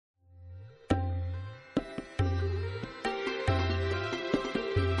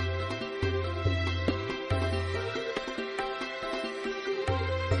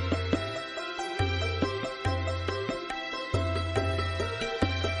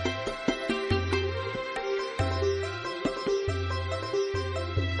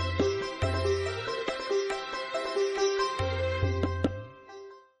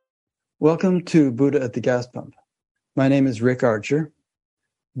Welcome to Buddha at the Gas Pump. My name is Rick Archer.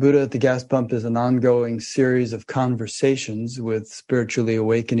 Buddha at the Gas Pump is an ongoing series of conversations with spiritually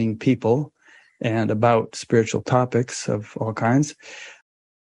awakening people and about spiritual topics of all kinds.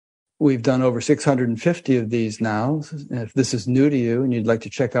 We've done over 650 of these now. If this is new to you and you'd like to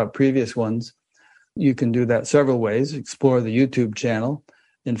check out previous ones, you can do that several ways. Explore the YouTube channel.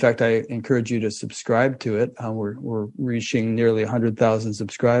 In fact, I encourage you to subscribe to it. We're reaching nearly 100,000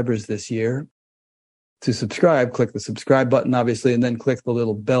 subscribers this year. To subscribe, click the subscribe button, obviously, and then click the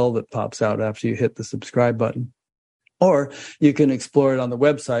little bell that pops out after you hit the subscribe button. Or you can explore it on the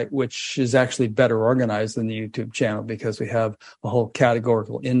website, which is actually better organized than the YouTube channel because we have a whole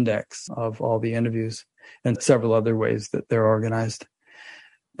categorical index of all the interviews and several other ways that they're organized.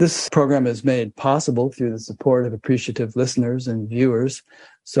 This program is made possible through the support of appreciative listeners and viewers.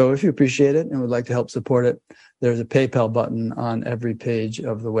 So if you appreciate it and would like to help support it, there's a PayPal button on every page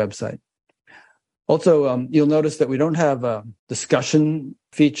of the website. Also, you'll notice that we don't have a discussion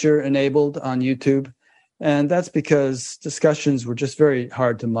feature enabled on YouTube. And that's because discussions were just very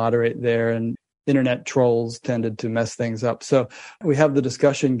hard to moderate there, and internet trolls tended to mess things up. So we have the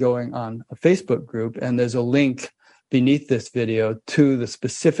discussion going on a Facebook group, and there's a link beneath this video to the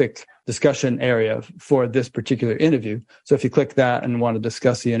specific discussion area for this particular interview. So if you click that and want to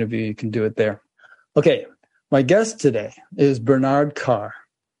discuss the interview, you can do it there. Okay, my guest today is Bernard Carr.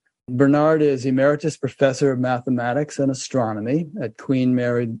 Bernard is Emeritus Professor of Mathematics and Astronomy at Queen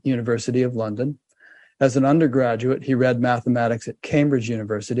Mary University of London. As an undergraduate, he read mathematics at Cambridge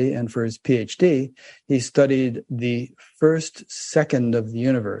University, and for his PhD, he studied the first second of the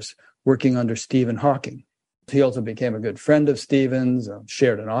universe, working under Stephen Hawking. He also became a good friend of Stephen's,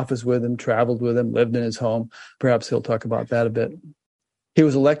 shared an office with him, traveled with him, lived in his home. Perhaps he'll talk about that a bit. He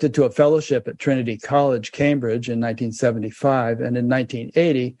was elected to a fellowship at Trinity College, Cambridge in 1975, and in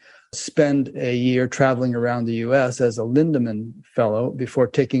 1980, spent a year traveling around the U.S. as a Lindemann Fellow before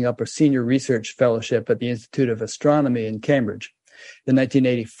taking up a senior research fellowship at the Institute of Astronomy in Cambridge. In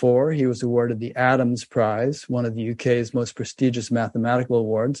 1984, he was awarded the Adams Prize, one of the UK's most prestigious mathematical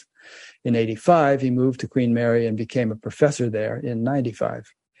awards. In 1985, he moved to Queen Mary and became a professor there in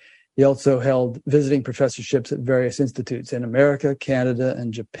 1995. He also held visiting professorships at various institutes in America, Canada,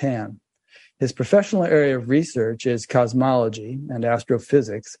 and Japan. His professional area of research is cosmology and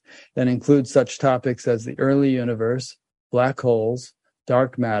astrophysics and includes such topics as the early universe, black holes,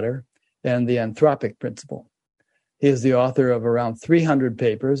 dark matter, and the anthropic principle. He is the author of around 300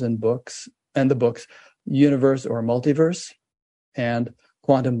 papers and books, and the books Universe or Multiverse and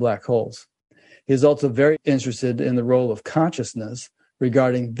Quantum Black Holes. He is also very interested in the role of consciousness,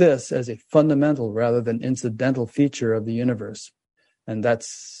 regarding this as a fundamental rather than incidental feature of the universe. And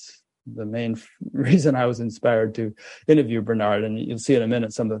that's the main reason I was inspired to interview Bernard, and you'll see in a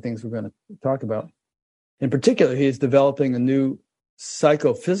minute some of the things we're going to talk about. In particular, he is developing a new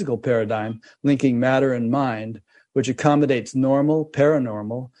psychophysical paradigm linking matter and mind, which accommodates normal,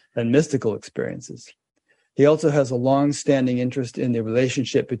 paranormal, and mystical experiences. He also has a long-standing interest in the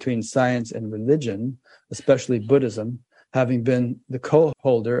relationship between science and religion, especially Buddhism, having been the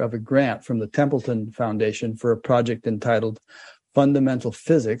co-holder of a grant from the Templeton Foundation for a project entitled Fundamental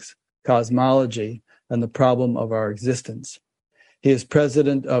Physics, Cosmology, and the Problem of Our Existence. He is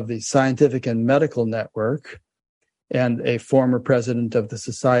president of the Scientific and Medical Network and a former president of the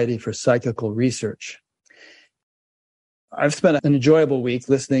Society for Psychical Research. I've spent an enjoyable week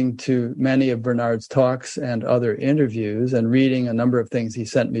listening to many of Bernard's talks and other interviews and reading a number of things he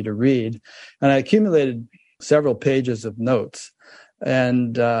sent me to read. And I accumulated several pages of notes.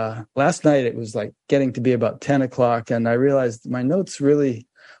 And last night it was like getting to be about 10 o'clock, and I realized my notes really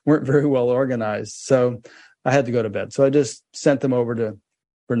weren't very well organized. So I had to go to bed. So I just sent them over to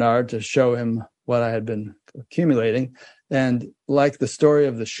Bernard to show him what I had been accumulating. And like the story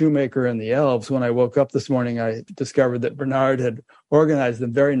of the shoemaker and the elves, when I woke up this morning, I discovered that Bernard had organized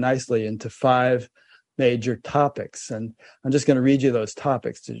them very nicely into 5 major topics. And I'm just going to read you those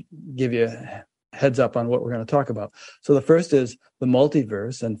topics to give you a heads up on what we're going to talk about. So the first is the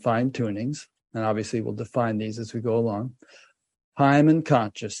multiverse and fine-tunings. And obviously we'll define these as we go along. Time and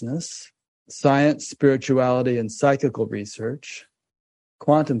consciousness, science, spirituality, and psychical research,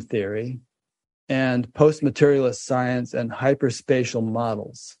 quantum theory, and post-materialist science and hyperspatial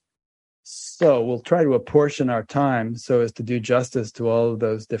models. So we'll try to apportion our time so as to do justice to all of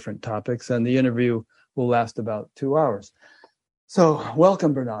those different topics, and the interview will last about 2 hours. So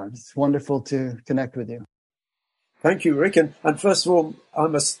welcome, Bernard. It's wonderful to connect with you. Thank you, Rick. And first of all, I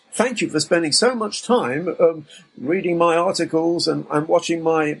must thank you for spending so much time reading my articles and watching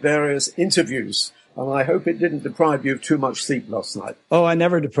my various interviews. and I hope it didn't deprive you of too much sleep last night. Oh, I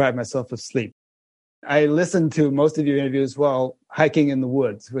never deprive myself of sleep. I listen to most of your interviews while hiking in the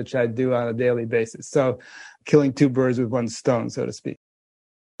woods, which I do on a daily basis. So killing two birds with one stone, so to speak.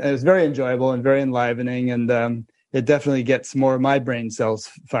 It was very enjoyable and very enlivening, and it definitely gets more of my brain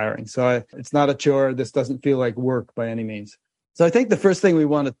cells firing. So it's not a chore. This doesn't feel like work by any means. So I think the first thing we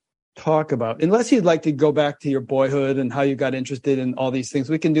want to talk about, unless you'd like to go back to your boyhood and how you got interested in all these things,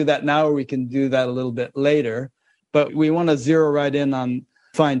 we can do that now, or we can do that a little bit later. But we want to zero right in on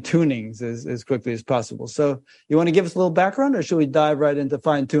fine tunings as quickly as possible. So you want to give us a little background, or should we dive right into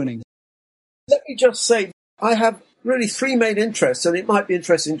fine tuning? Let me just say, I have really three main interests, and it might be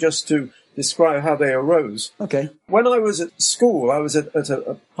interesting just to describe how they arose. Okay. When I was at school, I was at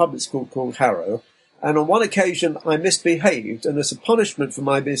a public school called Harrow, and on one occasion I misbehaved, and as a punishment for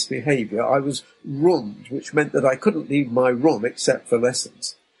my misbehaviour, I was roomed, which meant that I couldn't leave my room except for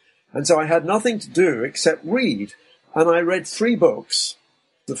lessons. And so I had nothing to do except read, and I read 3 books.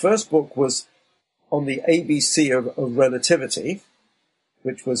 The first book was on the ABC of relativity,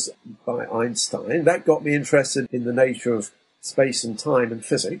 which was by Einstein. That got me interested in the nature of space and time and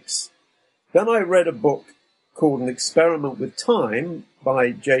physics. Then I read a book called An Experiment with Time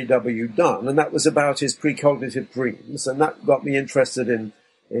by J.W. Dunn, and that was about his precognitive dreams, and that got me interested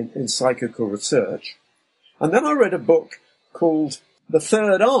in psychical research. And then I read a book called The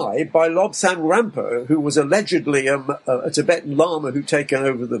Third Eye by Lobsang Rampo, who was allegedly a Tibetan Lama who'd taken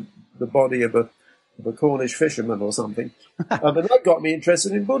over the body of a Cornish fisherman or something. And that got me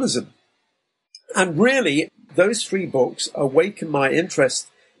interested in Buddhism. And really, those 3 books awakened my interest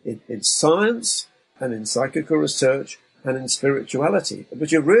in science and in psychical research and in spirituality,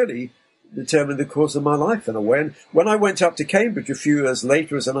 which have really determined the course of my life in a way. And when I went up to Cambridge a few years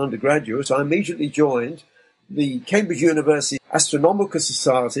later as an undergraduate, I immediately joined the Cambridge University Astronomical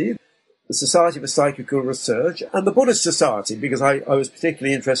Society, the Society for Psychical Research, and the Buddhist Society, because I was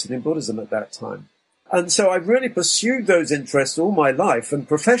particularly interested in Buddhism at that time. And so I've really pursued those interests all my life, and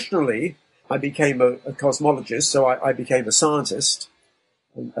professionally I became a cosmologist, so I became a scientist.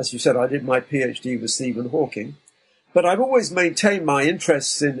 And as you said, I did my PhD with Stephen Hawking. But I've always maintained my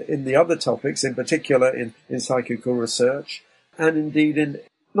interests in the other topics, in particular in psychical research, and indeed in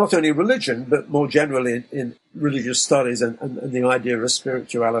not only religion, but more generally in religious studies and the idea of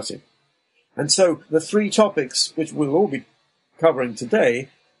spirituality. And so the 3 topics, which we'll all be covering today,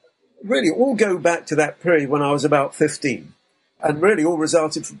 really all go back to that period when I was about 15, and really all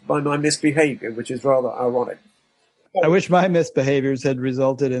resulted by my misbehavior, which is rather ironic. I wish my misbehaviors had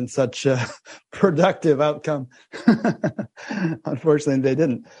resulted in such a productive outcome. Unfortunately, they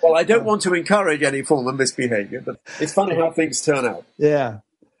didn't. Well, I don't want to encourage any form of misbehavior, but it's funny how things turn out. Yeah.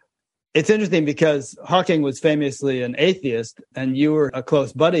 It's interesting because Hawking was famously an atheist, and you were a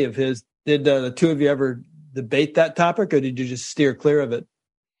close buddy of his. Did the 2 of you ever debate that topic, or did you just steer clear of it?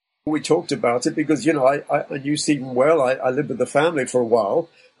 We talked about it because, I knew Stephen well. I lived with the family for a while.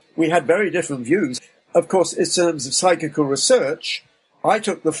 We had very different views. Of course, in terms of psychical research, I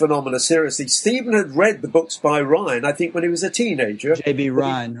took the phenomena seriously. Stephen had read the books by Rhine, I think, when he was a teenager. J.B.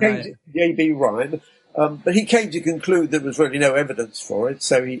 Rhine, right. J.B. Rhine. But he came to conclude there was really no evidence for it,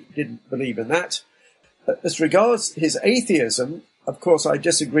 so he didn't believe in that. As regards his atheism, of course, I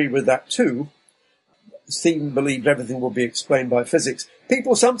disagree with that too. Stephen believed everything would be explained by physics.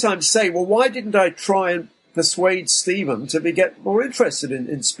 People sometimes say, well, why didn't I try and persuade Stephen to get more interested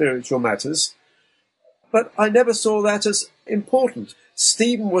in spiritual matters? But I never saw that as important.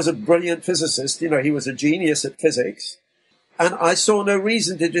 Stephen was a brilliant physicist. He was a genius at physics. And I saw no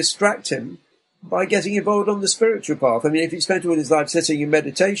reason to distract him by getting involved on the spiritual path. I mean, if he spent all his life sitting in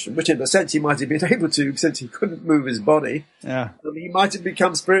meditation, which in a sense he might have been able to since he couldn't move his body, he might have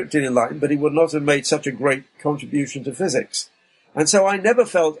become spiritually enlightened, but he would not have made such a great contribution to physics. And so I never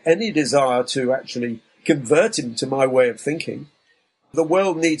felt any desire to actually convert him to my way of thinking. The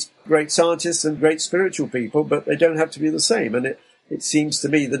world needs great scientists and great spiritual people, but they don't have to be the same. And it seems to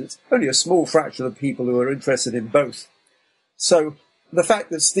me that it's only a small fraction of people who are interested in both. So the fact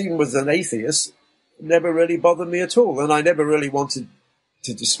that Stephen was an atheist never really bothered me at all, and I never really wanted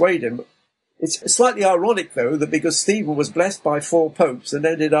to dissuade him. It's slightly ironic, though, that because Stephen was blessed by 4 popes and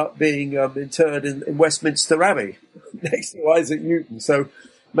ended up being interred in Westminster Abbey next to Isaac Newton. So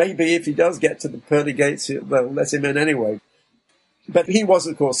maybe if he does get to the pearly gates, they'll let him in anyway. But he was,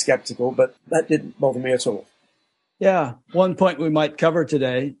 of course, skeptical, but that didn't bother me at all. Yeah. One point we might cover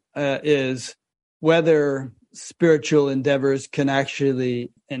today is whether spiritual endeavors can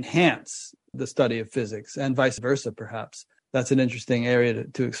actually enhance the study of physics and vice versa, perhaps. That's an interesting area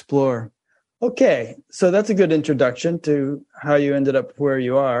to explore. Okay, so that's a good introduction to how you ended up where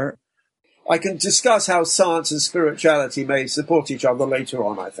you are. I can discuss how science and spirituality may support each other later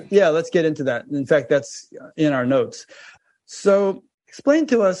on, I think. Yeah, let's get into that. In fact, that's in our notes. So explain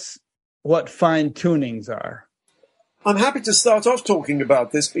to us what fine tunings are. I'm happy to start off talking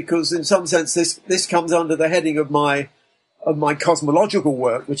about this because in some sense this comes under the heading of my cosmological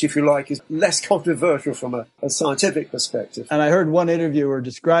work, which, if you like, is less controversial from a scientific perspective. And I heard one interviewer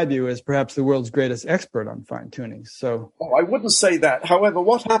describe you as perhaps the world's greatest expert on fine tunings. So I wouldn't say that. However,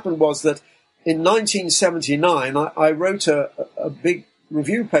 what happened was that in 1979, I wrote a big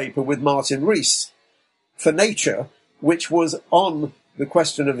review paper with Martin Rees for Nature, which was on the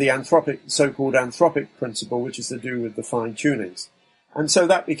question of the so-called anthropic principle, which is to do with the fine tunings. And so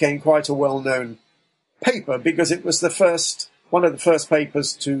that became quite a well-known paper because it was one of the first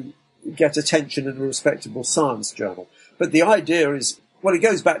papers to get attention in a respectable science journal. But the idea is, well, it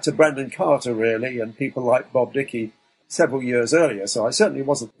goes back to Brandon Carter, really, and people like Bob Dickie several years earlier, so I certainly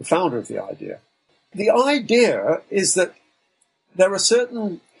wasn't the founder of the idea. The idea is that there are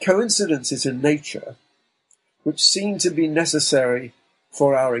certain coincidences in nature which seem to be necessary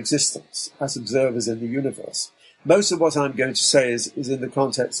for our existence as observers in the universe. Most of what I'm going to say is in the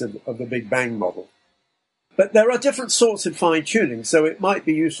context of the Big Bang model. But there are different sorts of fine-tuning, so it might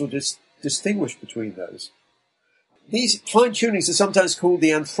be useful to distinguish between those. These fine-tunings are sometimes called the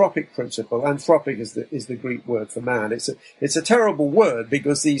anthropic principle. Anthropic is the Greek word for man. It's a terrible word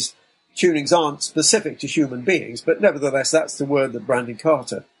because these tunings aren't specific to human beings, but nevertheless that's the word that Brandon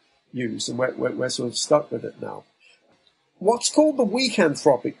Carter used, and we're sort of stuck with it now. What's called the weak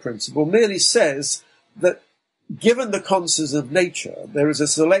anthropic principle merely says that given the constants of nature, there is a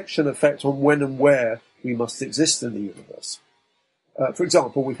selection effect on when and where we must exist in the universe. For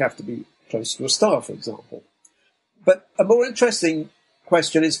example, we have to be close to a star, for example. But a more interesting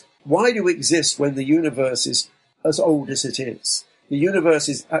question is, why do we exist when the universe is as old as it is? The universe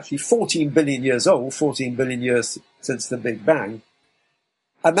is actually 14 billion years old, 14 billion years since the Big Bang.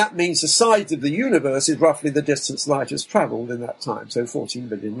 And that means the size of the universe is roughly the distance light has travelled in that time, so 14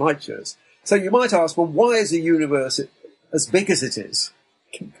 billion light years. So you might ask, well, why is the universe as big as it is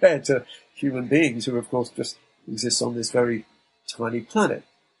compared to human beings who, of course, just exist on this very tiny planet?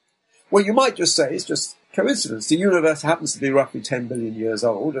 Well, you might just say it's just coincidence. The universe happens to be roughly 10 billion years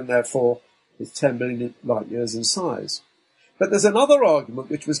old, and therefore it's 10 billion light years in size. But there's another argument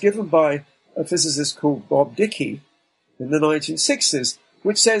which was given by a physicist called Bob Dickie in the 1960s,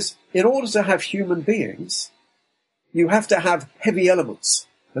 which says in order to have human beings, you have to have heavy elements,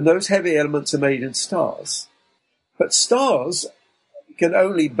 and those heavy elements are made in stars. But stars can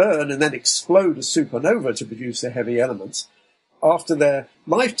only burn and then explode as supernova to produce the heavy elements after their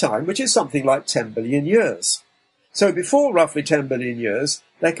lifetime, which is something like 10 billion years. So before roughly 10 billion years,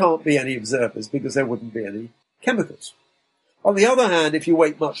 there can't be any observers because there wouldn't be any chemicals. On the other hand, if you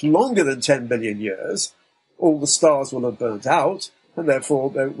wait much longer than 10 billion years, all the stars will have burnt out, and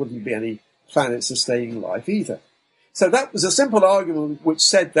therefore there wouldn't be any planet sustaining life either. So that was a simple argument which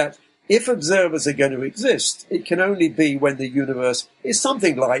said that if observers are going to exist, it can only be when the universe is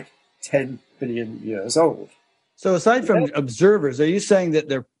something like 10 billion years old. So aside from observers, are you saying that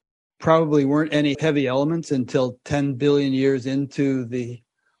there probably weren't any heavy elements until 10 billion years into the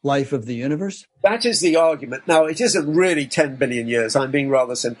life of the universe? That is the argument. Now, it isn't really 10 billion years. I'm being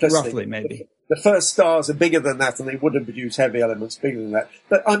rather simplistic. Roughly, maybe. The first stars are bigger than that, and they would have produced heavy elements bigger than that.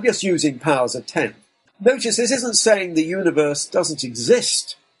 But I'm just using powers of 10. Notice this isn't saying the universe doesn't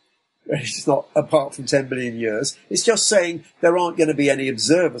exist. It's not apart from 10 billion years. It's just saying there aren't going to be any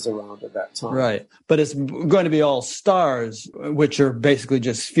observers around at that time. Right. But it's going to be all stars, which are basically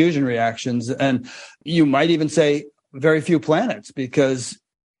just fusion reactions. And you might even say very few planets, because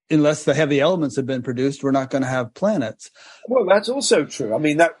unless the heavy elements have been produced, we're not going to have planets. Well, that's also true. I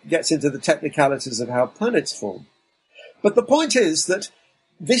mean, that gets into the technicalities of how planets form. But the point is that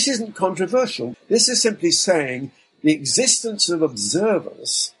this isn't controversial. This is simply saying the existence of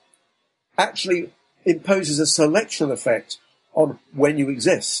observers actually imposes a selection effect on when you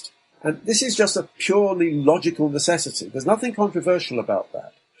exist. And this is just a purely logical necessity. There's nothing controversial about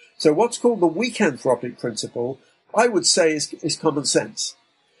that. So what's called the weak anthropic principle, I would say, is common sense.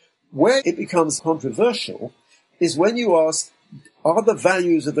 Where it becomes controversial is when you ask, are the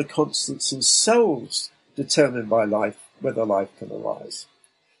values of the constants themselves determined by life, whether life can arise?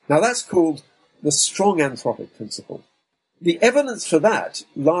 Now that's called the strong anthropic principle. The evidence for that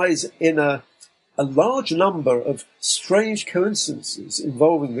lies in a large number of strange coincidences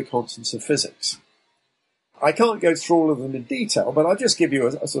involving the constants of physics. I can't go through all of them in detail, but I'll just give you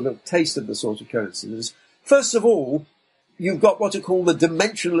a sort of taste of the sort of coincidences. First of all, you've got what are called the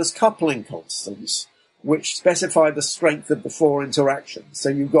dimensionless coupling constants, which specify the strength of the four interactions. So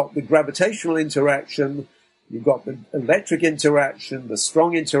you've got the gravitational interaction, you've got the electric interaction, the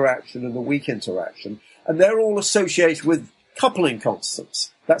strong interaction, and the weak interaction. And they're all associated with coupling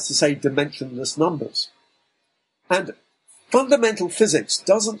constants. That's to say, dimensionless numbers. And fundamental physics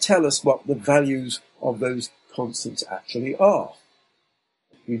doesn't tell us what the values of those constants actually are.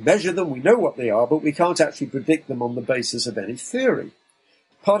 We measure them, we know what they are, but we can't actually predict them on the basis of any theory.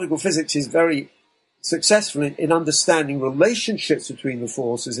 Particle physics is very successful in understanding relationships between the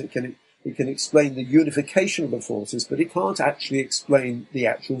forces. It can explain the unification of the forces, but it can't actually explain the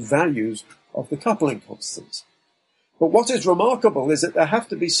actual values of the coupling constants. But what is remarkable is that there have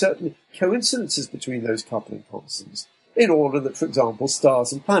to be certain coincidences between those coupling constants in order that, for example,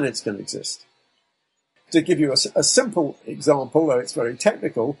 stars and planets can exist. To give you a simple example, though it's very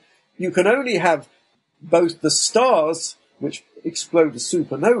technical, you can only have both the stars, which explode as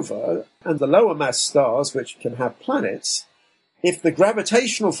supernova, and the lower mass stars, which can have planets, if the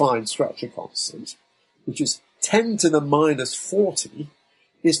gravitational fine structure constant, which is 10 to the minus 40,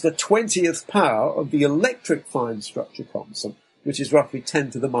 is the 20th power of the electric fine structure constant, which is roughly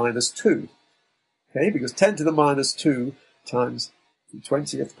 10 to the minus 2. Okay, because 10 to the minus 2 times the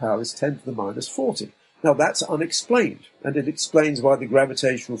 20th power is 10 to the minus 40. Now that's unexplained, and it explains why the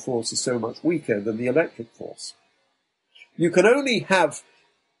gravitational force is so much weaker than the electric force. You can only have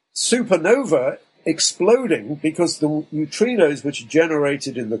supernova exploding because the neutrinos which are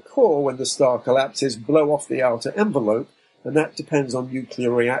generated in the core when the star collapses blow off the outer envelope, and that depends on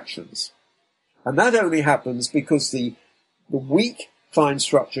nuclear reactions. And that only happens because the weak fine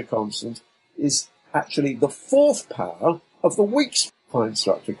structure constant is actually the fourth power of the weak fine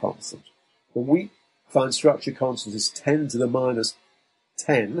structure constant. The weak fine structure constant is 10 to the minus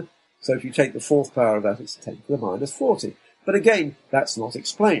 10, so if you take the fourth power of that, it's 10 to the minus 40. But again, that's not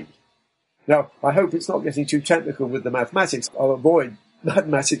explained. Now, I hope it's not getting too technical with the mathematics. I'll avoid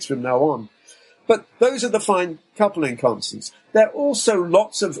mathematics from now on. But those are the fine coupling constants. There are also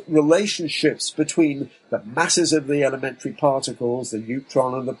lots of relationships between the masses of the elementary particles, the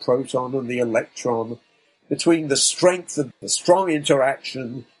neutron and the proton and the electron, between the strength of the strong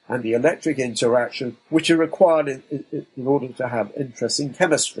interaction and the electric interaction, which are required in order to have interesting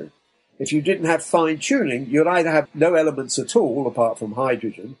chemistry. If you didn't have fine tuning, you'd either have no elements at all, apart from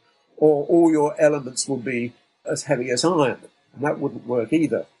hydrogen, or all your elements would be as heavy as iron, and that wouldn't work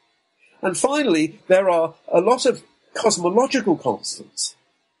either. And finally, there are a lot of cosmological constants,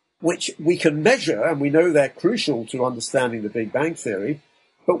 which we can measure, and we know they're crucial to understanding the Big Bang Theory,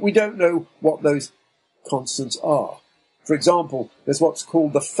 but we don't know what those constants are. For example, there's what's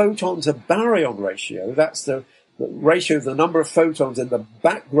called the photon to baryon ratio. That's the ratio of the number of photons in the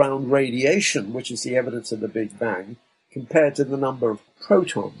background radiation, which is the evidence of the Big Bang, compared to the number of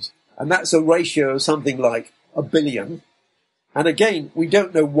protons. And that's a ratio of something like 1 billion. And again, we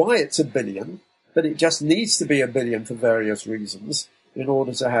don't know why it's 1 billion, but it just needs to be 1 billion for various reasons in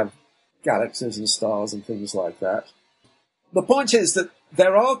order to have galaxies and stars and things like that. The point is that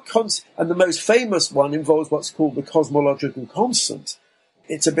there are and the most famous one involves what's called the cosmological constant.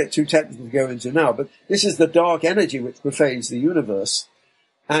 It's a bit too technical to go into now, but this is the dark energy which pervades the universe.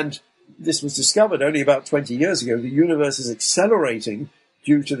 And this was discovered only about 20 years ago. The universe is accelerating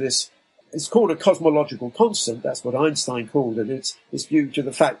due to this. It's called a cosmological constant. That's what Einstein called it. It's due to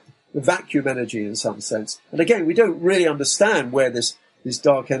the vacuum energy in some sense. And again, we don't really understand where this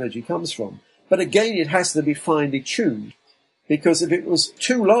dark energy comes from. But again, it has to be finely tuned. Because if it was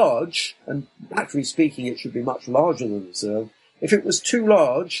too large, and naturally speaking it should be much larger than observed, if it was too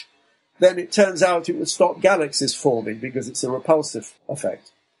large, then it turns out it would stop galaxies forming because it's a repulsive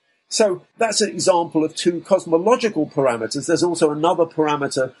effect. So that's an example of two cosmological parameters. There's also another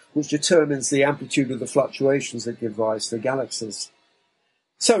parameter which determines the amplitude of the fluctuations that give rise to galaxies.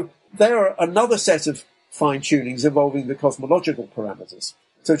 So there are another set of fine-tunings involving the cosmological parameters.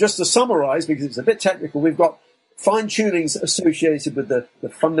 So just to summarize, because it's a bit technical, we've got fine-tunings associated with the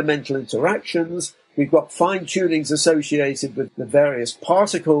fundamental interactions. We've got fine-tunings associated with the various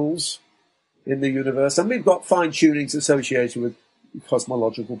particles in the universe. And we've got fine-tunings associated with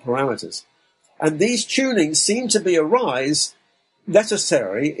cosmological parameters. And these tunings seem to be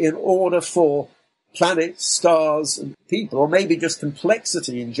necessary in order for planets, stars, and people, or maybe just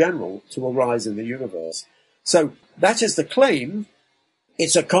complexity in general, to arise in the universe. So that is the claim.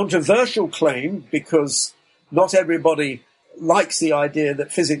 It's a controversial claim because not everybody likes the idea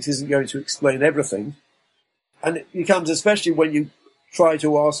that physics isn't going to explain everything. And it becomes, especially when you try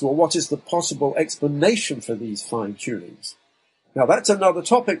to ask, well, what is the possible explanation for these fine-tunings? Now, that's another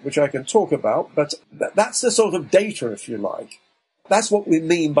topic which I can talk about, but that's the sort of data, if you like. That's what we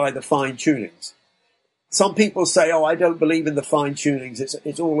mean by the fine-tunings. Some people say, oh, I don't believe in the fine-tunings.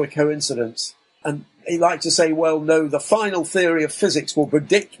 It's all a coincidence. And they like to say, well, no, the final theory of physics will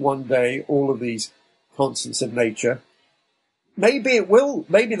predict one day all of these constants of nature. Maybe it will.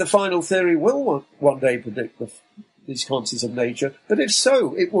 Maybe the final theory will one day predict these constants of nature. But if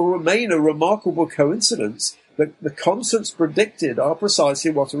so, it will remain a remarkable coincidence that the constants predicted are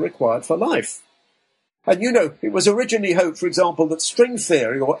precisely what are required for life. And it was originally hoped, for example, that string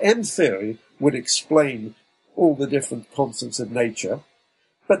theory or M theory would explain all the different constants of nature.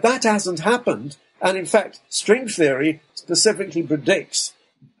 But that hasn't happened. And in fact, string theory specifically predicts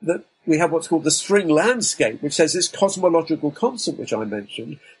that we have what's called the string landscape, which says this cosmological constant, which I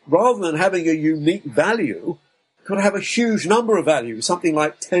mentioned, rather than having a unique value, could have a huge number of values, something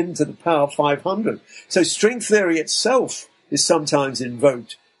like 10 to the power 500. So string theory itself is sometimes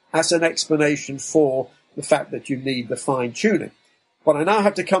invoked as an explanation for the fact that you need the fine-tuning. But I now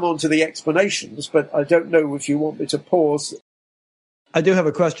have to come on to the explanations, but I don't know if you want me to pause. I do have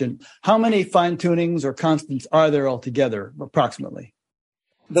a question. How many fine-tunings or constants are there altogether, approximately?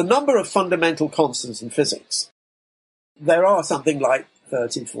 The number of fundamental constants in physics, there are something like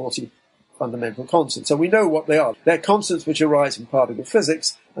 30, 40 fundamental constants. So we know what they are. They're constants which arise in particle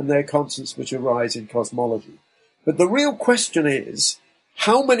physics, and they're constants which arise in cosmology. But the real question is,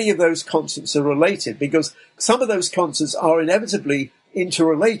 how many of those constants are related? Because some of those constants are inevitably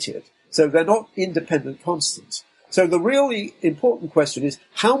interrelated, so they're not independent constants. So the really important question is,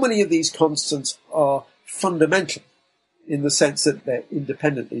 how many of these constants are fundamental in the sense that they're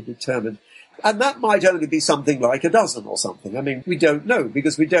independently determined? And that might only be something like a dozen or something. I mean, we don't know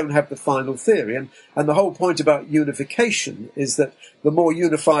because we don't have the final theory. And the whole point about unification is that the more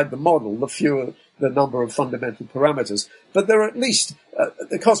unified the model, the fewer the number of fundamental parameters. But there are at least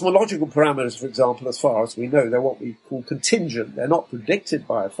the cosmological parameters, for example, as far as we know, they're what we call contingent. They're not predicted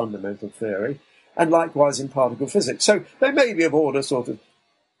by a fundamental theory. And likewise in particle physics. So they may be of order sort of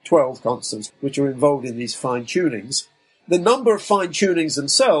 12 constants, which are involved in these fine-tunings. The number of fine-tunings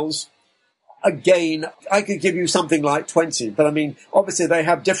themselves, again, I could give you something like 20, but I mean, obviously they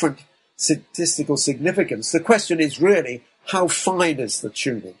have different statistical significance. The question is really, how fine is the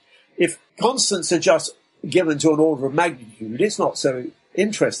tuning? If constants are just given to an order of magnitude, it's not so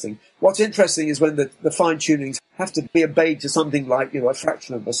interesting. What's interesting is when the fine-tunings have to be obeyed to something like, a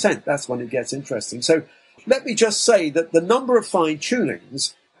fraction of a percent. That's when it gets interesting. So let me just say that the number of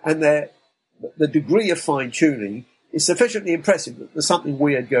fine-tunings and the degree of fine-tuning is sufficiently impressive that there's something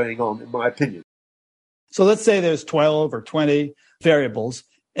weird going on, in my opinion. So let's say there's 12 or 20 variables,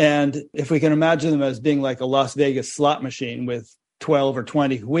 and if we can imagine them as being like a Las Vegas slot machine with 12 or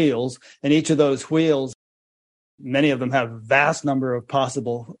 20 wheels, and each of those wheels, many of them have a vast number of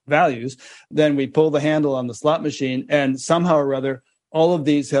possible values, then we pull the handle on the slot machine, and somehow or other, all of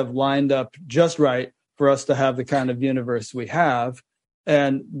these have lined up just right for us to have the kind of universe we have.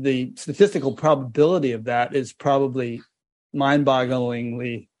 And the statistical probability of that is probably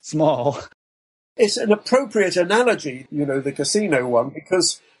mind-bogglingly small. It's an appropriate analogy, the casino one,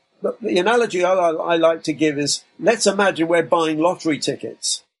 because the analogy I like to give is, let's imagine we're buying lottery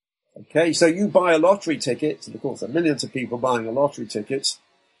tickets. Okay, so you buy a lottery ticket, and of course there are millions of people buying a lottery ticket.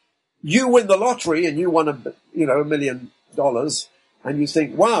 You win the lottery and you won $1 million, and you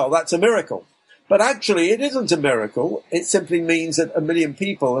think, wow, that's a miracle. But actually, it isn't a miracle. It simply means that 1 million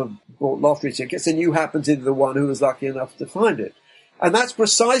people have bought lottery tickets, and you happen to be the one who was lucky enough to find it. And that's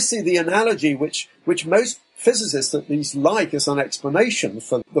precisely the analogy which most physicists at least like as an explanation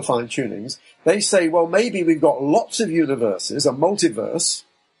for the fine-tunings. They say, well, maybe we've got lots of universes, a multiverse,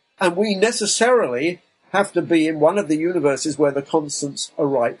 and we necessarily have to be in one of the universes where the constants are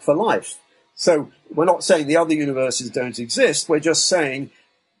right for life. So we're not saying the other universes don't exist. We're just saying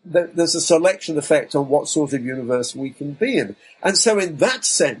that there's a selection effect on what sort of universe we can be in. And so in that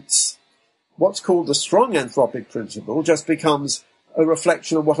sense, what's called the strong anthropic principle just becomes a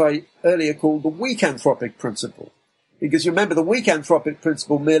reflection of what I earlier called the weak anthropic principle. Because you remember, the weak anthropic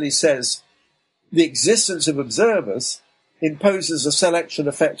principle merely says the existence of observers imposes a selection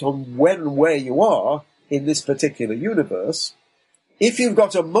effect on when and where you are in this particular universe. If you've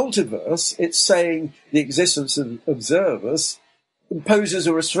got a multiverse, it's saying the existence of observers imposes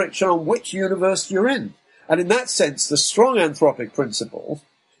a restriction on which universe you're in. And in that sense, the strong anthropic principle,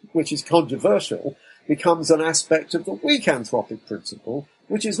 which is controversial, becomes an aspect of the weak anthropic principle,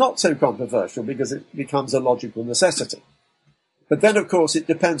 which is not so controversial because it becomes a logical necessity. But then, of course, it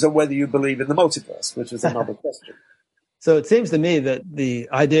depends on whether you believe in the multiverse, which is another question. So it seems to me that the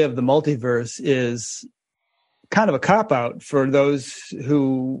idea of the multiverse is kind of a cop-out for those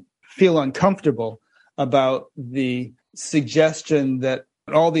who feel uncomfortable about the suggestion that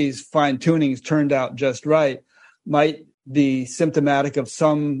all these fine tunings turned out just right might be symptomatic of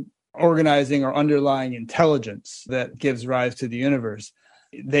some organizing or underlying intelligence that gives rise to the universe.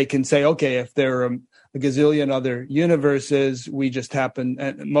 They can say, okay, if there are a gazillion other universes, we just happen,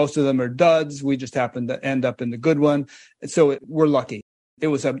 and most of them are duds, we just happen to end up in the good one. So we're lucky. It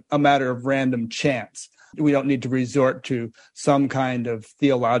was a matter of random chance. We don't need to resort to some kind of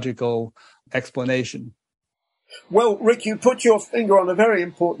theological explanation. Well, Rick, you put your finger on a very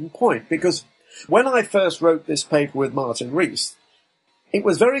important point, because when I first wrote this paper with Martin Rees, it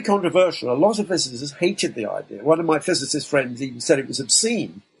was very controversial. A lot of physicists hated the idea. One of my physicist friends even said it was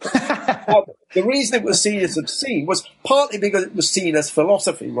obscene. Now, the reason it was seen as obscene was partly because it was seen as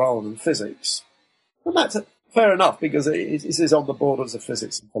philosophy rather than physics. And that's fair enough, because it is on the borders of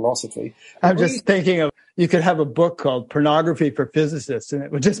physics and philosophy. I'm just thinking of, you could have a book called Pornography for Physicists, and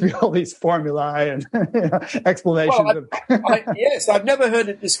it would just be all these formulae and explanations. Well, yes, I've never heard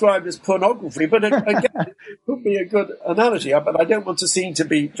it described as pornography, but again, it could be a good analogy, but I don't want to seem to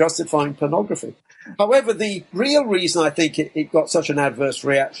be justifying pornography. However, the real reason I think it got such an adverse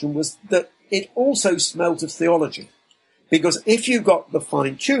reaction was that it also smelt of theology. Because if you got the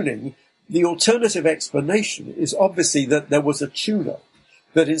fine-tuning, the alternative explanation is obviously that there was a tuner,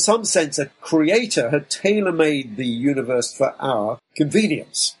 that in some sense a creator had tailor-made the universe for our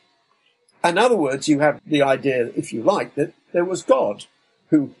convenience. In other words, you have the idea, if you like, that there was God,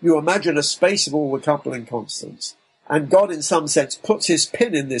 who you imagine a space of all the coupling constants, and God in some sense puts his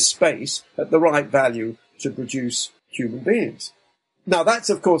pin in this space at the right value to produce human beings. Now, that's,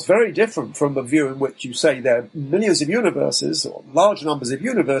 of course, very different from the view in which you say there are millions of universes, or large numbers of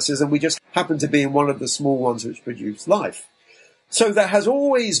universes, and we just happen to be in one of the small ones which produce life. So there has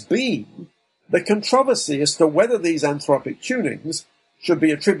always been the controversy as to whether these anthropic tunings should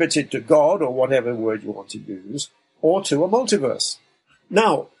be attributed to God, or whatever word you want to use, or to a multiverse.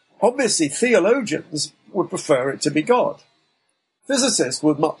 Now, obviously, theologians would prefer it to be God. Physicists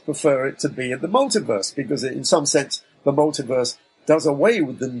would much prefer it to be in the multiverse, because in some sense, the multiverse does away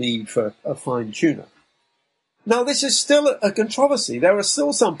with the need for a fine-tuner. Now, this is still a controversy. There are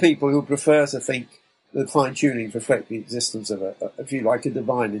still some people who prefer to think that fine-tunings reflect the existence of if you like, a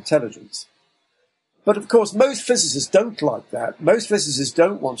divine intelligence. But, of course, most physicists don't like that. Most physicists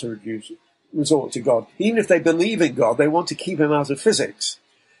don't want to resort to God. Even if they believe in God, they want to keep him out of physics.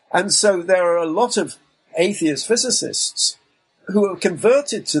 And so there are a lot of atheist physicists who are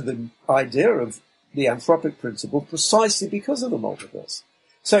converted to the idea of the anthropic principle precisely because of the multiverse.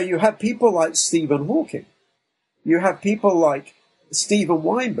 So you have people like Stephen Hawking, you have people like Steven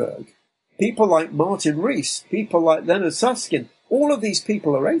Weinberg, people like Martin Rees, people like Leonard Susskind. All of these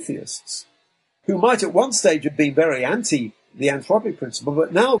people are atheists who might at one stage have been very anti the anthropic principle,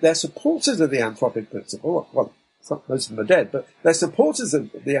 but now they're supporters of the anthropic principle. Well, most of them are dead, but they're supporters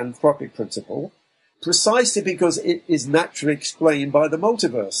of the anthropic principle precisely because it is naturally explained by the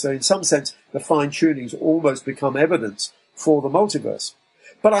multiverse. So in some sense, the fine-tunings almost become evidence for the multiverse.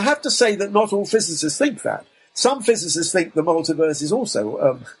 But I have to say that not all physicists think that. Some physicists think the multiverse is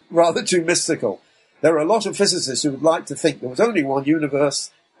also rather too mystical. There are a lot of physicists who would like to think there was only one universe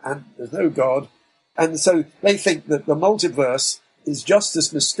and there's no God. And so they think that the multiverse is just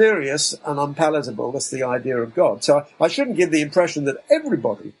as mysterious and unpalatable as the idea of God. So I shouldn't give the impression that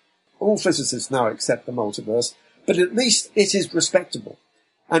everybody, all physicists now accept the multiverse, but at least it is respectable.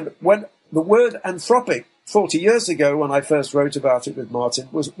 And when the word anthropic, 40 years ago when I first wrote about it with Martin,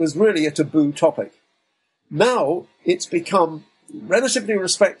 was really a taboo topic. Now it's become relatively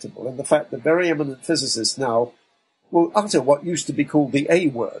respectable in the fact that very eminent physicists now will utter what used to be called the A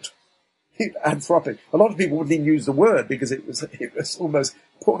word, anthropic. A lot of people wouldn't even use the word because it was almost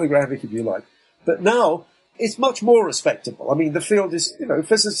pornographic, if you like. But now it's much more respectable. I mean, the field is,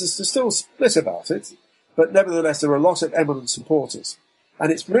 physicists are still split about it, but nevertheless there are a lot of eminent supporters.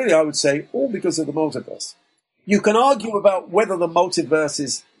 And it's really, I would say, all because of the multiverse. You can argue about whether the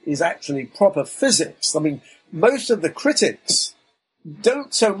multiverse is actually proper physics. I mean, most of the critics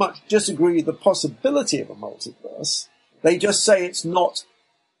don't so much disagree with the possibility of a multiverse. They just say it's not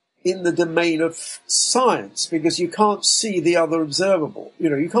in the domain of science because you can't see the other observable.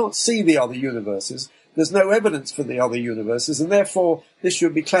 You can't see the other universes. There's no evidence for the other universes, and therefore this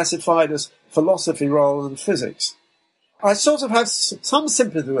should be classified as philosophy rather than physics. I sort of have some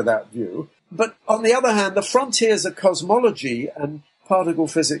sympathy with that view, but on the other hand, the frontiers of cosmology and particle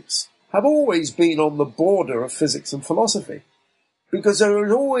physics have always been on the border of physics and philosophy, because there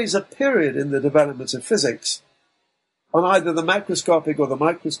is always a period in the development of physics on either the macroscopic or the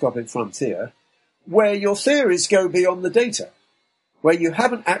microscopic frontier where your theories go beyond the data, where you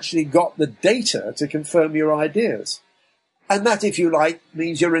haven't actually got the data to confirm your ideas. And that, if you like,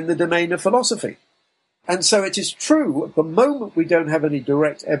 means you're in the domain of philosophy. And so it is true, at the moment we don't have any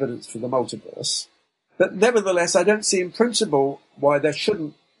direct evidence for the multiverse, but nevertheless I don't see in principle why there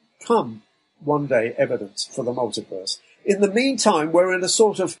shouldn't come one day evidence for the multiverse. In the meantime, we're in a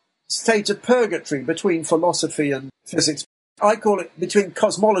sort of state of purgatory between philosophy and physics. I call it between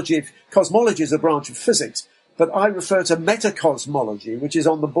cosmology. Cosmology is a branch of physics, but I refer to metacosmology, which is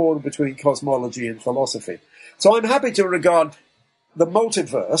on the border between cosmology and philosophy. So I'm happy to regard the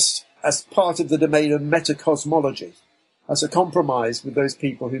multiverse as part of the domain of metacosmology, as a compromise with those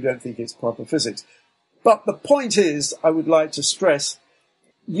people who don't think it's proper physics. But the point is, I would like to stress,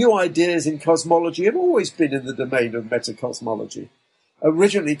 new ideas in cosmology have always been in the domain of metacosmology.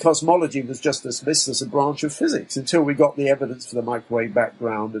 Originally, cosmology was just dismissed as a branch of physics until we got the evidence for the microwave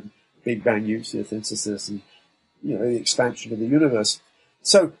background and Big Bang nucleosynthesis and, the expansion of the universe.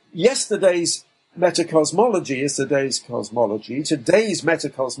 So yesterday's metacosmology is today's cosmology. Today's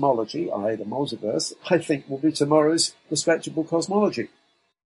metacosmology, i.e. the multiverse, I think will be tomorrow's respectable cosmology.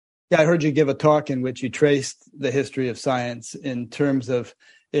 Yeah, I heard you give a talk in which you traced the history of science in terms of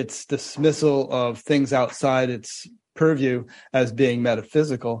its dismissal of things outside its purview as being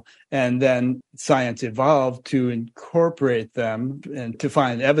metaphysical, and then science evolved to incorporate them and to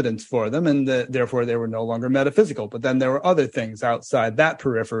find evidence for them, and therefore they were no longer metaphysical. But then there were other things outside that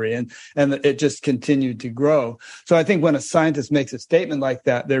periphery, and it just continued to grow. So I think when a scientist makes a statement like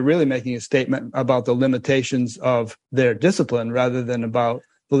that, they're really making a statement about the limitations of their discipline rather than about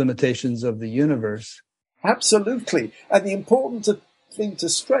the limitations of the universe. Absolutely. And the important thing to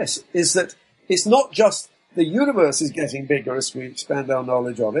stress is that it's not just the universe is getting bigger as we expand our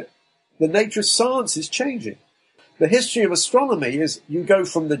knowledge of it. The nature of science is changing. The history of astronomy is you go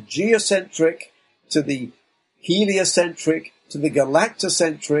from the geocentric to the heliocentric to the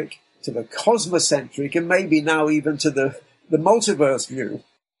galactocentric to the cosmocentric and maybe now even to the multiverse view.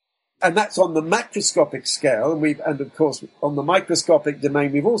 And that's on the macroscopic scale. And of course, on the microscopic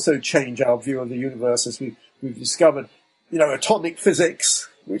domain, we've also changed our view of the universe as we've discovered, atomic physics,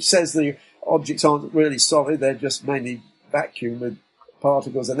 which says the objects aren't really solid, they're just mainly vacuum with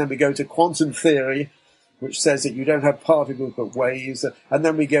particles. And then we go to quantum theory, which says that you don't have particles but waves. And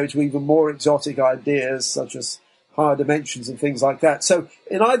then we go to even more exotic ideas, such as higher dimensions and things like that. So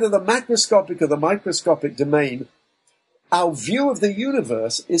in either the macroscopic or the microscopic domain, our view of the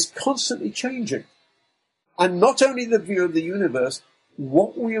universe is constantly changing. And not only the view of the universe,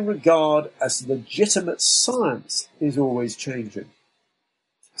 what we regard as legitimate science is always changing.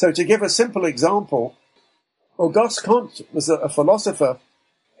 So to give a simple example, Auguste Comte was a philosopher,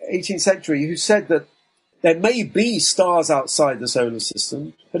 18th century, who said that there may be stars outside the solar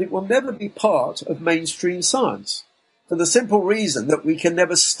system, but it will never be part of mainstream science, for the simple reason that we can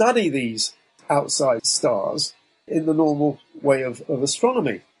never study these outside stars in the normal way of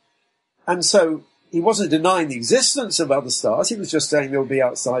astronomy. And so he wasn't denying the existence of other stars, he was just saying they'll be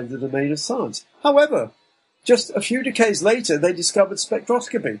outside the domain of science. However, just a few decades later, they discovered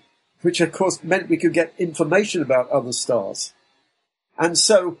spectroscopy, which of course meant we could get information about other stars. And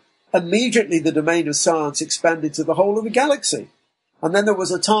so immediately the domain of science expanded to the whole of the galaxy. And then there was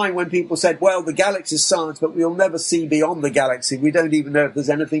a time when people said, well, the galaxy is science, but we'll never see beyond the galaxy. We don't even know if there's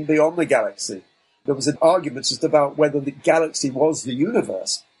anything beyond the galaxy. There was an argument just about whether the galaxy was the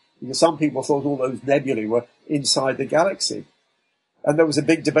universe, because some people thought all those nebulae were inside the galaxy. And there was a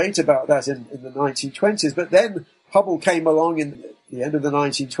big debate about that in the 1920s. But then Hubble came along in the end of the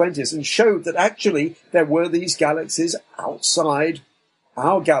 1920s and showed that actually there were these galaxies outside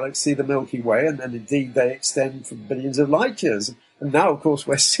our galaxy, the Milky Way, and indeed they extend for billions of light years. And now, of course,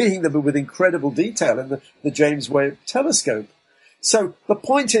 we're seeing them with incredible detail in the James Webb Telescope. So the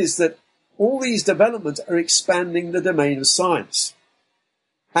point is that all these developments are expanding the domain of science.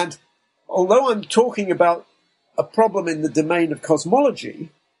 And although I'm talking about a problem in the domain of cosmology,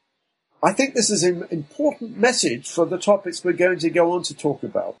 I think this is an important message for the topics we're going to go on to talk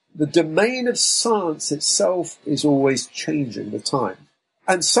about. The domain of science itself is always changing with time.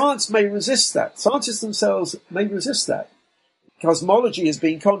 And science may resist that. Scientists themselves may resist that. Cosmology has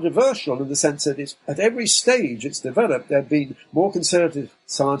been controversial in the sense that at every stage it's developed, there have been more conservative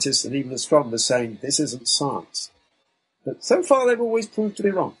scientists and even astronomers saying this isn't science. But so far they've always proved to be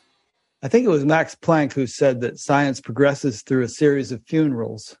wrong. I think it was Max Planck who said that science progresses through a series of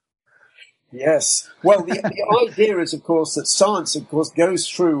funerals. Yes. Well, the idea is, of course, that science, of course, goes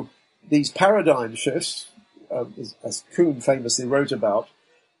through these paradigm shifts, as Kuhn famously wrote about.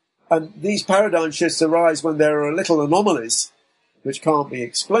 And these paradigm shifts arise when there are little anomalies which can't be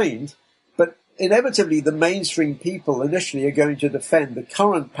explained. But inevitably, the mainstream people initially are going to defend the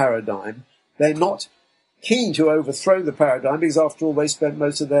current paradigm. They're not keen to overthrow the paradigm because, after all, they spent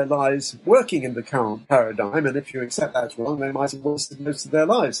most of their lives working in the current paradigm, and if you accept that's wrong, they might have wasted most of their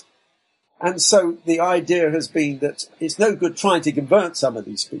lives. And so the idea has been that it's no good trying to convert some of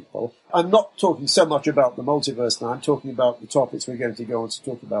these people. I'm not talking so much about the multiverse now. I'm talking about the topics we're going to go on to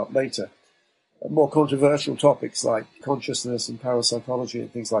talk about later. More controversial topics like consciousness and parapsychology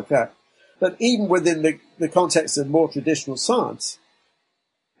and things like that. But even within the context of more traditional science,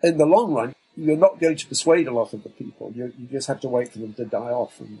 in the long run, you're not going to persuade a lot of the people. You just have to wait for them to die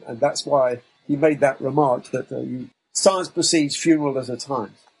off. And that's why he made that remark that science proceeds funeral at a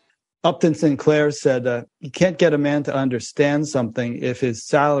time. Upton Sinclair said, you can't get a man to understand something if his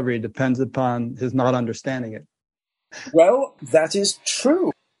salary depends upon his not understanding it. Well, that is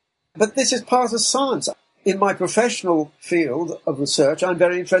true. But this is part of science. In my professional field of research, I'm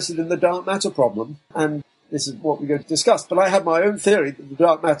very interested in the dark matter problem, and this is what we're going to discuss. But I have my own theory that the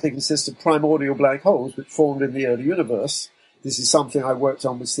dark matter consists of primordial black holes which formed in the early universe. This is something I worked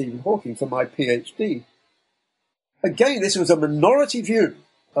on with Stephen Hawking for my PhD. Again, this was a minority view.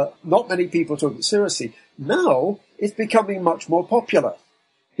 Not many people took it seriously. Now, it's becoming much more popular,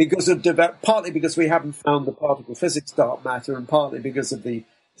 partly because we haven't found the particle physics dark matter, and partly because of the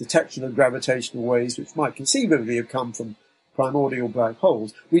detection of gravitational waves, which might conceivably have come from primordial black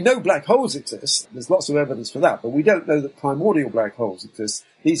holes. We know black holes exist. There's lots of evidence for that, but we don't know that primordial black holes exist.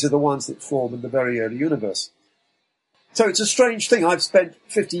 These are the ones that form in the very early universe. So it's a strange thing. I've spent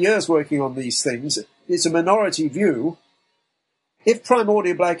 50 years working on these things. It's a minority view. If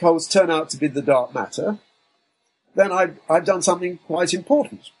primordial black holes turn out to be the dark matter, then I've done something quite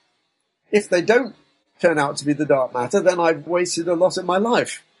important. If they don't turn out to be the dark matter, then I've wasted a lot of my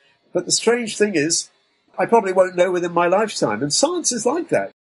life. But the strange thing is, I probably won't know within my lifetime. And science is like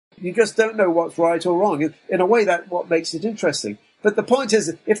that. You just don't know what's right or wrong. In a way, that's what makes it interesting. But the point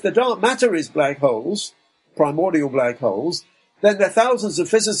is, if the dark matter is black holes, primordial black holes, then there are thousands of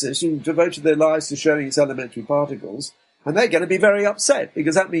physicists who devoted their lives to showing its elementary particles, and they're going to be very upset,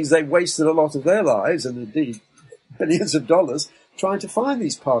 because that means they've wasted a lot of their lives, and indeed billions of dollars, trying to find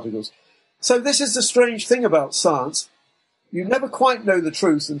these particles. So this is the strange thing about science. You never quite know the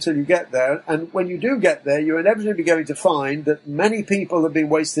truth until you get there, and when you do get there, you're inevitably going to find that many people have been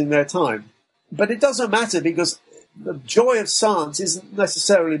wasting their time. But it doesn't matter, because the joy of science isn't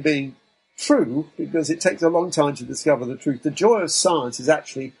necessarily being true, because it takes a long time to discover the truth. The joy of science is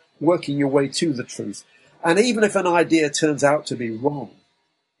actually working your way to the truth. And even if an idea turns out to be wrong,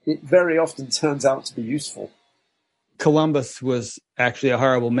 it very often turns out to be useful. Columbus was actually a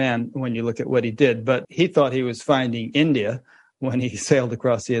horrible man when you look at what he did, but he thought he was finding India when he sailed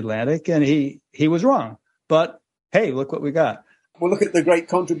across the Atlantic, and he was wrong. But hey, look what we got. Well, look at the great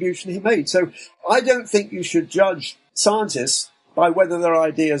contribution he made. So I don't think you should judge scientists by whether their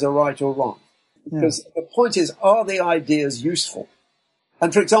ideas are right or wrong. Because the point is, are the ideas useful?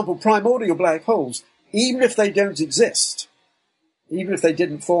 And for example, primordial black holes, even if they don't exist, even if they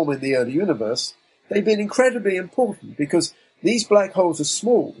didn't form in the early universe, they've been incredibly important, because these black holes are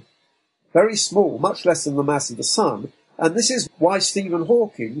small, very small, much less than the mass of the sun. And this is why Stephen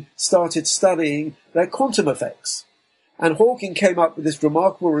Hawking started studying their quantum effects. And Hawking came up with this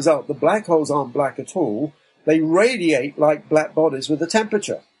remarkable result. The black holes aren't black at all. They radiate like black bodies with a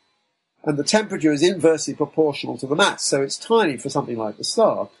temperature. And the temperature is inversely proportional to the mass. So it's tiny for something like the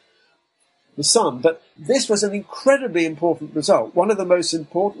sun. But this was an incredibly important result, one of the most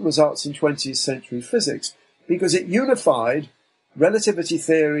important results in 20th century physics, because it unified relativity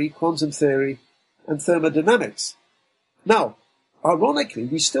theory, quantum theory, and thermodynamics. Now, ironically,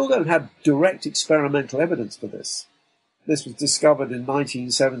 we still don't have direct experimental evidence for this. This was discovered in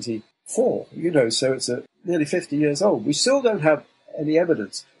 1974, so it's nearly 50 years old. We still don't have any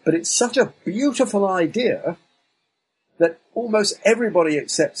evidence, but it's such a beautiful idea that almost everybody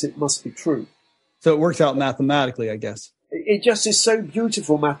accepts it must be true. So it works out mathematically, I guess. It just is so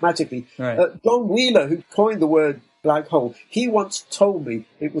beautiful mathematically. Right. John Wheeler, who coined the word black hole, he once told me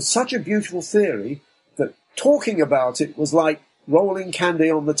it was such a beautiful theory that talking about it was like rolling candy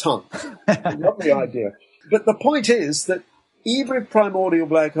on the tongue. A lovely idea. But the point is that even if primordial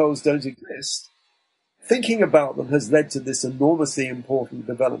black holes don't exist, thinking about them has led to this enormously important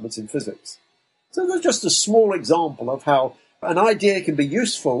development in physics. So that's just a small example of how an idea can be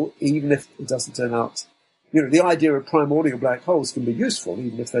useful even if it doesn't turn out. The idea of primordial black holes can be useful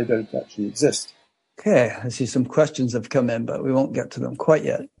even if they don't actually exist. Okay, I see some questions have come in, but we won't get to them quite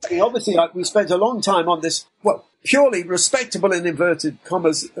yet. Obviously, we spent a long time on this, purely respectable in inverted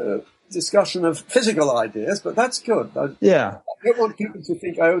commas discussion of physical ideas, but that's good. I don't want people to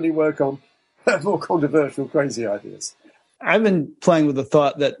think I only work on more controversial, crazy ideas. I've been playing with the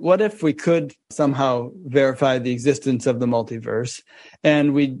thought that what if we could somehow verify the existence of the multiverse,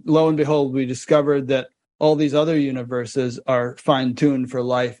 and lo and behold, we discovered that all these other universes are fine-tuned for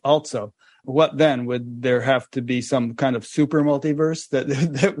life also. What then? Would there have to be some kind of super multiverse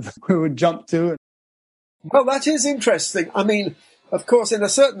that we would jump to? Well, that is interesting. I mean, of course, in a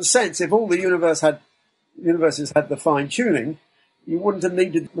certain sense, if all the universes had the fine-tuning, you wouldn't have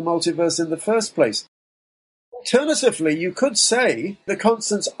needed the multiverse in the first place. Alternatively, you could say the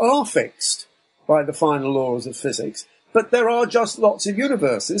constants are fixed by the final laws of physics, but there are just lots of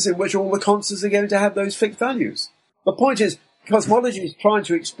universes in which all the constants are going to have those fixed values. The point is, cosmology is trying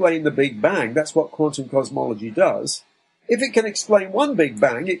to explain the Big Bang. That's what quantum cosmology does. If it can explain one Big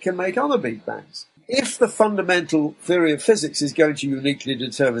Bang, it can make other Big Bangs. If the fundamental theory of physics is going to uniquely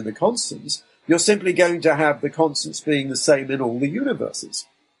determine the constants, you're simply going to have the constants being the same in all the universes.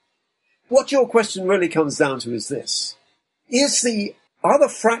 What your question really comes down to is this. Are the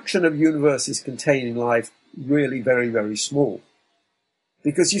fraction of universes containing life really very, very small?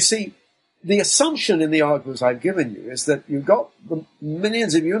 Because you see, the assumption in the arguments I've given you is that you've got the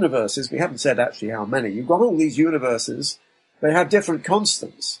millions of universes. We haven't said actually how many. You've got all these universes. They have different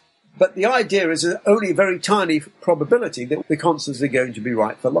constants. But the idea is only a very tiny probability that the constants are going to be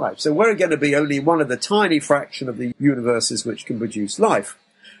right for life. So we're going to be only one of the tiny fraction of the universes which can produce life.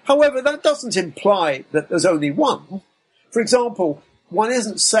 However, that doesn't imply that there's only one. For example, one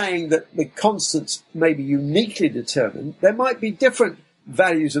isn't saying that the constants may be uniquely determined. There might be different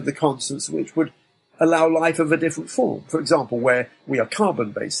values of the constants which would allow life of a different form. For example, where we are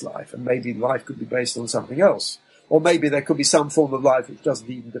carbon-based life, and maybe life could be based on something else. Or maybe there could be some form of life which doesn't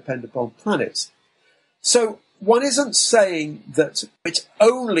even depend upon planets. So one isn't saying that it's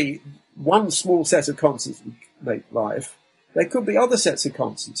only one small set of constants that make life. There could be other sets of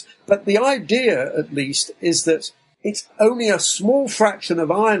constants. But the idea, at least, is that it's only a small fraction of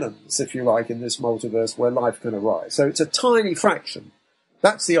islands, if you like, in this multiverse where life can arise. So it's a tiny fraction.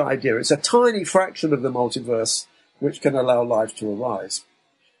 That's the idea. It's a tiny fraction of the multiverse which can allow life to arise.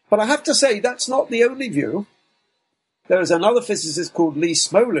 But I have to say, that's not the only view. There is another physicist called Lee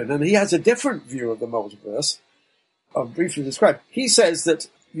Smolin, and he has a different view of the multiverse. I'll briefly describe. He says that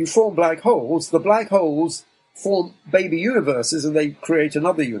you form black holes. The black holes form baby universes, and they create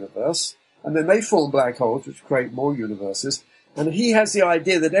another universe. And then they form black holes, which create more universes. And he has the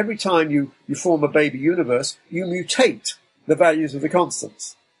idea that every time you form a baby universe, you mutate the values of the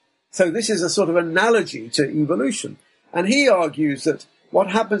constants. So this is a sort of analogy to evolution. And he argues that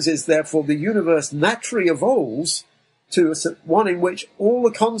what happens is, therefore, the universe naturally evolves to one in which all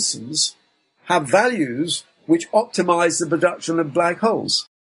the constants have values which optimize the production of black holes.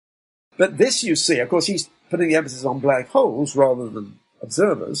 But this, you see, of course, he's putting the emphasis on black holes rather than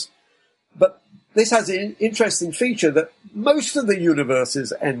observers. But this has an interesting feature that most of the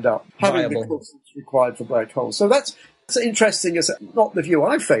universes end up having the constants required for black holes. So that's interesting. It's not the view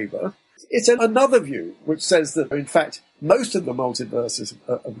I favor. It's another view which says that, in fact, most of the multiverses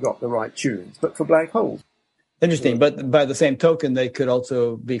have got the right tunings, but for black holes. Interesting. But by the same token, they could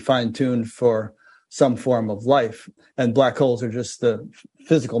also be fine-tuned for some form of life. And black holes are just the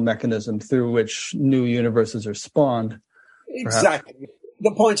physical mechanism through which new universes are spawned. Exactly. Perhaps.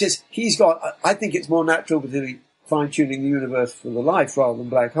 The point is, I think it's more natural to be fine-tuning the universe for the life rather than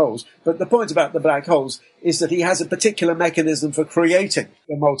black holes. But the point about the black holes is that he has a particular mechanism for creating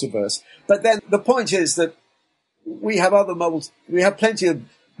the multiverse. But then the point is that we have plenty of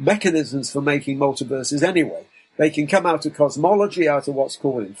mechanisms for making multiverses anyway. They can come out of cosmology, out of what's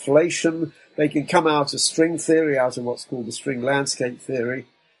called inflation. They can come out of string theory, out of what's called the string landscape theory.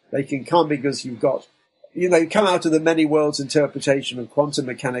 They can come because you come out of the many worlds interpretation of quantum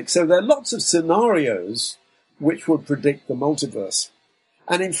mechanics. So there are lots of scenarios which would predict the multiverse.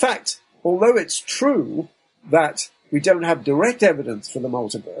 And in fact, although it's true that we don't have direct evidence for the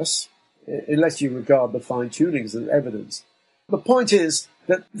multiverse, unless you regard the fine-tunings as evidence, the point is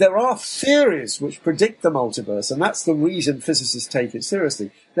that there are theories which predict the multiverse, and that's the reason physicists take it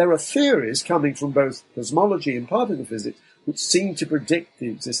seriously. There are theories coming from both cosmology and particle physics which seem to predict the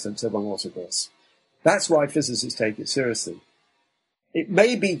existence of a multiverse. That's why physicists take it seriously. It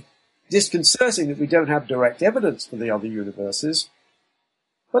may be disconcerting that we don't have direct evidence for the other universes,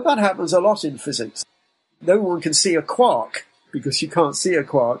 but that happens a lot in physics. No one can see a quark, because you can't see a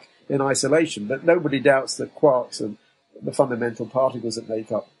quark in isolation, but nobody doubts that quarks and the fundamental particles that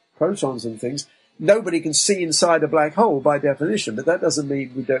make up protons and things, nobody can see inside a black hole by definition, but that doesn't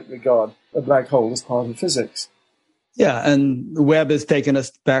mean we don't regard a black hole as part of physics. Yeah, and the Webb has taken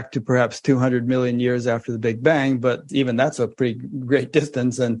us back to perhaps 200 million years after the Big Bang, but even that's a pretty great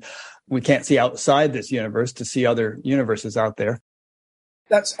distance, and we can't see outside this universe to see other universes out there.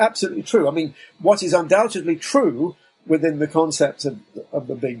 That's absolutely true. I mean, what is undoubtedly true within the concept of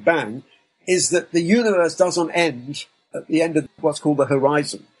the Big Bang is that the universe doesn't end at the end of what's called the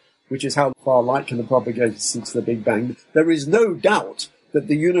horizon, which is how far light can have propagated since the Big Bang. There is no doubt that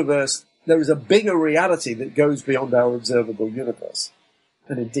the universe, there is a bigger reality that goes beyond our observable universe.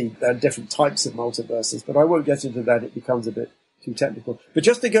 And indeed, there are different types of multiverses, but I won't get into that. It becomes a bit too technical. But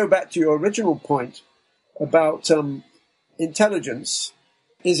just to go back to your original point about intelligence,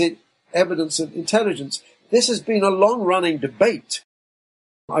 is it evidence of intelligence? This has been a long-running debate.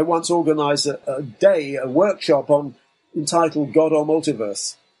 I once organized a workshop entitled God or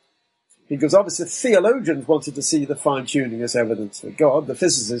Multiverse, because obviously theologians wanted to see the fine-tuning as evidence for God. The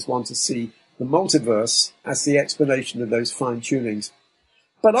physicists want to see the multiverse as the explanation of those fine-tunings.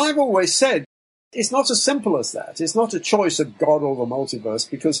 But I've always said it's not as simple as that. It's not a choice of God or the multiverse,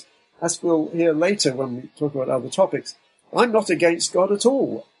 because as we'll hear later when we talk about other topics, I'm not against God at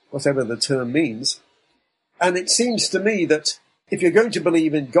all, whatever the term means. And it seems to me that if you're going to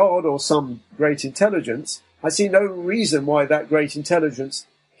believe in God or some great intelligence, I see no reason why that great intelligence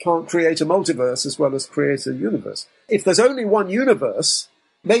can't create a multiverse as well as create a universe. If there's only one universe,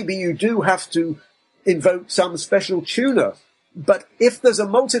 maybe you do have to invoke some special tuner. But if there's a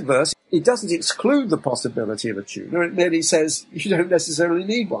multiverse, it doesn't exclude the possibility of a tuner. It merely says you don't necessarily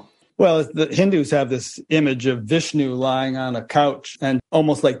need one. Well, the Hindus have this image of Vishnu lying on a couch and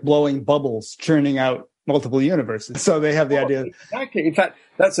almost like blowing bubbles, churning out multiple universes. So they have the idea. Exactly. In fact,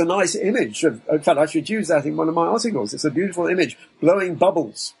 that's a nice image. In fact, I should use that in one of my articles. It's a beautiful image, blowing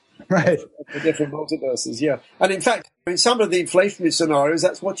bubbles. Right. The different multiverses, yeah. And in fact, in some of the inflationary scenarios,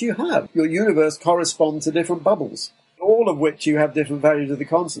 that's what you have. Your universe corresponds to different bubbles, all of which you have different values of the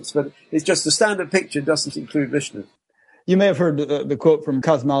constants. But it's just the standard picture doesn't include Vishnu. You may have heard the quote from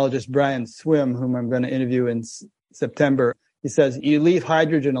cosmologist Brian Swim, whom I'm going to interview in September. He says, you leave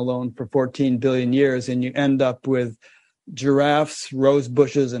hydrogen alone for 14 billion years and you end up with giraffes, rose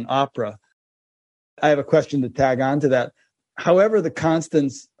bushes, and opera. I have a question to tag on to that. However the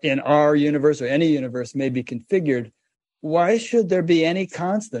constants in our universe or any universe may be configured, why should there be any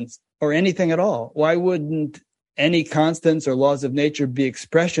constants or anything at all? Why wouldn't any constants or laws of nature be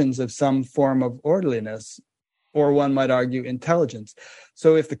expressions of some form of orderliness? Or one might argue intelligence.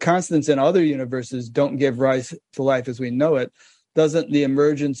 So if the constants in other universes don't give rise to life as we know it, doesn't the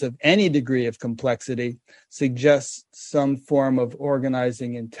emergence of any degree of complexity suggest some form of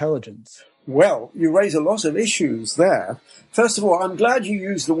organizing intelligence? Well, you raise a lot of issues there. First of all, I'm glad you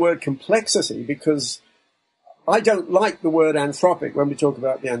used the word complexity, because I don't like the word anthropic when we talk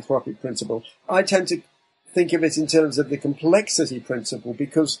about the anthropic principle. I tend to think of it in terms of the complexity principle,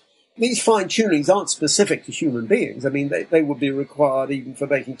 because these fine-tunings aren't specific to human beings. I mean, they would be required even for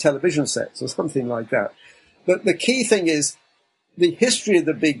making television sets or something like that. But the key thing is the history of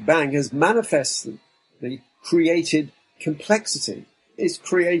the Big Bang has manifestly created complexity. It's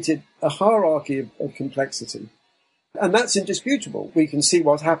created a hierarchy of complexity. And that's indisputable. We can see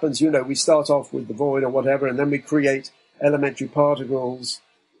what happens. We start off with the void or whatever, and then we create elementary particles,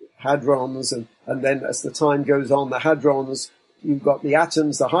 hadrons, and then as the time goes on, the hadrons, you've got the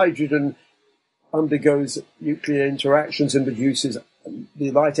atoms, the hydrogen undergoes nuclear interactions and produces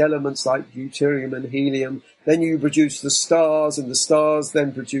the light elements like deuterium and helium. Then you produce the stars, and the stars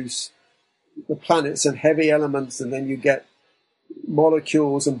then produce the planets and heavy elements, and then you get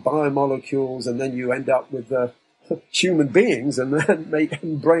molecules and biomolecules, and then you end up with human beings and then make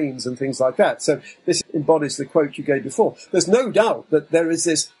brains and things like that. So this embodies the quote you gave before. There's no doubt that there is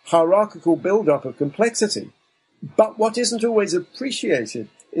this hierarchical build-up of complexity. But what isn't always appreciated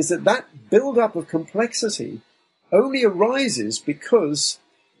is that build-up of complexity only arises because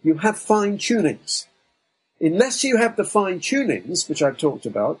you have fine-tunings. Unless you have the fine-tunings, which I've talked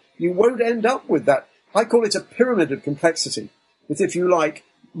about, you won't end up with that. I call it a pyramid of complexity, with, if you like,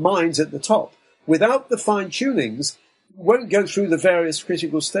 minds at the top. Without the fine-tunings, you won't go through the various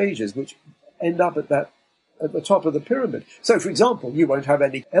critical stages, which end up at the top of the pyramid. So, for example, you won't have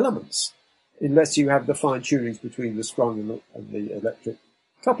any elements unless you have the fine-tunings between the strong and the electric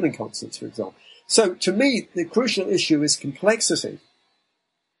coupling constants, for example. So, to me, the crucial issue is complexity.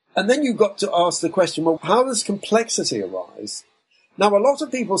 And then you've got to ask the question, well, how does complexity arise? Now, a lot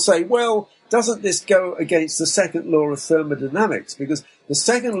of people say, well, doesn't this go against the second law of thermodynamics? Because the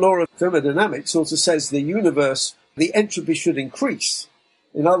second law of thermodynamics sort of says the universe, the entropy should increase.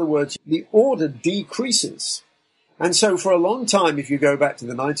 In other words, the order decreases. And so for a long time, if you go back to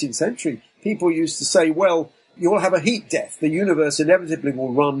the 19th century, people used to say, well, you'll have a heat death. The universe inevitably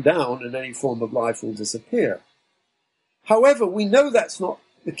will run down and any form of life will disappear. However, we know that's not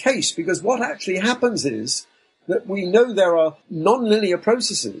the case, because what actually happens is that we know there are nonlinear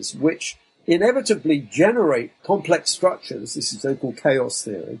processes which inevitably generate complex structures. This is so-called chaos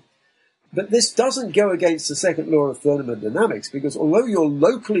theory. But this doesn't go against the second law of thermodynamics, because although you're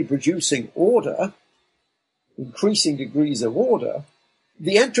locally producing order, increasing degrees of order,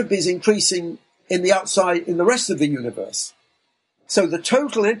 the entropy is increasing in the outside, in the rest of the universe. So the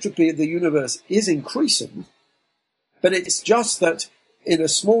total entropy of the universe is increasing, but it's just that in a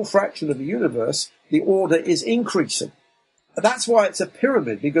small fraction of the universe, the order is increasing. That's why it's a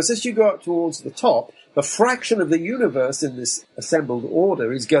pyramid, because as you go up towards the top, the fraction of the universe in this assembled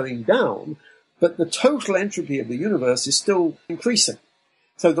order is going down, but the total entropy of the universe is still increasing.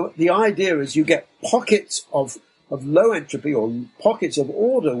 So the idea is you get pockets of low entropy or pockets of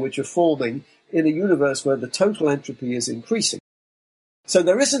order which are forming in a universe where the total entropy is increasing. So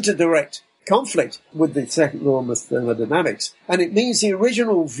there isn't a direct conflict with the second law of thermodynamics, and it means the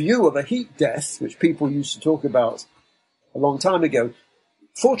original view of a heat death, which people used to talk about a long time ago,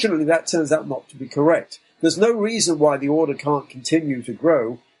 fortunately that turns out not to be correct. There's no reason why the order can't continue to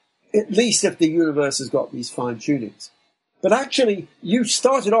grow, at least if the universe has got these fine-tunings. But actually, you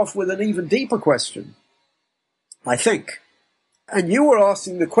started off with an even deeper question, I think. And you were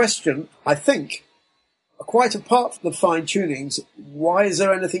asking the question, I think, quite apart from the fine-tunings, why is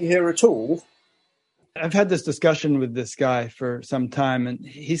there anything here at all? I've had this discussion with this guy for some time, and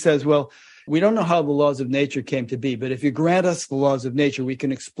he says, well, we don't know how the laws of nature came to be, but if you grant us the laws of nature, we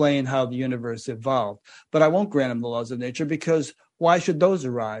can explain how the universe evolved. But I won't grant him the laws of nature, because why should those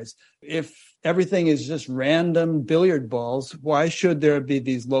arise? If everything is just random billiard balls, why should there be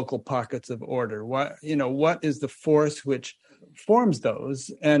these local pockets of order? What is the force which forms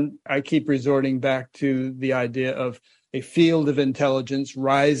those? And I keep resorting back to the idea of a field of intelligence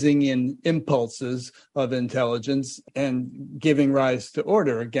rising in impulses of intelligence and giving rise to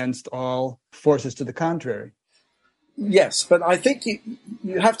order against all forces to the contrary. Yes, but I think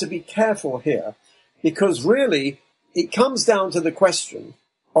you have to be careful here, because really it comes down to the question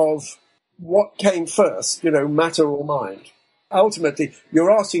of what came first, matter or mind. Ultimately,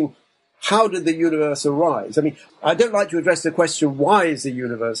 you're asking, how did the universe arise? I mean, I don't like to address the question, why is the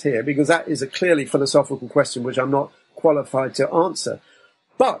universe here? Because that is a clearly philosophical question which I'm not qualified to answer.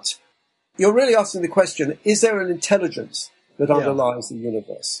 But you're really asking the question, is there an intelligence that underlies the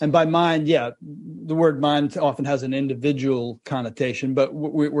universe? And by mind, the word mind often has an individual connotation, but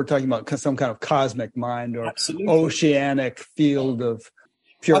we're talking about some kind of cosmic mind or oceanic field of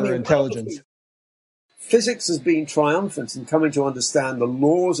pure intelligence. Physics has been triumphant in coming to understand the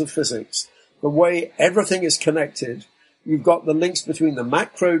laws of physics, the way everything is connected. You've got the links between the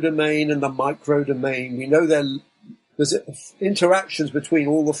macro domain and the micro domain. We know there's interactions between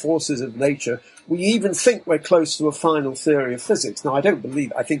all the forces of nature. We even think we're close to a final theory of physics. Now, I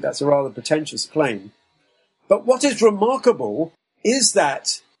think that's a rather pretentious claim. But what is remarkable is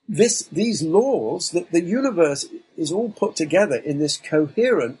that these laws, that the universe is all put together in this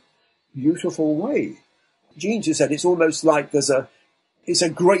coherent, beautiful way. Gene just said it's almost like it's a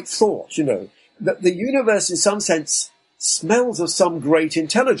great thought, that the universe in some sense smells of some great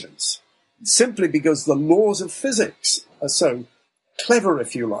intelligence, simply because the laws of physics are so clever,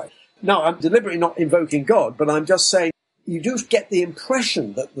 if you like. Now, I'm deliberately not invoking God, but I'm just saying you do get the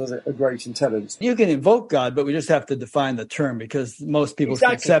impression that there's a great intelligence. You can invoke God, but we just have to define the term, because most people's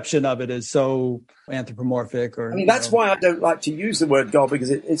conception of it is so anthropomorphic. That's why I don't like to use the word God, because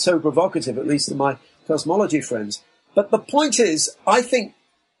it's so provocative, at least to my cosmology friends. But the point is, I think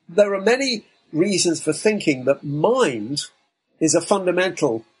there are many reasons for thinking that mind is a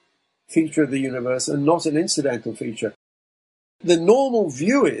fundamental feature of the universe and not an incidental feature. The normal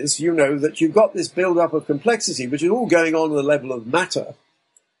view is, that you've got this build-up of complexity, which is all going on at the level of matter.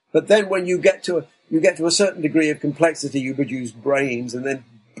 But then when you get to a certain degree of complexity, you produce brains, and then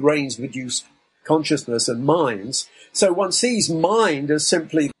brains produce consciousness and minds. So one sees mind as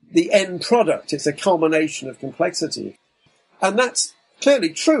simply the end product. It's a culmination of complexity. And that's clearly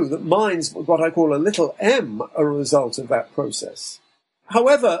true, that minds, what I call a little m, are a result of that process.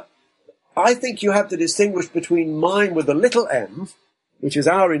 However, I think you have to distinguish between mind with a little m, which is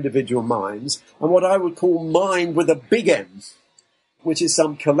our individual minds, and what I would call mind with a big M, which is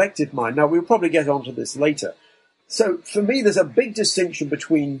some collective mind. Now, we'll probably get onto this later. So, for me, there's a big distinction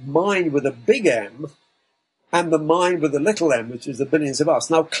between mind with a big M and the mind with a little m, which is the billions of us.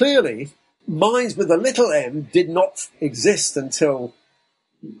 Now, clearly, minds with a little m did not exist until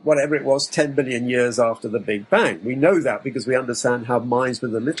whatever it was, 10 billion years after the Big Bang. We know that because we understand how minds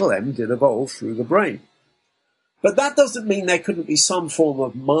with a little m did evolve through the brain. But that doesn't mean there couldn't be some form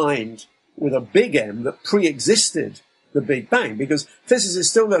of mind with a big M that pre-existed the Big Bang, because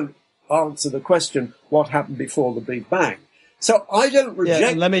physicists still don't answer the question, what happened before the Big Bang? So I don't reject... Yeah,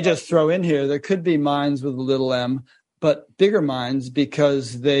 and let me just throw in here, there could be minds with a little m, but bigger minds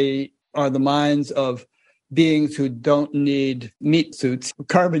because they are the minds of beings who don't need meat suits,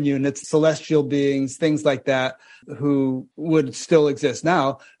 carbon units, celestial beings, things like that, who would still exist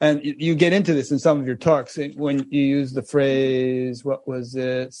now. And you get into this in some of your talks when you use the phrase, what was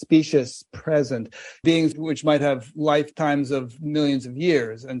it, specious present, beings which might have lifetimes of millions of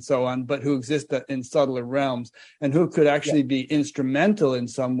years and so on, but who exist in subtler realms and who could actually be instrumental in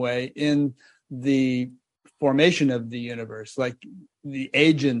some way in the formation of the universe, like the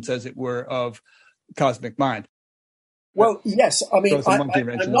agents, as it were, of cosmic mind. Well, yes. I mean, I'm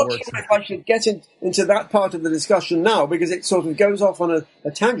not sure if I should get into that part of the discussion now, because it sort of goes off on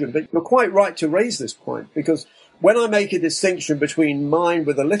a tangent. But you're quite right to raise this point, because when I make a distinction between mind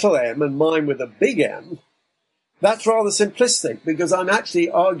with a little m and mind with a big M, that's rather simplistic, because I'm actually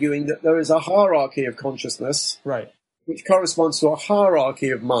arguing that there is a hierarchy of consciousness, right, which corresponds to a hierarchy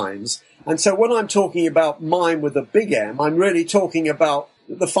of minds. And so when I'm talking about mind with a big M, I'm really talking about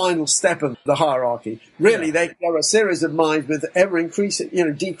the final step of the hierarchy. Really, there are a series of minds with ever-increasing,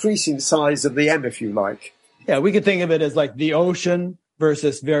 decreasing size of the M, if you like. Yeah, we could think of it as like the ocean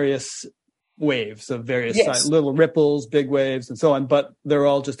versus various waves of various size, little ripples, big waves, and so on, but they're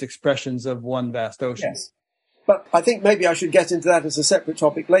all just expressions of one vast ocean. Yes. But I think maybe I should get into that as a separate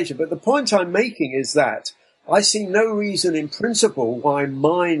topic later. But the point I'm making is that I see no reason in principle why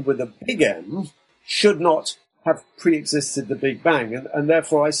mind with a big M should not have pre-existed the Big Bang, and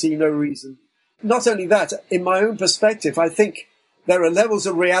therefore I see no reason. Not only that, in my own perspective, I think there are levels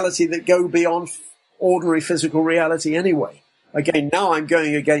of reality that go beyond ordinary physical reality anyway. Again, now I'm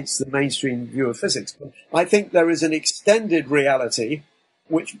going against the mainstream view of physics, but I think there is an extended reality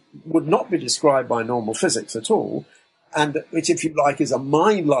which would not be described by normal physics at all, and which, if you like, is a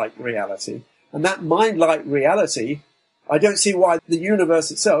mind-like reality. And that mind-like reality, I don't see why the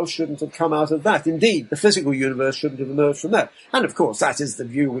universe itself shouldn't have come out of that. Indeed, the physical universe shouldn't have emerged from that. And of course, that is the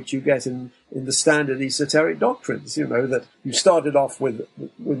view which you get in the standard esoteric doctrines, that you started off with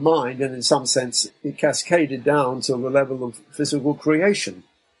mind, and in some sense it cascaded down to the level of physical creation.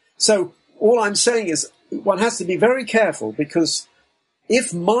 So all I'm saying is one has to be very careful, because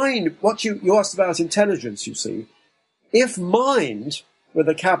if mind, what you asked about intelligence, you see, if mind with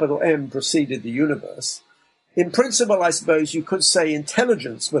a capital M preceded the universe, in principle, I suppose you could say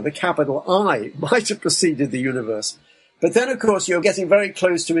intelligence with a capital I might have preceded the universe. But then, of course, you're getting very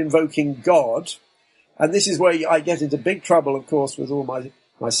close to invoking God. And this is where I get into big trouble, of course, with all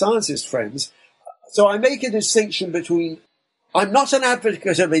my scientist friends. So I make a distinction between, I'm not an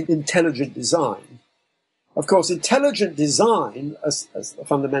advocate of intelligent design. Of course, intelligent design, as the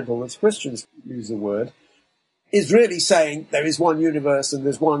fundamental as Christians use the word, is really saying there is one universe and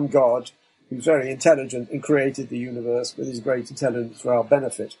there's one God who's very intelligent and created the universe with his great intelligence for our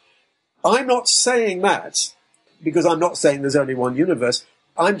benefit. I'm not saying that, because I'm not saying there's only one universe.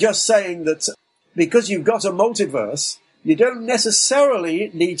 I'm just saying that because you've got a multiverse, you don't necessarily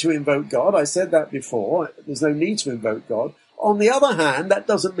need to invoke God. I said that before. There's no need to invoke God. On the other hand, that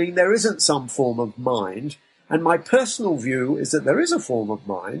doesn't mean there isn't some form of mind. And my personal view is that there is a form of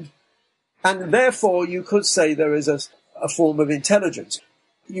mind. And therefore, you could say there is a form of intelligence.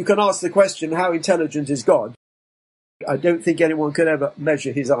 You can ask the question, how intelligent is God? I don't think anyone could ever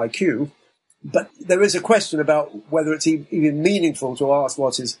measure his IQ, but there is a question about whether it's even meaningful to ask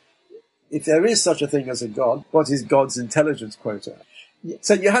if there is such a thing as a God, what is God's intelligence quota?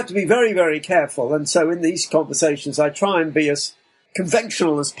 So you have to be very, very careful. And so in these conversations, I try and be as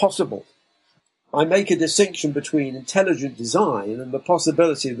conventional as possible. I make a distinction between intelligent design and the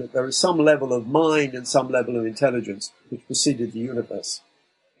possibility that there is some level of mind and some level of intelligence which preceded the universe.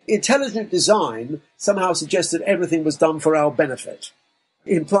 Intelligent design somehow suggests that everything was done for our benefit.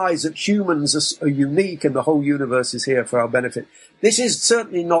 It implies that humans are unique and the whole universe is here for our benefit. This is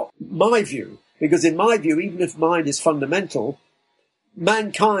certainly not my view, because in my view, even if mind is fundamental,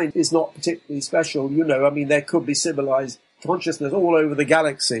 mankind is not particularly special. There could be civilized consciousness all over the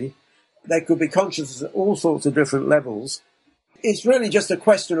galaxy. There could be consciousness at all sorts of different levels. It's really just a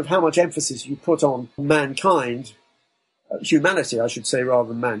question of how much emphasis you put on mankind, humanity, I should say, rather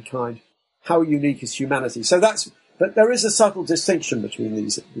than mankind. How unique is humanity? But there is a subtle distinction between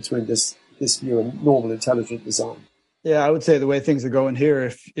this view and normal intelligent design. Yeah, I would say the way things are going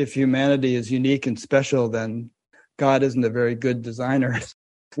here, if humanity is unique and special, then God isn't a very good designer.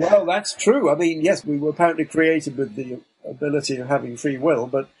 Well, that's true. Yes, we were apparently created with the ability of having free will,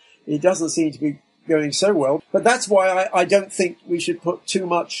 but it doesn't seem to be going so well. But that's why I don't think we should put too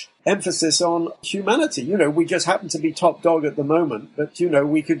much emphasis on humanity. We just happen to be top dog at the moment, but,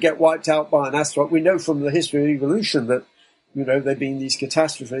 we could get wiped out by an asteroid. We know from the history of evolution that, there've been these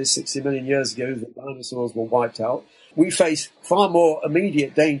catastrophes 60 million years ago, the dinosaurs were wiped out. We face far more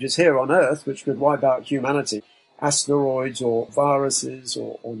immediate dangers here on Earth, which could wipe out humanity. Asteroids or viruses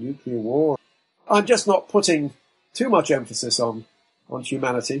or nuclear war. I'm just not putting too much emphasis on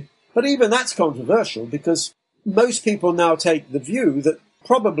humanity. But even that's controversial because most people now take the view that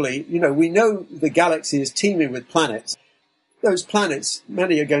probably, we know the galaxy is teeming with planets. Those planets,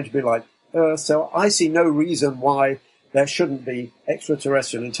 many are going to be like Earth, so I see no reason why there shouldn't be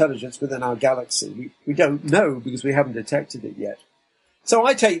extraterrestrial intelligence within our galaxy. We don't know because we haven't detected it yet. So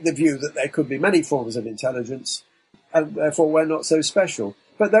I take the view that there could be many forms of intelligence, and therefore we're not so special.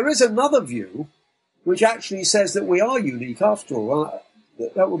 But there is another view which actually says that we are unique after all.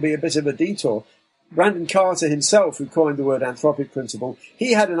 That would be a bit of a detour. Brandon Carter himself, who coined the word anthropic principle,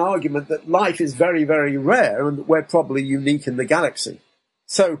 he had an argument that life is very, very rare and that we're probably unique in the galaxy.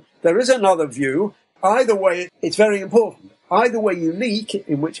 So there is another view. Either way, it's very important. Either way, unique,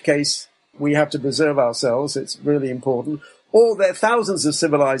 in which case we have to preserve ourselves. It's really important. Or there are thousands of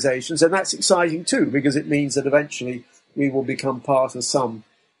civilizations, and that's exciting too, because it means that eventually we will become part of some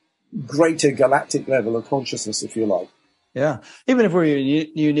greater galactic level of consciousness, if you like. Yeah. Even if we're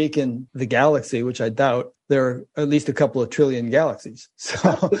unique in the galaxy, which I doubt, there are at least a couple of trillion galaxies.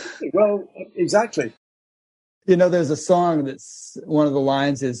 So, well, exactly. There's a song that's one of the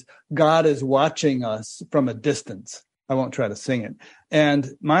lines is, God is watching us from a distance. I won't try to sing it. And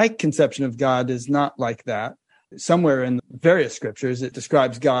my conception of God is not like that. Somewhere in various scriptures, it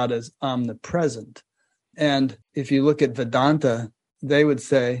describes God as omnipresent. And if you look at Vedanta, they would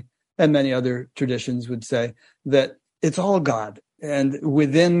say, and many other traditions would say, that it's all God. And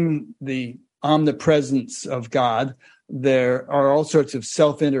within the omnipresence of God, there are all sorts of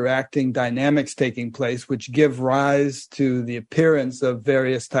self-interacting dynamics taking place, which give rise to the appearance of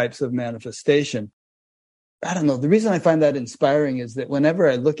various types of manifestation. I don't know. The reason I find that inspiring is that whenever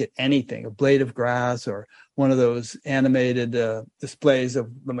I look at anything, a blade of grass or one of those animated displays of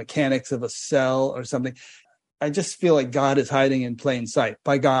the mechanics of a cell or something, I just feel like God is hiding in plain sight.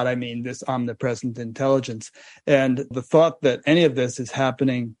 By God, I mean this omnipresent intelligence. And the thought that any of this is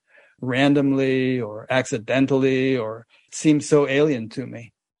happening randomly or accidentally or seems so alien to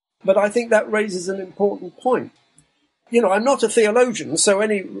me. But I think that raises an important point. I'm not a theologian, so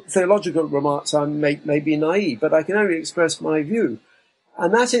any theological remarks I make may be naive, but I can only express my view.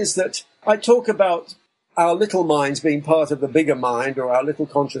 And that is that I talk about our little minds being part of the bigger mind or our little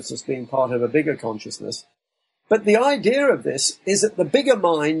consciousness being part of a bigger consciousness. But the idea of this is that the bigger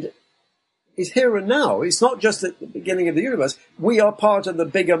mind is here and now. It's not just at the beginning of the universe. We are part of the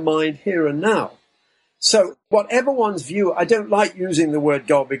bigger mind here and now. So whatever one's view, I don't like using the word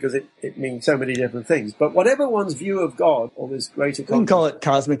God because it means so many different things, but whatever one's view of God or this greater consciousness. You can call it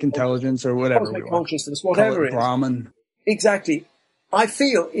cosmic intelligence or whatever. Cosmic consciousness, whatever it is. Brahman. Exactly. I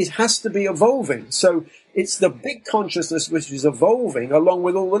feel it has to be evolving. So it's the big consciousness which is evolving along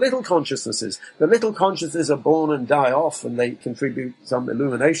with all the little consciousnesses. The little consciousnesses are born and die off and they contribute some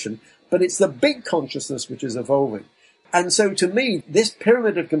illumination, but it's the big consciousness which is evolving. And so to me, this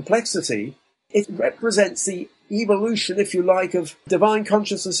pyramid of complexity, it represents the evolution, if you like, of divine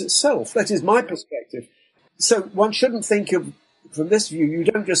consciousness itself. That is my perspective. So one shouldn't think of, from this view, you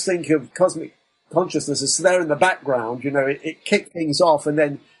don't just think of cosmic consciousness as there in the background. It kicked things off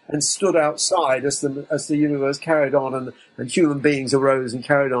and stood outside as the universe carried on and human beings arose and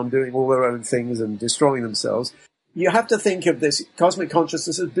carried on doing all their own things and destroying themselves. You have to think of this cosmic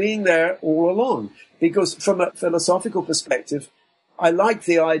consciousness as being there all along, because from a philosophical perspective, I like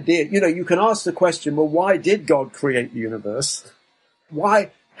the idea, you can ask the question, well, why did God create the universe?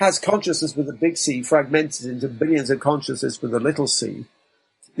 Why has consciousness with a big C fragmented into billions of consciousness with a little c?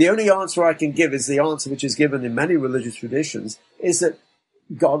 The only answer I can give is the answer which is given in many religious traditions, is that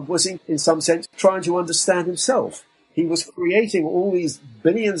God was, in some sense, trying to understand himself. He was creating all these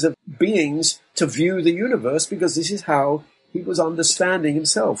billions of beings to view the universe because this is how he was understanding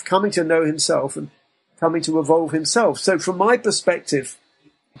himself, coming to know himself and coming to evolve himself. So from my perspective,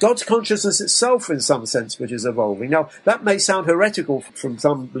 God's consciousness itself, in some sense, which is evolving. Now, that may sound heretical from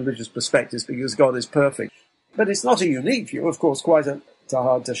some religious perspectives because God is perfect, but it's not a unique view. Of course, quite a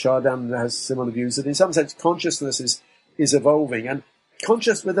Teilhard de Chardin has similar views that in some sense consciousness is evolving, and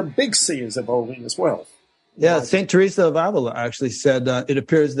conscious with a big C is evolving as well. Yeah, St. Teresa of Avila actually said it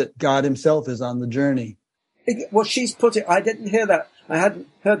appears that God himself is on the journey. Well, she's put it, I didn't hear that. I hadn't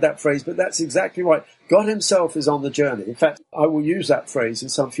heard that phrase, but that's exactly right. God himself is on the journey. In fact, I will use that phrase in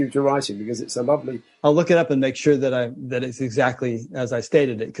some future writing because it's a lovely... I'll look it up and make sure that it's exactly as I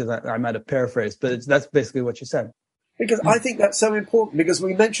stated it, because I might have paraphrased, but that's basically what you said. Because I think that's so important, because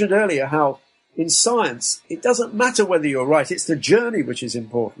we mentioned earlier how in science, it doesn't matter whether you're right. It's the journey which is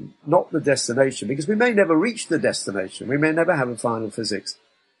important, not the destination, because we may never reach the destination. We may never have a final physics.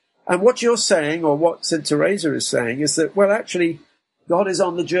 And what you're saying, or what St. Teresa is saying, is that, well, actually, God is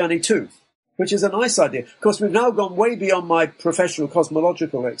on the journey too, which is a nice idea. Of course, we've now gone way beyond my professional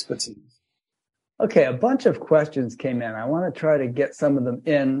cosmological expertise. Okay, a bunch of questions came in. I want to try to get some of them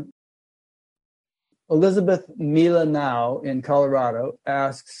in. Elizabeth Mila Now in Colorado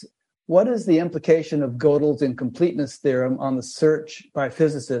asks, what is the implication of Gödel's incompleteness theorem on the search by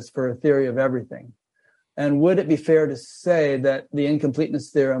physicists for a theory of everything? And would it be fair to say that the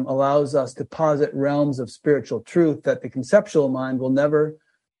incompleteness theorem allows us to posit realms of spiritual truth that the conceptual mind will never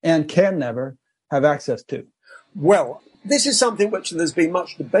and can never have access to? Well, this is something which there's been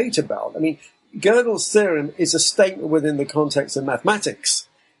much debate about. I mean, Gödel's theorem is a statement within the context of mathematics.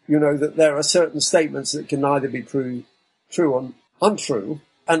 You know, that there are certain statements that can neither be true or untrue.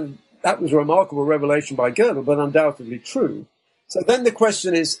 And that was a remarkable revelation by Gödel, but undoubtedly true. So then the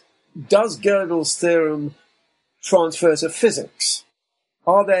question is, does Gödel's theorem transfer to physics?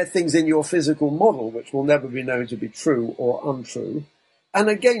 Are there things in your physical model which will never be known to be true or untrue? And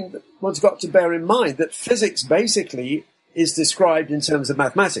again, one's got to bear in mind that physics basically is described in terms of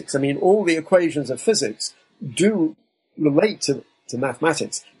mathematics. I mean, all the equations of physics do relate to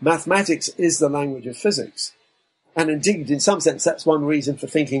mathematics. Mathematics is the language of physics. And indeed, in some sense, that's one reason for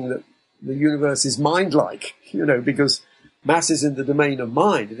thinking that the universe is mind-like, you know, because mass is in the domain of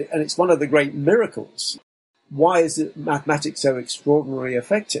mind, and it's one of the great miracles. Why is mathematics so extraordinarily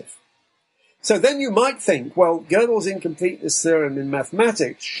effective? So then you might think, well, Gödel's incompleteness theorem in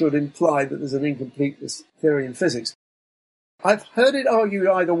mathematics should imply that there's an incompleteness theory in physics. I've heard it argued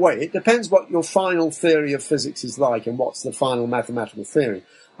either way. It depends what your final theory of physics is like and what's the final mathematical theory.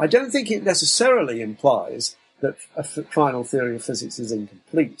 I don't think it necessarily implies that a final theory of physics is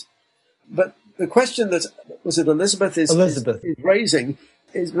incomplete. But the question that, was it Elizabeth is raising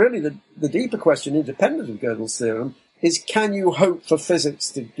is really the deeper question, independent of Gödel's theorem, is can you hope for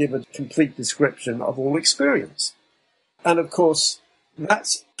physics to give a complete description of all experience? And of course,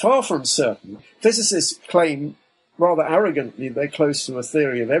 that's far from certain. Physicists claim rather arrogantly they're close to a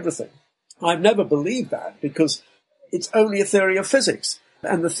theory of everything. I've never believed that because it's only a theory of physics.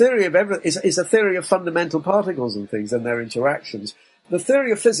 And the theory of everything is a theory of fundamental particles and things and their interactions. The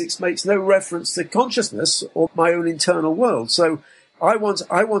theory of physics makes no reference to consciousness or my own internal world. So I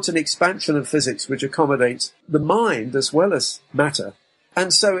want an expansion of physics which accommodates the mind as well as matter.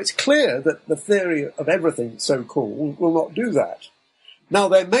 And so it's clear that the theory of everything, so-called, will not do that. Now,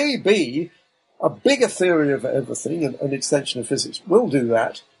 there may be a bigger theory of everything, and an extension of physics will do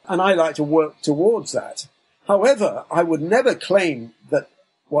that, and I like to work towards that. However, I would never claim that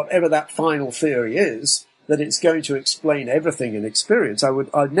whatever that final theory is, that it's going to explain everything in experience.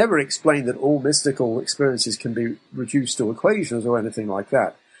 I'd never explain that all mystical experiences can be reduced to equations or anything like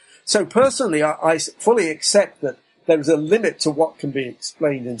that. So personally, I fully accept that there is a limit to what can be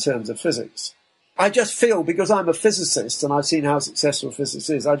explained in terms of physics. I just feel, because I'm a physicist and I've seen how successful physics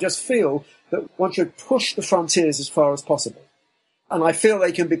is, I just feel that one should push the frontiers as far as possible. And I feel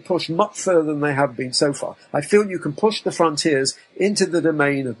they can be pushed much further than they have been so far. I feel you can push the frontiers into the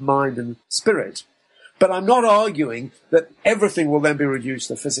domain of mind and spirit. But I'm not arguing that everything will then be reduced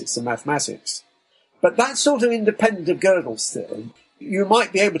to physics and mathematics. But that's sort of independent of Gödel's theorem. You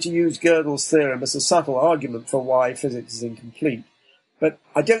might be able to use Gödel's theorem as a subtle argument for why physics is incomplete. But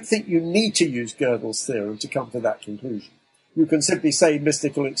I don't think you need to use Gödel's theorem to come to that conclusion. You can simply say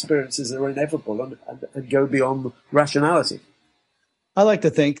mystical experiences are inevitable and go beyond rationality. I like to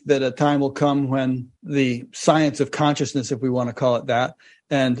think that a time will come when the science of consciousness, if we want to call it that,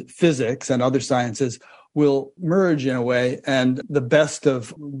 and physics and other sciences will merge in a way, and the best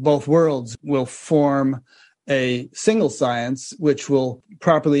of both worlds will form a single science which will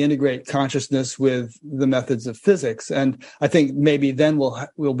properly integrate consciousness with the methods of physics. And I think maybe then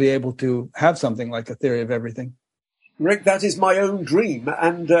we'll be able to have something like a theory of everything. Rick, that is my own dream,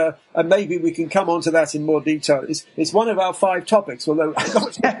 and maybe we can come on to that in more detail. It's one of our 5 topics, although I'm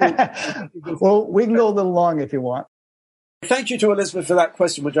not Well, we can go a little long if you want. Thank you to Elizabeth for that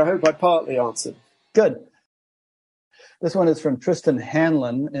question, which I hope I partly answered. Good. This one is from Tristan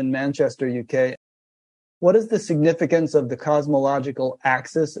Hanlon in Manchester, UK. What is the significance of the cosmological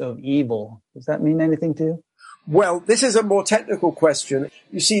axis of evil? Does that mean anything to you? Well, this is a more technical question.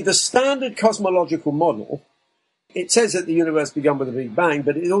 You see, the standard cosmological model It says that the universe began with a Big Bang,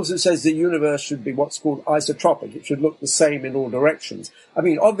 but it also says the universe should be what's called isotropic. It should look the same in all directions. I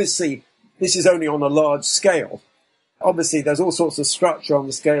mean, obviously, this is only on a large scale. Obviously, there's all sorts of structure on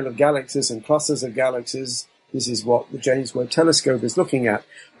the scale of galaxies and clusters of galaxies. This is what the James Webb Telescope is looking at.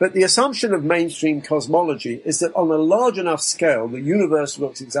 But the assumption of mainstream cosmology is that on a large enough scale, the universe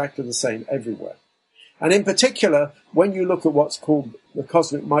looks exactly the same everywhere. And in particular, when you look at what's called the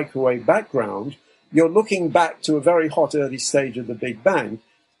cosmic microwave background, you're looking back to a very hot early stage of the Big Bang.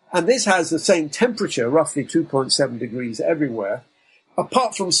 And this has the same temperature, roughly 2.7 degrees everywhere,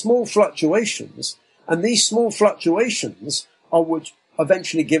 apart from small fluctuations. And these small fluctuations are which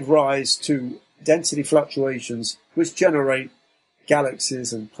eventually give rise to density fluctuations, which generate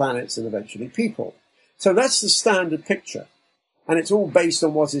galaxies and planets and eventually people. So that's the standard picture. And it's all based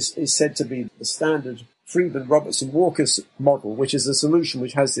on what is said to be the standard Friedmann-Robertson-Walker model, which is a solution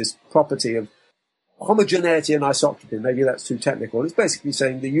which has this property of homogeneity and isotropy. Maybe that's too technical. It's basically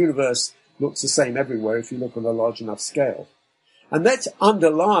saying the universe looks the same everywhere if you look on a large enough scale. And that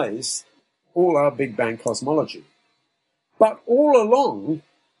underlies all our Big Bang cosmology. But all along,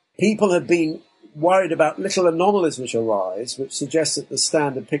 people have been worried about little anomalies which arise, which suggest that the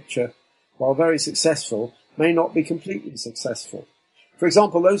standard picture, while very successful, may not be completely successful. For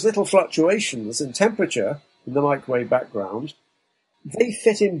example, those little fluctuations in temperature in the microwave background, they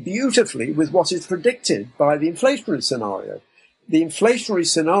fit in beautifully with what is predicted by the inflationary scenario. The inflationary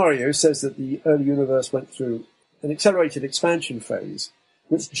scenario says that the early universe went through an accelerated expansion phase,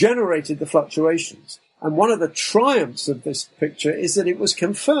 which generated the fluctuations. And one of the triumphs of this picture is that it was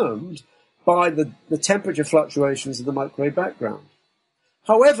confirmed by the temperature fluctuations of the microwave background.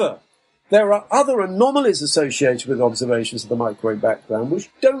 However, there are other anomalies associated with observations of the microwave background which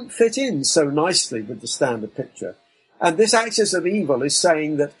don't fit in so nicely with the standard picture. And this axis of evil is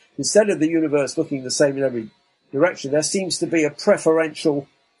saying that instead of the universe looking the same in every direction, there seems to be a preferential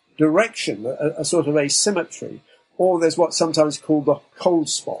direction, a sort of asymmetry, or there's what's sometimes called the cold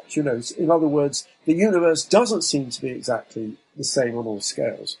spot. You know, in other words, the universe doesn't seem to be exactly the same on all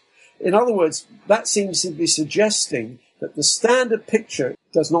scales. In other words, that seems to be suggesting that the standard picture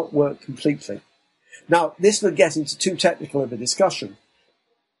does not work completely. Now, this would get into too technical of a discussion.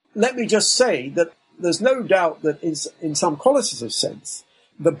 Let me just say that there's no doubt that in some qualitative sense,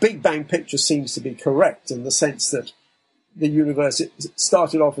 the Big Bang picture seems to be correct in the sense that the universe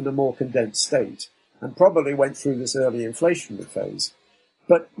started off in a more condensed state and probably went through this early inflationary phase.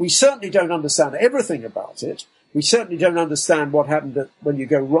 But we certainly don't understand everything about it. We certainly don't understand what happened when you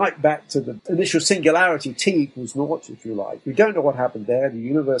go right back to the initial singularity, t equals naught, if you like. We don't know what happened there. The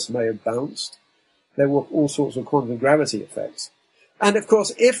universe may have bounced. There were all sorts of quantum gravity effects. And of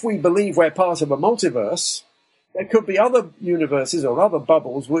course, if we believe we're part of a multiverse, there could be other universes or other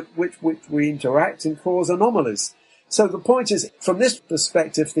bubbles which we interact and cause anomalies. So the point is, from this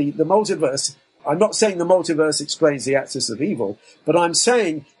perspective, the multiverse, I'm not saying the multiverse explains the axis of evil, but I'm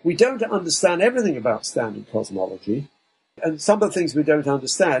saying we don't understand everything about standard cosmology, and some of the things we don't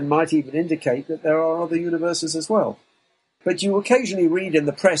understand might even indicate that there are other universes as well. But you occasionally read in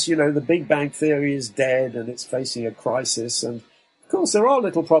the press, you know, the Big Bang Theory is dead and it's facing a crisis, and of course there are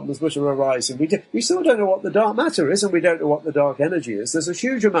little problems which are arising. We still don't know what the dark matter is, and we don't know what the dark energy is. There's a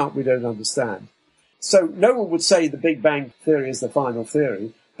huge amount we don't understand. So no one would say the Big Bang Theory is the final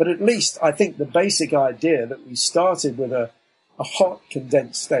theory, but at least I think the basic idea that we started with a hot,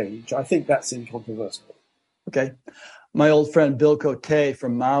 condensed stage, I think that's incontrovertible. Okay. My old friend Bill Cote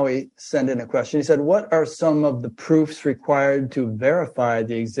from Maui sent in a question. He said, what are some of the proofs required to verify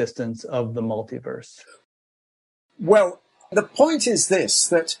the existence of the multiverse? Well, the point is this,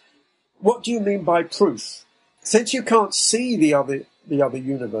 that what do you mean by proof? Since you can't see the other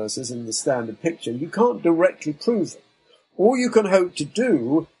universes in the standard picture, you can't directly prove them. All you can hope to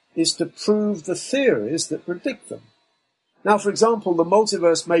do is to prove the theories that predict them. Now, for example, the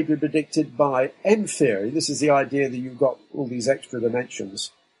multiverse may be predicted by M theory. This is the idea that you've got all these extra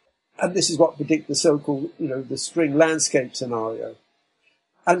dimensions. And this is what predicts the so-called, the string landscape scenario.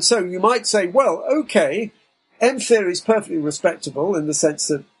 And so you might say, well, okay, M theory is perfectly respectable in the sense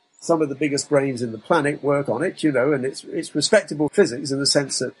that some of the biggest brains in the planet work on it, and it's respectable physics in the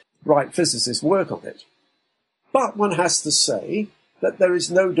sense that bright physicists work on it. But one has to say that there is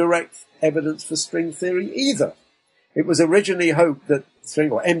no direct evidence for string theory either. It was originally hoped that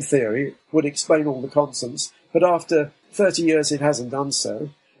string or M theory would explain all the constants, but after 30 years it hasn't done so.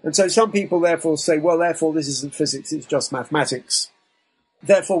 And so some people therefore say, well, therefore this isn't physics, it's just mathematics.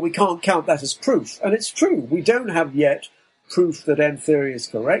 Therefore we can't count that as proof. And it's true, we don't have yet proof that M theory is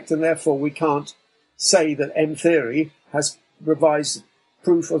correct, and therefore we can't say that M theory has revised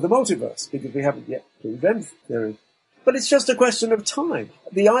proof of the multiverse, because we haven't yet proved M theory. But it's just a question of time.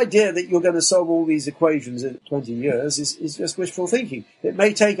 The idea that you're going to solve all these equations in 20 years is just wishful thinking. It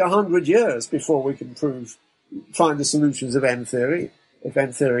may take 100 years before we can find the solutions of M theory, if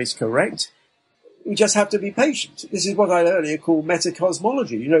M theory is correct. We just have to be patient. This is what I earlier called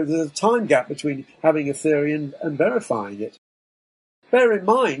metacosmology. You know, there's a time gap between having a theory and verifying it. Bear in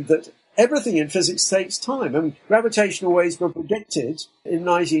mind that everything in physics takes time. I mean, gravitational waves were predicted in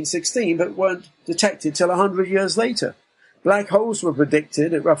 1916, but weren't detected till 100 years later. Black holes were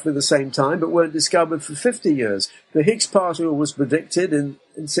predicted at roughly the same time, but weren't discovered for 50 years. The Higgs particle was predicted in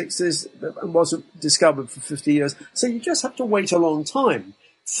 60s and wasn't discovered for 50 years. So you just have to wait a long time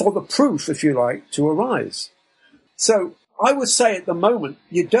for the proof, if you like, to arise. So I would say at the moment,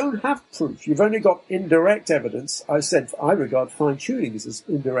 you don't have proof. You've only got indirect evidence. I regard fine-tuning as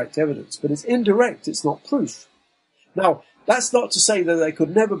indirect evidence, but it's indirect, it's not proof. Now, that's not to say that there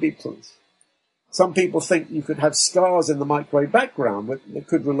could never be proof. Some people think you could have scars in the microwave background that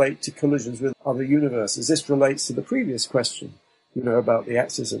could relate to collisions with other universes. This relates to the previous question, about the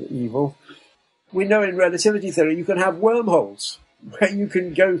axis of evil. We know in relativity theory you can have wormholes where you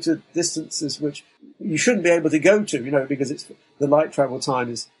can go to distances which you shouldn't be able to go to, because the light travel time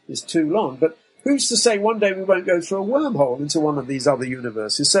is too long. But who's to say one day we won't go through a wormhole into one of these other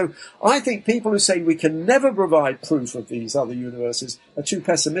universes? So I think people who say we can never provide proof of these other universes are too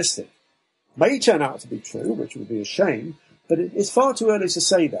pessimistic. May turn out to be true, which would be a shame, but it's far too early to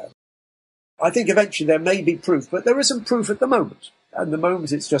say that. I think eventually there may be proof, but there isn't proof at the moment. At the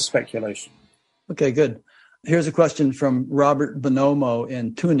moment, it's just speculation. Okay, good. Here's a question from Robert Bonomo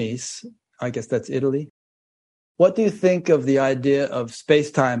in Tunis. I guess that's Italy. What do you think of the idea of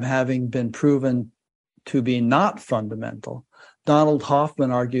space-time having been proven to be not fundamental? Donald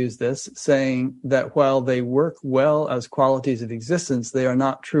Hoffman argues this, saying that while they work well as qualities of existence, they are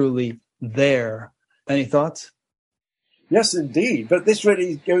not truly there. Any thoughts? Yes, indeed. But this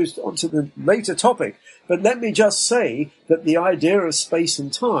really goes on to the later topic. But let me just say that the idea of space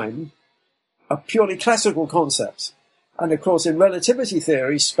and time are purely classical concepts. And of course, in relativity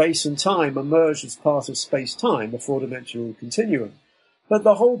theory, space and time emerge as part of space-time, a four-dimensional continuum. But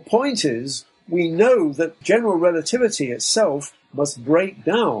the whole point is, we know that general relativity itself must break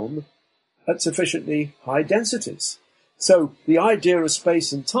down at sufficiently high densities. So the idea of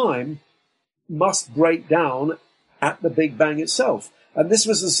space and time must break down at the Big Bang itself. And this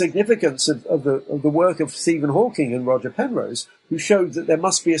was the significance of the work of Stephen Hawking and Roger Penrose, who showed that there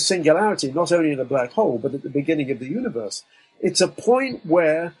must be a singularity, not only in a black hole, but at the beginning of the universe. It's a point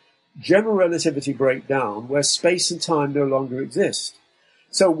where general relativity breaks down, where space and time no longer exist.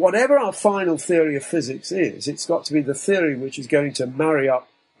 So whatever our final theory of physics is, it's got to be the theory which is going to marry up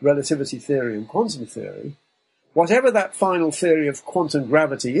relativity theory and quantum theory. Whatever that final theory of quantum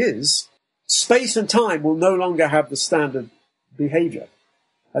gravity is, space and time will no longer have the standard behavior.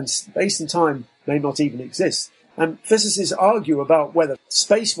 And space and time may not even exist. And physicists argue about whether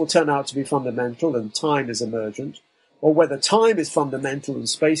space will turn out to be fundamental and time is emergent, or whether time is fundamental and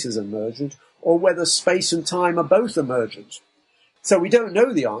space is emergent, or whether space and time are both emergent. So we don't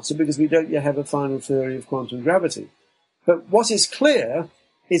know the answer because we don't yet have a final theory of quantum gravity. But what is clear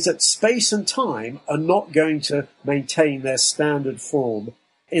is that space and time are not going to maintain their standard form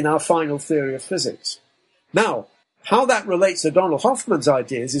in our final theory of physics. Now, how that relates to Donald Hoffman's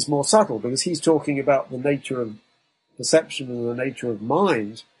ideas is more subtle, because he's talking about the nature of perception and the nature of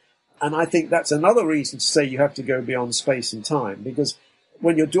mind. And I think that's another reason to say you have to go beyond space and time, because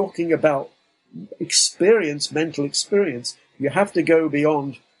when you're talking about experience, mental experience, you have to go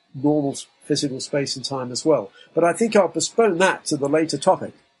beyond normal physical space and time as well. But I think I'll postpone that to the later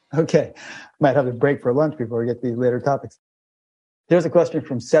topic. Okay. Might have a break for lunch before we get to these later topics. Here's a question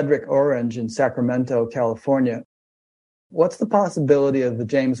from Cedric Orange in Sacramento, California. What's the possibility of the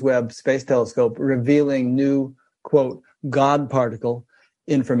James Webb Space Telescope revealing new, quote, God particle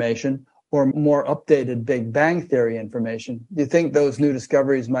information or more updated Big Bang Theory information? Do you think those new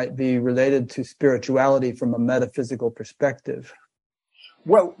discoveries might be related to spirituality from a metaphysical perspective?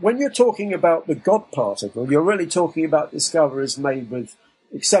 Well, when you're talking about the God particle, you're really talking about discoveries made with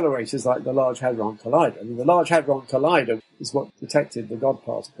accelerators like the Large Hadron Collider. I mean, the Large Hadron Collider is what detected the God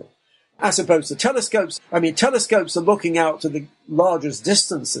particle. As opposed to telescopes, telescopes are looking out to the largest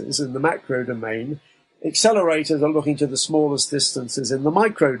distances in the macro domain. Accelerators are looking to the smallest distances in the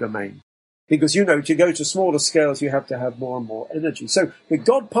micro domain. Because, to go to smaller scales, you have to have more and more energy. So the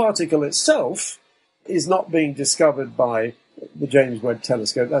God particle itself is not being discovered by the James Webb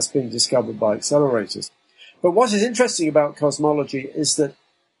Telescope. That's being discovered by accelerators. But what is interesting about cosmology is that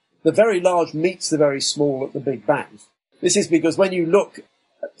the very large meets the very small at the Big Bang. This is because when you look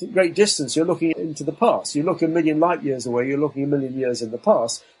great distance, you're looking into the past. You look a million light years away, you're looking a million years in the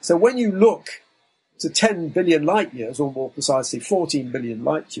past. So when you look to 10 billion light years, or more precisely 14 billion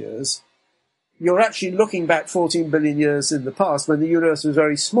light years, you're actually looking back 14 billion years in the past when the universe was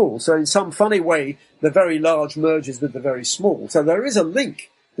very small. So in some funny way, the very large merges with the very small. So there is a link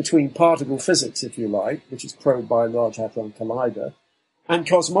between particle physics, if you like, which is probed by a Large Hadron Collider, and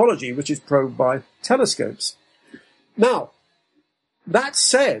cosmology, which is probed by telescopes. Now, that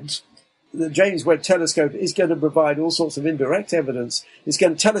said, the James Webb Telescope is going to provide all sorts of indirect evidence. It's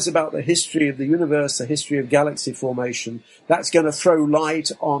going to tell us about the history of the universe, the history of galaxy formation. That's going to throw light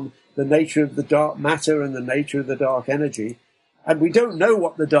on the nature of the dark matter and the nature of the dark energy. And we don't know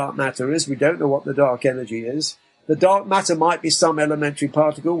what the dark matter is. We don't know what the dark energy is. The dark matter might be some elementary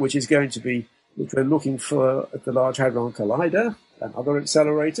particle, which we're looking for at the Large Hadron Collider and other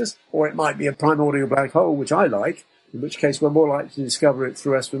accelerators, or it might be a primordial black hole, which I like, in which case we're more likely to discover it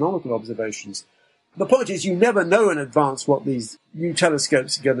through astronomical observations. The point is, you never know in advance what these new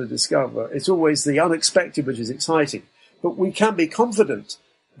telescopes are going to discover. It's always the unexpected which is exciting. But we can be confident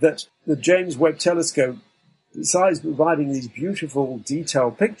that the James Webb Telescope, besides providing these beautiful,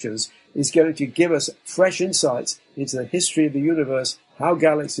 detailed pictures, is going to give us fresh insights into the history of the universe, how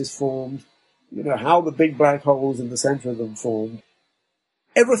galaxies formed, how the big black holes in the center of them formed.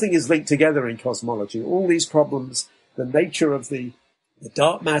 Everything is linked together in cosmology. All these problems, the nature of the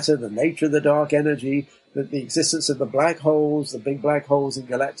dark matter, the nature of the dark energy, the existence of the black holes, the big black holes in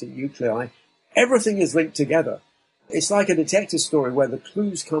galactic nuclei, everything is linked together. It's like a detective story where the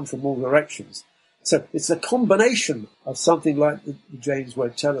clues come from all directions. So it's a combination of something like the James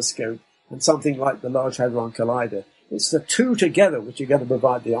Webb Telescope and something like the Large Hadron Collider. It's the two together which are going to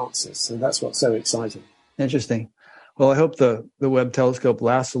provide the answers, and that's what's so exciting. Interesting. Well, I hope the Webb Telescope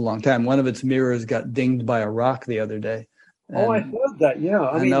lasts a long time. One of its mirrors got dinged by a rock the other day. I heard that, yeah.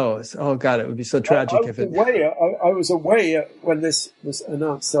 I know. Oh, God, it would be so tragic if it... I was away when this was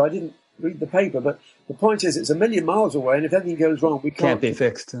announced, so I didn't read the paper, but the point is it's a million miles away, and if anything goes wrong, we can't be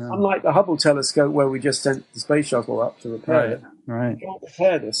fixed. No. Unlike the Hubble telescope, where we just sent the space shuttle up to repair it. Right. We can't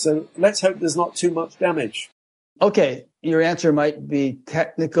repair this, so let's hope there's not too much damage. Okay, your answer might be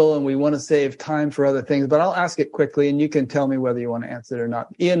technical, and we want to save time for other things, but I'll ask it quickly, and you can tell me whether you want to answer it or not.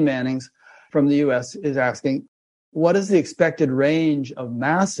 Ian Mannings from the U.S. is asking, what is the expected range of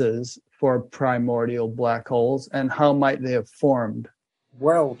masses for primordial black holes, and how might they have formed?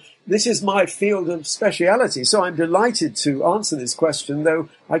 Well, this is my field of speciality, so I'm delighted to answer this question, though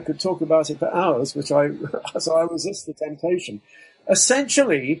I could talk about it for hours, so I resist the temptation.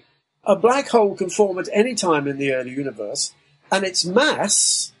 Essentially, a black hole can form at any time in the early universe, and its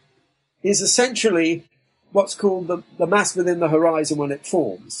mass is essentially what's called the mass within the horizon when it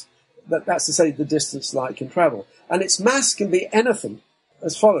forms. That's to say the distance light can travel. And its mass can be anything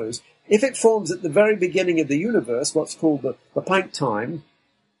as follows. If it forms at the very beginning of the universe, what's called the Planck time,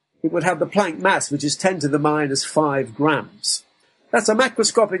 it would have the Planck mass, which is 10 to the minus 5 grams. That's a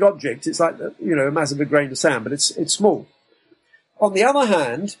macroscopic object. It's like the mass of a grain of sand, but it's small. On the other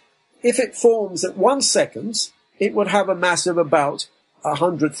hand, if it forms at 1 second, it would have a mass of about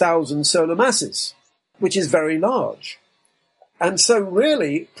 100,000 solar masses, which is very large. And so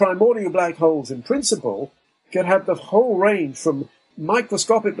really, primordial black holes in principle can have the whole range from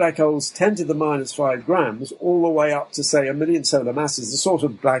microscopic black holes 10 to the minus 5 grams all the way up to, say, 1 million solar masses, the sort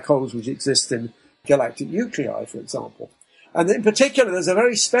of black holes which exist in galactic nuclei, for example. And in particular, there's a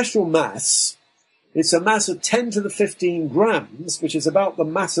very special mass. It's a mass of 10 to the 15 grams, which is about the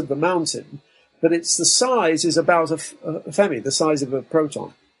mass of the mountain, but the size is about a Fermi, the size of a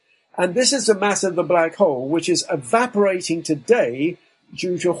proton. And this is the mass of the black hole, which is evaporating today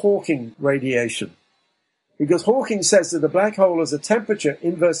due to Hawking radiation. Because Hawking says that a black hole has a temperature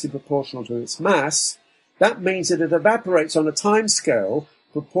inversely proportional to its mass. That means that it evaporates on a time scale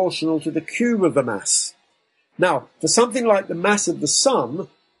proportional to the cube of the mass. Now, for something like the mass of the sun,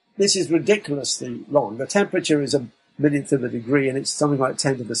 this is ridiculously long. The temperature is a millionth of a degree, and it's something like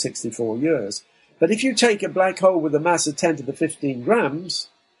 10 to the 64 years. But if you take a black hole with a mass of 10 to the 15 grams,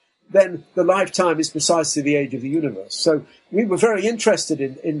 then the lifetime is precisely the age of the universe. So we were very interested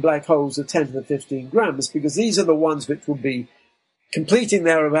in black holes of 10 to the 15 grams because these are the ones which will be completing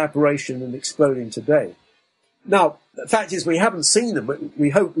their evaporation and exploding today. Now, the fact is we haven't seen them, but we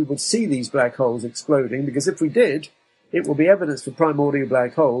hope we would see these black holes exploding, because if we did, it will be evidence for primordial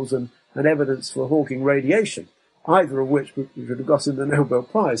black holes and evidence for Hawking radiation, either of which we would have gotten the Nobel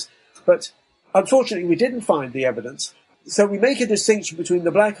Prize. But unfortunately, we didn't find the evidence. So we make a distinction between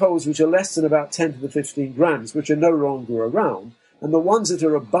the black holes which are less than about 10 to the 15 grams, which are no longer around, and the ones that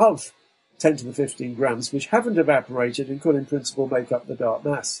are above 10 to the 15 grams, which haven't evaporated and could in principle make up the dark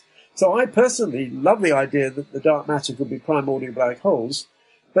mass. So I personally love the idea that the dark matter could be primordial black holes,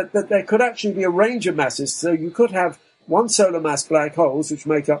 but that there could actually be a range of masses. So you could have one solar mass black holes, which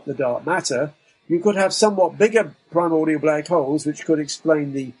make up the dark matter. You could have somewhat bigger primordial black holes, which could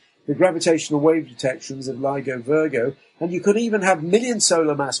explain the gravitational wave detections of LIGO Virgo. And you could even have million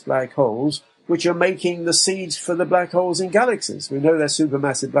solar mass black holes, which are making the seeds for the black holes in galaxies. We know they're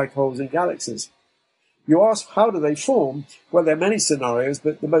supermassive black holes in galaxies. You ask, how do they form? Well, there are many scenarios,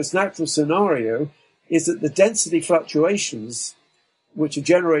 but the most natural scenario is that the density fluctuations, which are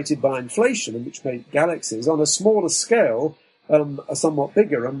generated by inflation and which make galaxies on a smaller scale, are somewhat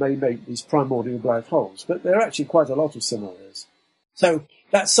bigger and may make these primordial black holes. But there are actually quite a lot of scenarios. So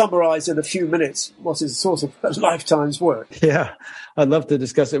that's summarized in a few minutes what is sort of a lifetime's work. Yeah, I'd love to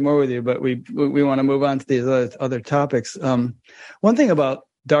discuss it more with you, but we want to move on to these other topics. One thing about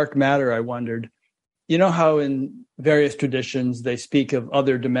dark matter, I wondered, you know how in various traditions they speak of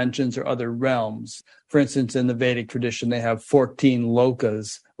other dimensions or other realms. For instance, in the Vedic tradition, they have 14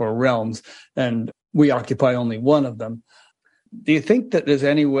 lokas or realms, and we occupy only one of them. Do you think that there's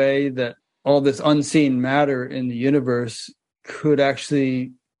any way that all this unseen matter in the universe could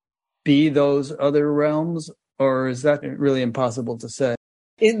actually be those other realms, or is that really impossible to say?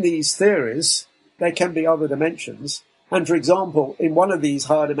 In these theories, there can be other dimensions. And for example, in one of these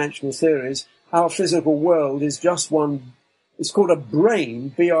higher dimensional theories, our physical world is just one, it's called a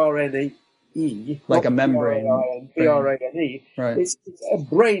brane, B-R-N-E. Like a membrane. B-R-A-N-E. Right. It's a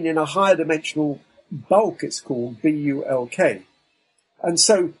brane in a higher dimensional bulk, it's called B-U-L-K. And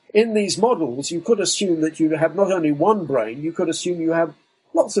so in these models, you could assume that you have not only one brain, you could assume you have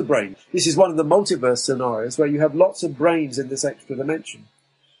lots of brains. This is one of the multiverse scenarios where you have lots of brains in this extra dimension.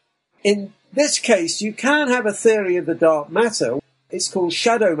 In this case, you can have a theory of the dark matter. It's called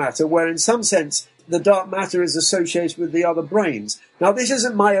shadow matter, where in some sense the dark matter is associated with the other brains. Now, this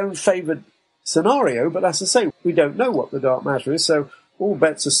isn't my own favoured scenario, but as I say, we don't know what the dark matter is, so all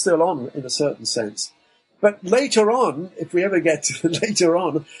bets are still on in a certain sense. But later on, if we ever get to later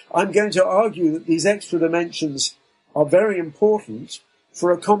on, I'm going to argue that these extra dimensions are very important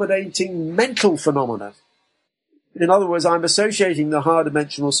for accommodating mental phenomena. In other words, I'm associating the higher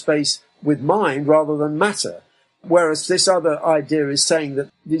dimensional space with mind rather than matter. Whereas this other idea is saying that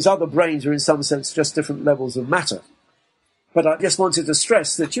these other brains are in some sense just different levels of matter. But I just wanted to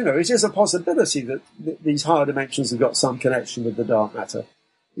stress that, it is a possibility that these higher dimensions have got some connection with the dark matter.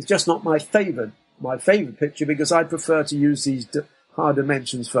 It's just not my favourite picture because I prefer to use these higher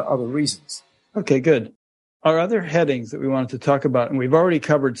dimensions for other reasons. Okay, good. Our other headings that we wanted to talk about, and we've already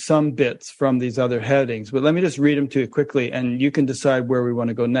covered some bits from these other headings, but let me just read them to you quickly, and you can decide where we want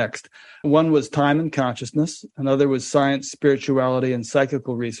to go next. One was time and consciousness. Another was science, spirituality, and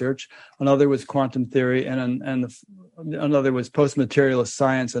psychical research. Another was quantum theory, and another was post-materialist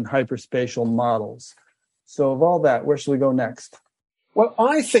science and hyperspatial models. So of all that, where should we go next? Well,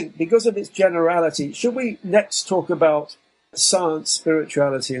 I think because of its generality, should we next talk about science,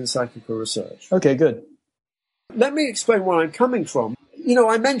 spirituality, and psychical research? Okay, good. Let me explain where I'm coming from.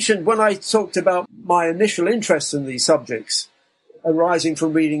 I mentioned when I talked about my initial interest in these subjects arising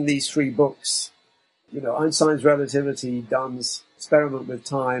from reading these three books, Einstein's Relativity, Dunn's Experiment with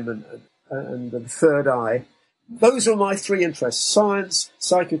Time, and The Third Eye. Those are my three interests: science,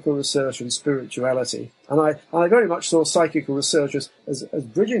 psychical research, and spirituality. And I very much saw psychical research as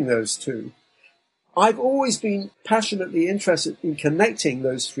bridging those two. I've always been passionately interested in connecting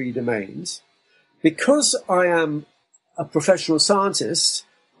those three domains. Because I am a professional scientist,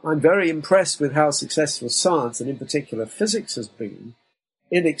 I'm very impressed with how successful science, and in particular physics, has been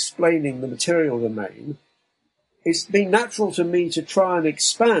in explaining the material domain. It's been natural to me to try and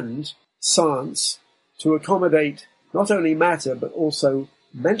expand science to accommodate not only matter, but also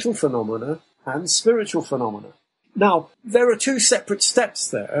mental phenomena and spiritual phenomena. Now, there are two separate steps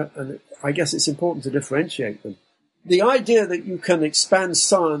there, and I guess it's important to differentiate them. The idea that you can expand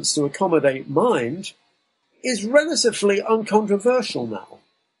science to accommodate mind is relatively uncontroversial now.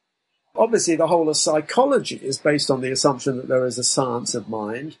 Obviously, the whole of psychology is based on the assumption that there is a science of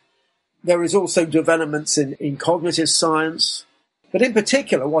mind. There is also developments in cognitive science. But in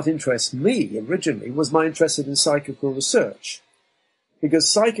particular, what interests me originally was my interest in psychical research.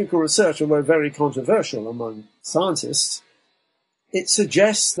 Because psychical research, although very controversial among scientists, it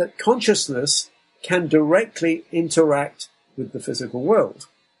suggests that consciousness can directly interact with the physical world.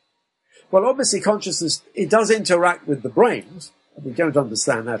 Well, obviously consciousness, it does interact with the brains. We don't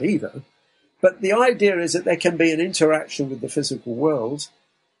understand that either. But the idea is that there can be an interaction with the physical world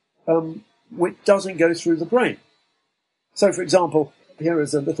which doesn't go through the brain. So, for example, here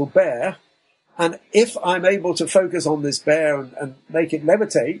is a little bear, And if I'm able to focus on this bear and make it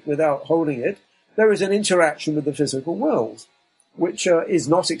levitate without holding it, there is an interaction with the physical world, which is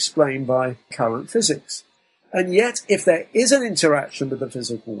not explained by current physics. And yet, if there is an interaction with the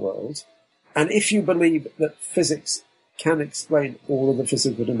physical world, and if you believe that physics can explain all of the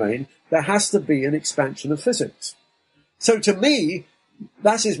physical domain, there has to be an expansion of physics. So to me,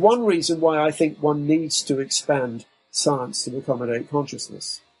 that is one reason why I think one needs to expand science to accommodate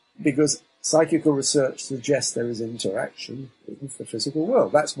consciousness, because psychical research suggests there is interaction with the physical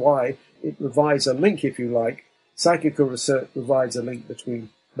world. That's why it provides a link, if you like. Psychical research provides a link between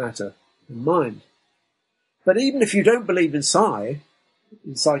matter and mind. But even if you don't believe in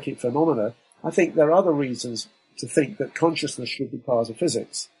psychic phenomena, I think there are other reasons to think that consciousness should be part of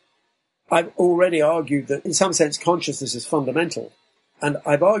physics. I've already argued that in some sense consciousness is fundamental. And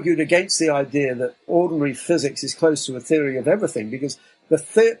I've argued against the idea that ordinary physics is close to a theory of everything, because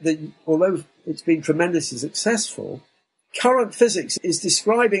although it's been tremendously successful, current physics is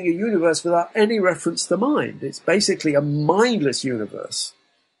describing a universe without any reference to mind. It's basically a mindless universe.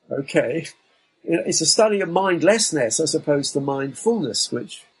 Okay? It's a study of mindlessness as opposed to mindfulness,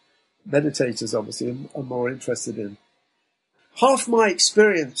 which meditators obviously are more interested in. Half my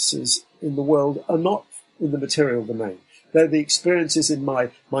experiences in the world are not in the material domain. They're the experiences in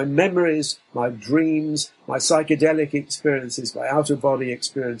my memories, my dreams, my psychedelic experiences, my out-of-body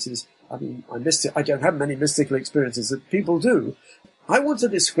experiences. I mean, I don't have many mystical experiences that people do. I want a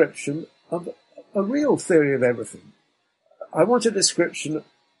description of a real theory of everything. I want a description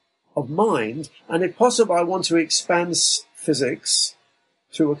of mind, and if possible, I want to expand physics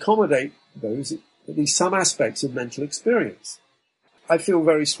to accommodate those, at least some aspects of mental experience. I feel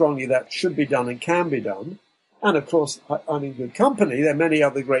very strongly that should be done and can be done. And of course, I'm in good company. There are many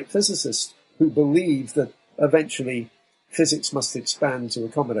other great physicists who believe that eventually physics must expand to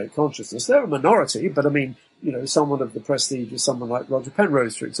accommodate consciousness. They're a minority, but I mean, someone of the prestige of someone like Roger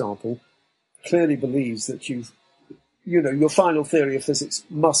Penrose, for example, clearly believes that your final theory of physics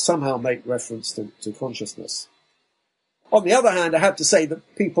must somehow make reference to consciousness. On the other hand, I have to say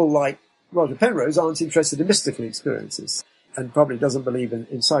that people like Roger Penrose aren't interested in mystical experiences and probably doesn't believe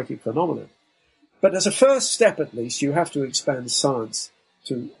in psychic phenomena. But as a first step, at least, you have to expand science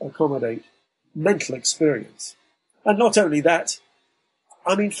to accommodate mental experience. And not only that,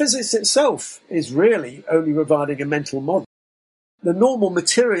 I mean, physics itself is really only providing a mental model. The normal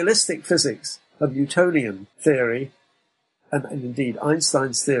materialistic physics of Newtonian theory, and indeed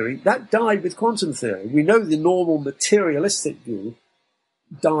Einstein's theory, that died with quantum theory. We know the normal materialistic view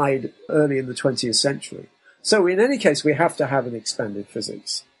died early in the 20th century. So in any case, we have to have an expanded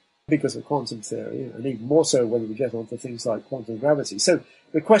physics because of quantum theory, and even more so when we get onto things like quantum gravity. So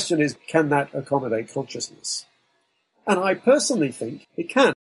the question is, can that accommodate consciousness? And I personally think it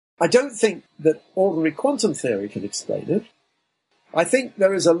can. I don't think that ordinary quantum theory can explain it. I think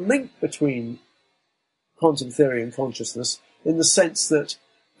there is a link between quantum theory and consciousness in the sense that,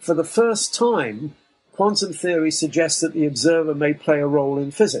 for the first time, quantum theory suggests that the observer may play a role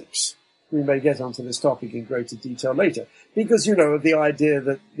in physics. We may get onto this topic in greater detail later, because, of the idea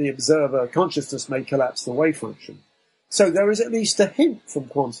that the observer consciousness may collapse the wave function. So there is at least a hint from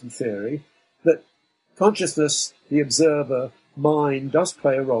quantum theory that consciousness, the observer, mind, does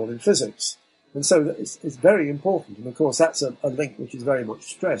play a role in physics. And so it's very important. And of course, that's a link which is very much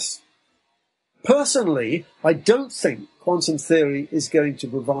stressed. Personally, I don't think quantum theory is going to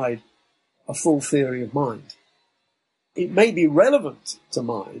provide a full theory of mind. It may be relevant to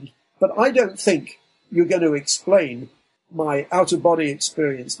mind, but I don't think you're going to explain my out-of-body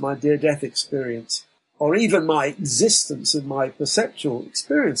experience, my near-death experience, or even my existence and my perceptual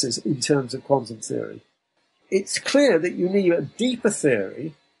experiences in terms of quantum theory. It's clear that you need a deeper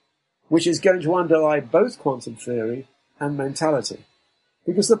theory which is going to underlie both quantum theory and mentality.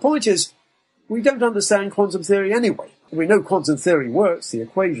 Because the point is, we don't understand quantum theory anyway. We know quantum theory works, the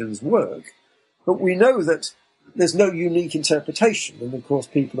equations work, but we know that there's no unique interpretation. And of course,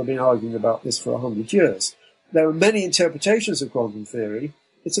 people have been arguing about this for 100 years. There are many interpretations of quantum theory.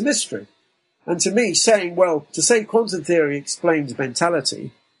 It's a mystery. And to me, to say quantum theory explains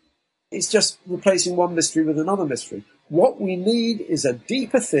mentality, it's just replacing one mystery with another mystery. What we need is a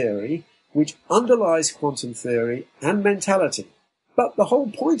deeper theory which underlies quantum theory and mentality. But the whole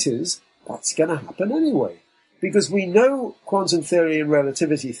point is, that's going to happen anyway, because we know quantum theory and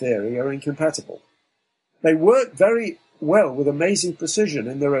relativity theory are incompatible. They work very well with amazing precision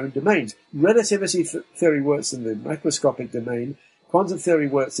in their own domains. Relativity theory works in the macroscopic domain. Quantum theory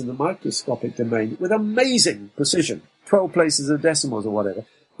works in the microscopic domain with amazing precision, 12 places of decimals or whatever.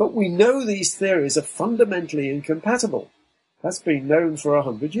 But we know these theories are fundamentally incompatible. That's been known for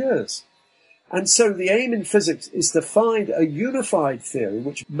 100 years. And so the aim in physics is to find a unified theory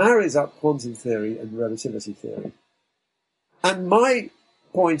which marries up quantum theory and relativity theory. And my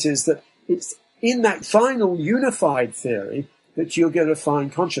point is that it's in that final unified theory that you're going to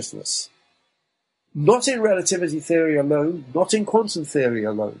find consciousness. Not in relativity theory alone, not in quantum theory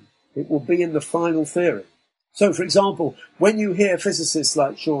alone. It will be in the final theory. So, for example, when you hear physicists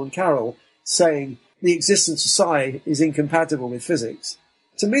like Sean Carroll saying the existence of psi is incompatible with physics,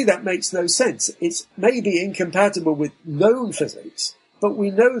 to me that makes no sense. It's maybe incompatible with known physics, but we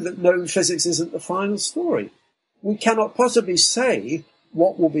know that known physics isn't the final story. We cannot possibly say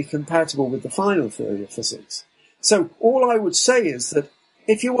what will be compatible with the final theory of physics. So all I would say is that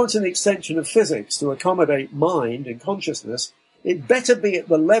if you want an extension of physics to accommodate mind and consciousness, it better be at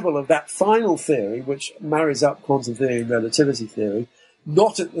the level of that final theory, which marries up quantum theory and relativity theory,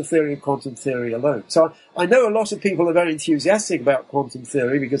 not at the theory of quantum theory alone. So I know a lot of people are very enthusiastic about quantum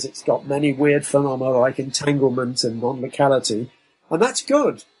theory because it's got many weird phenomena like entanglement and non-locality, and that's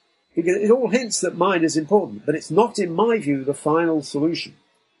good, because it all hints that mind is important, but it's not, in my view, the final solution.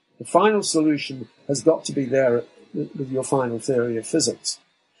 The final solution has got to be there with your final theory of physics.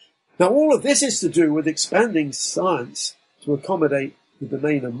 Now, all of this is to do with expanding science to accommodate the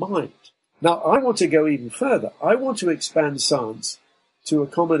domain of mind. Now, I want to go even further. I want to expand science to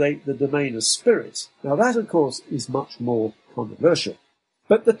accommodate the domain of spirit. Now, that, of course, is much more controversial.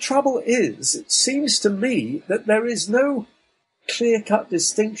 But the trouble is, it seems to me that there is no clear-cut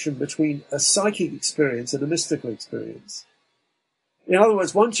distinction between a psychic experience and a mystical experience. In other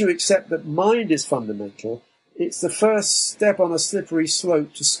words, once you accept that mind is fundamental, it's the first step on a slippery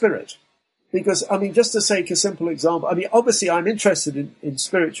slope to spirit. Because, just to take a simple example, obviously I'm interested in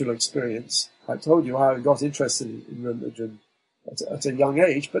spiritual experience. I told you how I got interested in religion at a young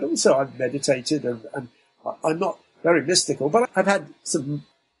age, but also I've meditated and I'm not very mystical, but I've had some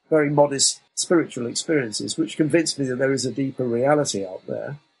very modest spiritual experiences which convinced me that there is a deeper reality out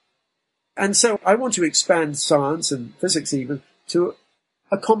there. And so I want to expand science and physics even to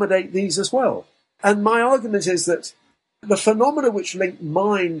accommodate these as well. And my argument is that the phenomena which link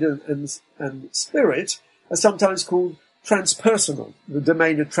mind and spirit are sometimes called transpersonal, the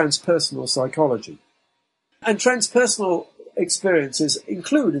domain of transpersonal psychology. And transpersonal experiences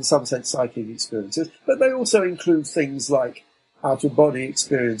include, in some sense, psychic experiences, but they also include things like out-of-body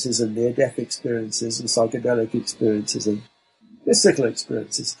experiences and near-death experiences and psychedelic experiences and mystical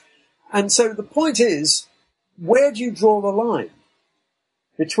experiences. And so the point is, where do you draw the line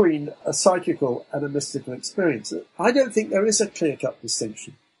between a psychical and a mystical experience? I don't think there is a clear-cut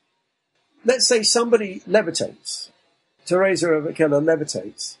distinction. Let's say somebody levitates. Teresa of Avila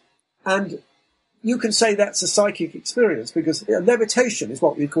levitates. And you can say that's a psychic experience because levitation is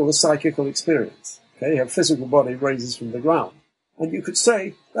what we call a psychical experience. Okay, you have a physical body raises from the ground. And you could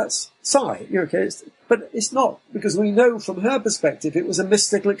say that's psi. Okay, but it's not, because we know from her perspective it was a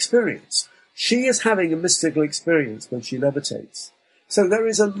mystical experience. She is having a mystical experience when she levitates. So there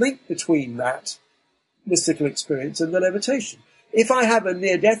is a link between that mystical experience and the levitation. If I have a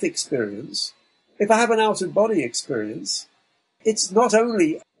near-death experience, if I have an out-of-body experience, it's not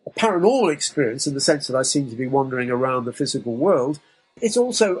only a paranormal experience in the sense that I seem to be wandering around the physical world, it's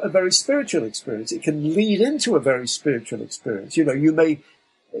also a very spiritual experience. It can lead into a very spiritual experience. You may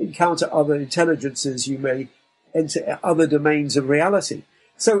encounter other intelligences, you may enter other domains of reality.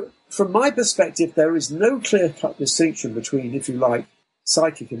 So from my perspective, there is no clear-cut distinction between, if you like,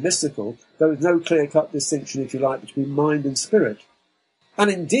 psychic and mystical. There is no clear-cut distinction, if you like, between mind and spirit.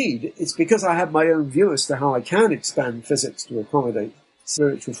 And indeed, it's because I have my own view as to how I can expand physics to accommodate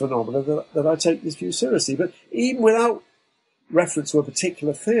spiritual phenomena that I take this view seriously. But even without reference to a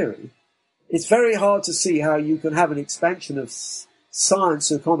particular theory, it's very hard to see how you can have an expansion of science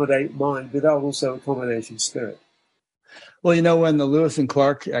to accommodate mind without also accommodating spirit. Well, when the Lewis and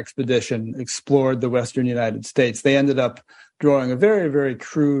Clark expedition explored the western United States, they ended up drawing a very, very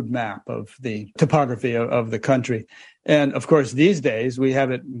crude map of the topography of the country. And of course, these days we have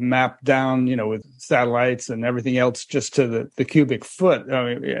it mapped down, with satellites and everything else just to the cubic foot.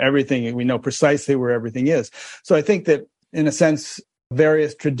 Everything, we know precisely where everything is. So I think that, in a sense,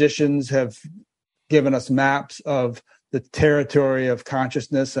 various traditions have given us maps of the territory of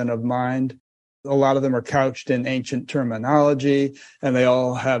consciousness and of mind. A lot of them are couched in ancient terminology, and they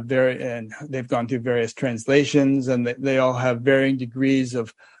all have they've gone through various translations, and they all have varying degrees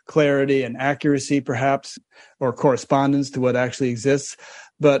of clarity and accuracy, perhaps, or correspondence to what actually exists.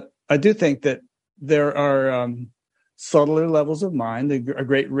 But I do think that there are subtler levels of mind, a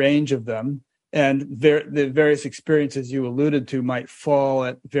great range of them, And the various experiences you alluded to might fall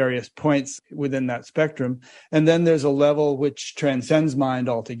at various points within that spectrum. And then there's a level which transcends mind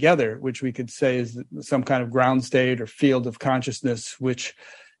altogether, which we could say is some kind of ground state or field of consciousness, which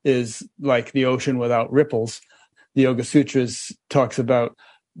is like the ocean without ripples. The Yoga Sutras talks about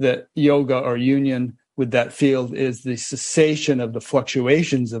that yoga or union with that field is the cessation of the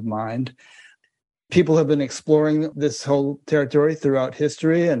fluctuations of mind. People have been exploring this whole territory throughout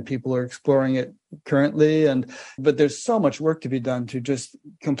history, and people are exploring it currently. But there's so much work to be done to just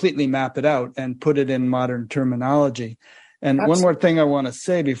completely map it out and put it in modern terminology. And Absolutely. One more thing I want to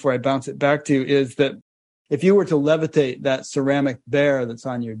say before I bounce it back to you is that if you were to levitate that ceramic bear that's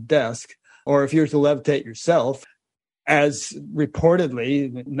on your desk, or if you were to levitate yourself, as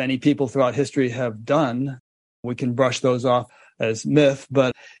reportedly many people throughout history have done, we can brush those off as myth,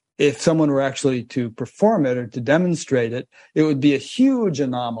 but if someone were actually to perform it or to demonstrate it, it would be a huge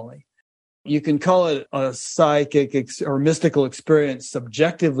anomaly. You can call it a psychic or mystical experience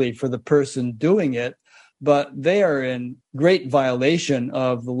subjectively for the person doing it, but they are in great violation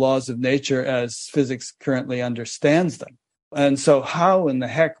of the laws of nature as physics currently understands them. And so how in the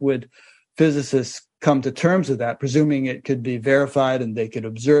heck would physicists come to terms with that, presuming it could be verified and they could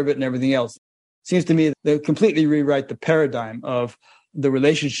observe it and everything else? It seems to me they completely rewrite the paradigm of the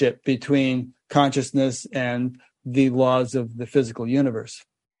relationship between consciousness and the laws of the physical universe.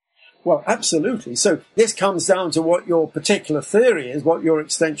 Well, absolutely. So this comes down to what your particular theory is, what your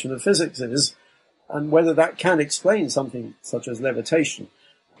extension of physics is, and whether that can explain something such as levitation.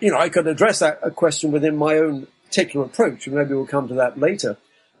 I could address that question within my own particular approach, and maybe we'll come to that later.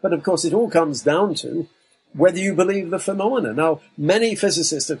 But of course, it all comes down to whether you believe the phenomena. Now, many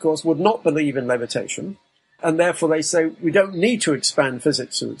physicists, of course, would not believe in levitation. And therefore they say we don't need to expand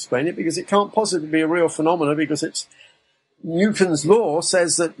physics to explain it because it can't possibly be a real phenomena because it's Newton's law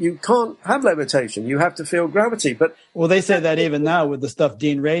says that you can't have levitation. You have to feel gravity. Well, they say that even now with the stuff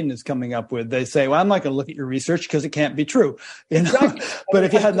Dean Radin is coming up with. They say, well, I'm not going to look at your research because it can't be true. Exactly. But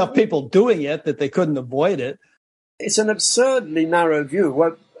if you had enough people doing it that they couldn't avoid it. It's an absurdly narrow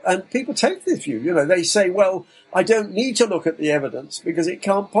view. And people take this view. They say, well, I don't need to look at the evidence because it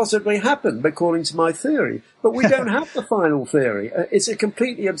can't possibly happen according to my theory. But we don't have the final theory. It's a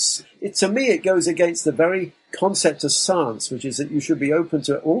completely, to me, it goes against the very concept of science, which is that you should be open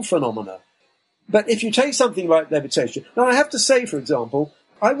to all phenomena. But if you take something like levitation, now I have to say, for example,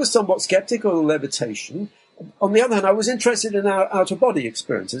 I was somewhat skeptical of levitation. On the other hand, I was interested in our out-of-body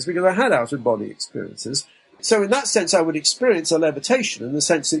experiences because I had out-of-body experiences. So in that sense, I would experience a levitation in the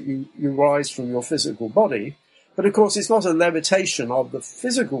sense that you rise from your physical body. But of course, it's not a levitation of the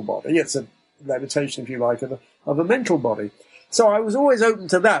physical body. It's a levitation, if you like, of a mental body. So I was always open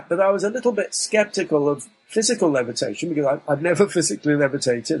to that, but I was a little bit skeptical of physical levitation because I've never physically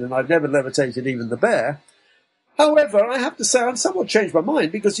levitated and I've never levitated even the bear. However, I have to say I've somewhat changed my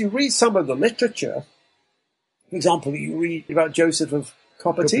mind because you read some of the literature. For example, you read about Joseph of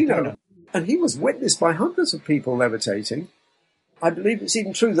Cupertino. And he was witnessed by hundreds of people levitating. I believe it's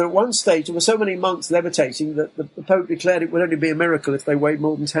even true that at one stage there were so many monks levitating that the Pope declared it would only be a miracle if they weighed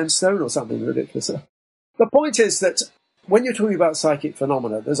more than 10 stone or something ridiculous. The point is that when you're talking about psychic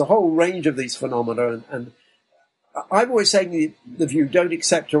phenomena, there's a whole range of these phenomena, and I've always taken the view, don't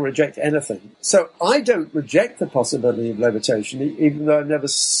accept or reject anything. So I don't reject the possibility of levitation, even though I've never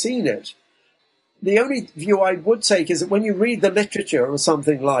seen it. The only view I would take is that when you read the literature of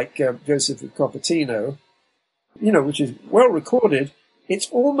something like Joseph of Cupertino, which is well recorded, it's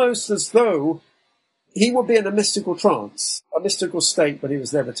almost as though he would be in a mystical trance, a mystical state when he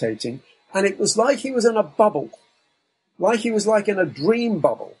was levitating, and it was like he was in a bubble, like he was like in a dream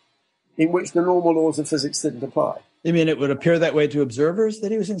bubble in which the normal laws of physics didn't apply. You mean it would appear that way to observers,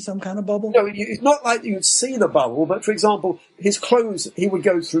 that he was in some kind of bubble? No, it's not like you'd see the bubble, but for example, his clothes, he would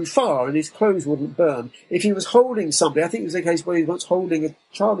go through fire and his clothes wouldn't burn. If he was holding somebody, I think it was a case where he was holding a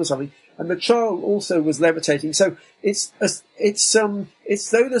child or something, and the child also was levitating. So it's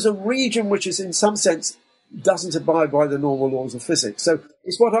though there's a region which is in some sense doesn't abide by the normal laws of physics. So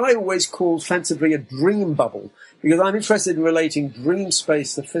it's what I always call fancifully a dream bubble, because I'm interested in relating dream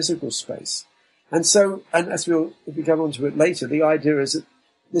space to physical space. And so, and as if we come on to it later, the idea is that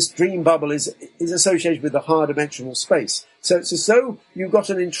this dream bubble is associated with the higher dimensional space. So it's as though you've got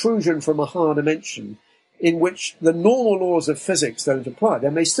an intrusion from a higher dimension in which the normal laws of physics don't apply.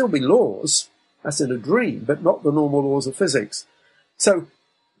 There may still be laws, as in a dream, but not the normal laws of physics. So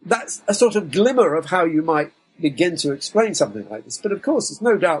that's a sort of glimmer of how you might begin to explain something like this. But of course, there's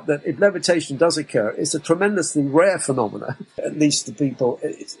no doubt that if levitation does occur, it's a tremendously rare phenomenon, at least to people.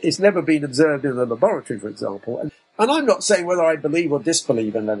 It's never been observed in a laboratory, for example. And I'm not saying whether I believe or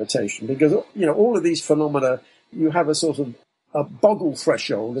disbelieve in levitation, because, all of these phenomena, you have a sort of a boggle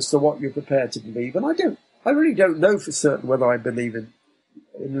threshold as to what you're prepared to believe. And I really don't know for certain whether I believe in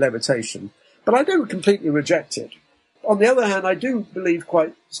levitation, but I don't completely reject it. On the other hand, I do believe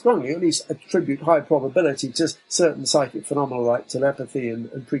quite strongly, at least attribute high probability to certain psychic phenomena like telepathy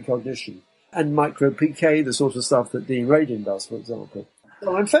and precognition, and micro-PK, the sort of stuff that Dean Radin does, for example.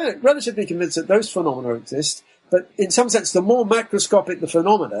 So I'm relatively convinced that those phenomena exist, but in some sense, the more macroscopic the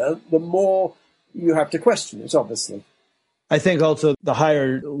phenomena, the more you have to question it, obviously. I think also the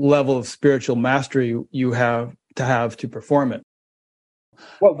higher level of spiritual mastery you have to perform it.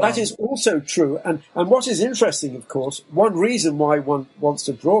 Well, that is also true. And what is interesting, of course, one reason why one wants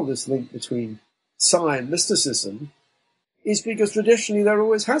to draw this link between psi and mysticism is because traditionally there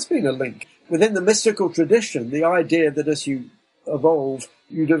always has been a link. Within the mystical tradition, the idea that as you evolve,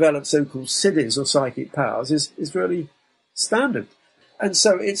 you develop so-called siddhis or psychic powers is really standard. And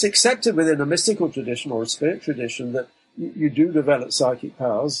so it's accepted within a mystical tradition or a spirit tradition that you do develop psychic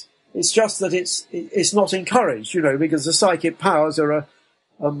powers. It's just that it's not encouraged, because the psychic powers are a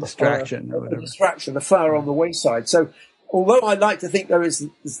distraction, a flower on the wayside. So although I like to think there is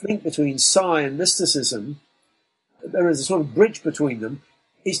this link between psi and mysticism, there is a sort of bridge between them.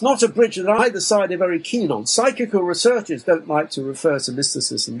 It's not a bridge that either side are very keen on. Psychical researchers don't like to refer to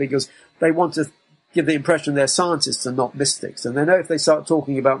mysticism because they want to give the impression they're scientists and not mystics. And they know if they start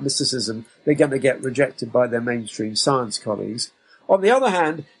talking about mysticism, they're going to get rejected by their mainstream science colleagues. On the other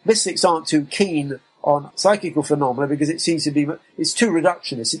hand, mystics aren't too keen on psychical phenomena because it's too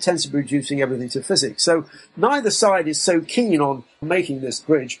reductionist. It tends to be reducing everything to physics. So neither side is so keen on making this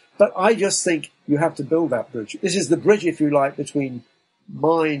bridge, but I just think you have to build that bridge. This is the bridge, if you like, between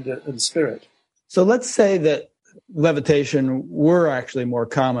mind and spirit. So let's say that levitation were actually more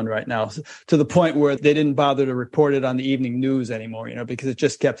common right now, to the point where they didn't bother to report it on the evening news anymore, because it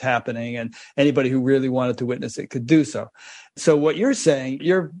just kept happening and anybody who really wanted to witness it could do so. So what you're saying,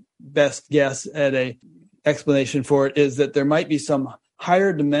 your best guess at a explanation for it is that there might be some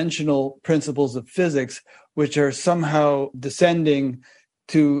higher dimensional principles of physics which are somehow descending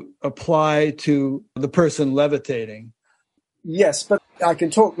to apply to the person levitating. Yes, but I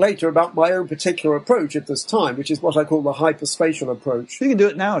can talk later about my own particular approach at this time, which is what I call the hyperspatial approach. You can do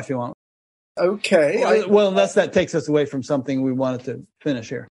it now if you want. Okay. Well, unless that takes us away from something we wanted to finish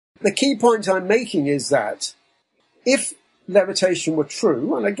here. The key point I'm making is that if levitation were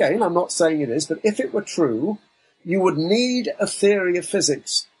true, and again, I'm not saying it is, but if it were true, you would need a theory of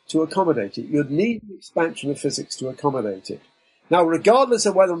physics to accommodate it. You'd need an expansion of physics to accommodate it. Now, regardless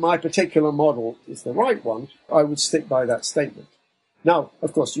of whether my particular model is the right one, I would stick by that statement. Now,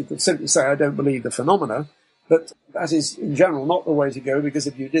 of course, you could simply say I don't believe the phenomena, but that is, in general, not the way to go, because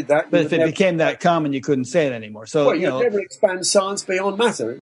if you did that... But if it became that common, you couldn't say it anymore. So, you'd never expand science beyond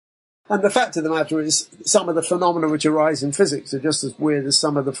matter. And the fact of the matter is, some of the phenomena which arise in physics are just as weird as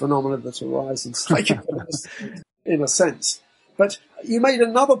some of the phenomena that arise in psychical in a sense. But you made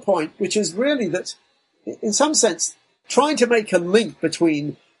another point, which is really that, in some sense, trying to make a link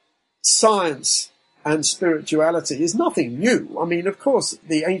between science and spirituality is nothing new. I mean, of course,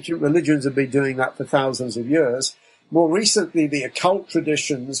 the ancient religions have been doing that for thousands of years. More recently, the occult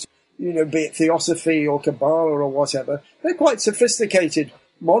traditions, be it theosophy or Kabbalah or whatever, they're quite sophisticated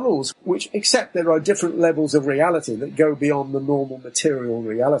models which accept there are different levels of reality that go beyond the normal material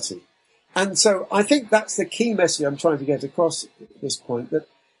reality. And so I think that's the key message I'm trying to get across at this point, that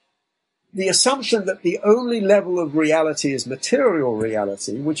the assumption that the only level of reality is material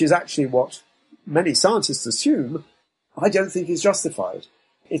reality, which is actually what many scientists assume, I don't think is justified.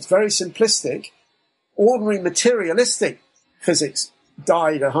 It's very simplistic. Ordinary materialistic physics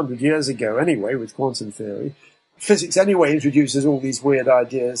died 100 years ago anyway with quantum theory. Physics anyway introduces all these weird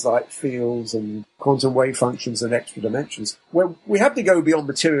ideas like fields and quantum wave functions and extra dimensions, where we have to go beyond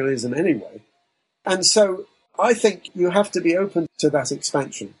materialism anyway. And so I think you have to be open to that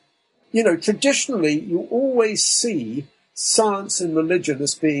expansion. Traditionally, you always see science and religion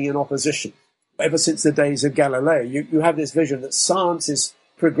as being in opposition. Ever since the days of Galileo, you have this vision that science is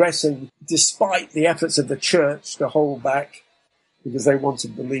progressing despite the efforts of the church to hold back, because they want to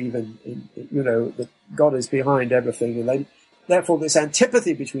believe in that God is behind everything. And therefore, this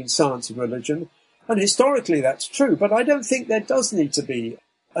antipathy between science and religion. And historically, that's true. But I don't think there does need to be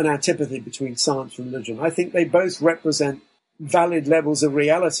an antipathy between science and religion. I think they both represent valid levels of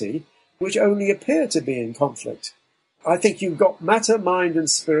reality which only appear to be in conflict. I think you've got matter, mind, and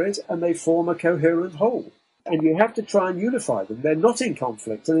spirit, and they form a coherent whole. And you have to try and unify them. They're not in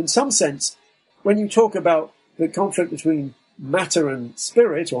conflict. And in some sense, when you talk about the conflict between matter and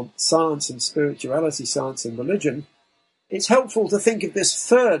spirit, or science and spirituality, science and religion, it's helpful to think of this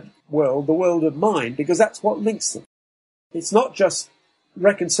third world, the world of mind, because that's what links them. It's not just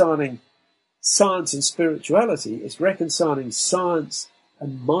reconciling science and spirituality, it's reconciling science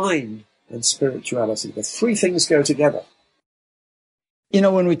and mind and spirituality. The three things go together. You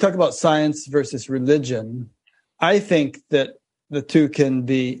know, when we talk about science versus religion, I think that the two can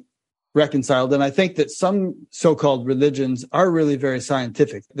be reconciled. And I think that some so-called religions are really very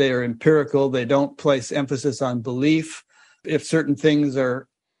scientific. They are empirical. They don't place emphasis on belief. If certain things are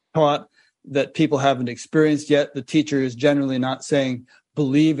taught that people haven't experienced yet, the teacher is generally not saying,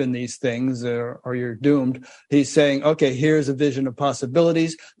 believe in these things or you're doomed. He's saying, okay, here's a vision of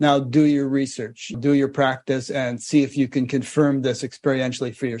possibilities. Now do your research, do your practice, and see if you can confirm this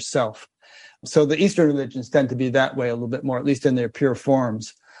experientially for yourself. So the Eastern religions tend to be that way a little bit more, at least in their pure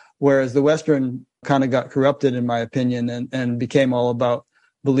forms, whereas the Western kind of got corrupted, in my opinion, and became all about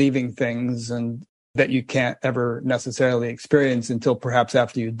believing things and that you can't ever necessarily experience until perhaps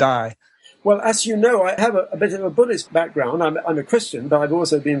after you die. Well, as you know, I have a bit of a Buddhist background. I'm a Christian, but I've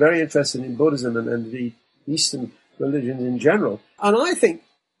also been very interested in Buddhism and the Eastern religions in general. And I think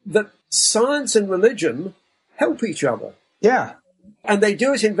that science and religion help each other. Yeah. And they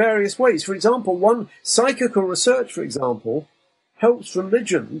do it in various ways. For example, one psychical research, for example, helps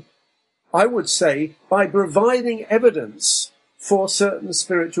religion, I would say, by providing evidence for certain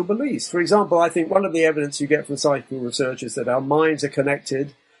spiritual beliefs. For example, I think one of the evidence you get from psychical research is that our minds are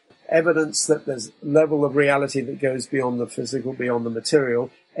connected, evidence that there's a level of reality that goes beyond the physical, beyond the material,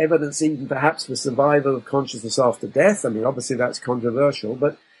 evidence even perhaps for survival of consciousness after death. I mean, obviously that's controversial,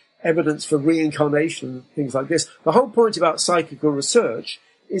 but evidence for reincarnation, things like this. The whole point about psychical research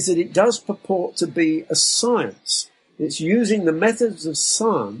is that it does purport to be a science. It's using the methods of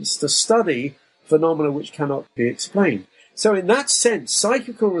science to study phenomena which cannot be explained. So in that sense,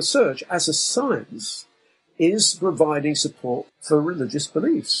 psychical research as a science is providing support for religious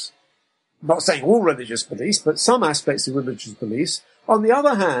beliefs. I'm not saying all religious beliefs, but some aspects of religious beliefs. On the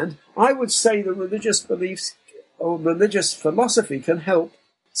other hand, I would say that religious beliefs or religious philosophy can help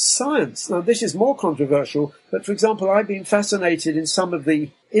science. Now, this is more controversial, but for example, I've been fascinated in some of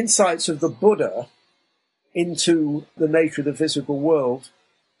the insights of the Buddha into the nature of the physical world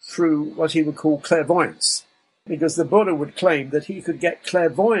through what he would call clairvoyance. Because the Buddha would claim that he could get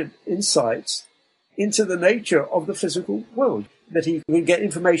clairvoyant insights into the nature of the physical world, that he would get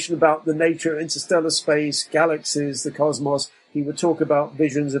information about the nature of interstellar space, galaxies, the cosmos. He would talk about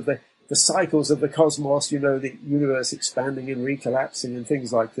visions of the cycles of the cosmos, you know, the universe expanding and recollapsing and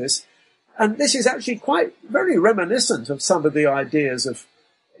things like this. And this is actually quite very reminiscent of some of the ideas of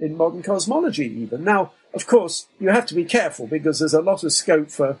in modern cosmology even. Now, of course, you have to be careful because there's a lot of scope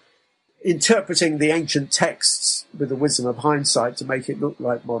for interpreting the ancient texts with the wisdom of hindsight to make it look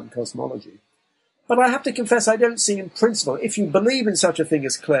like modern cosmology. But I have to confess, I don't see in principle, if you believe in such a thing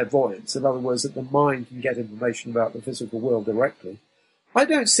as clairvoyance, in other words, that the mind can get information about the physical world directly, I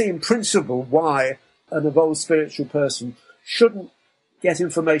don't see in principle why an evolved spiritual person shouldn't get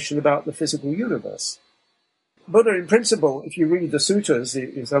information about the physical universe. Buddha, in principle, if you read the sutras,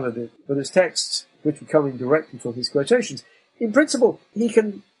 in some of the Buddhist texts, which are coming directly from his quotations, in principle, he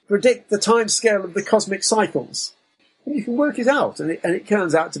can predict the time scale of the cosmic cycles. And you can work it out, and it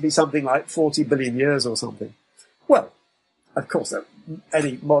turns out to be something like 40 billion years or something. Well, of course,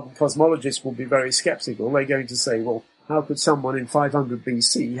 any modern cosmologist will be very skeptical. They're going to say, well, how could someone in 500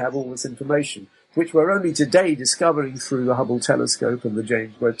 BC have all this information, which we're only today discovering through the Hubble telescope and the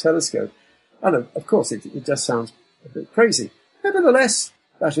James Webb telescope? And of course, it just sounds a bit crazy. Nevertheless,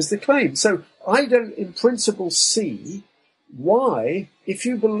 that is the claim. So I don't, in principle, see why, if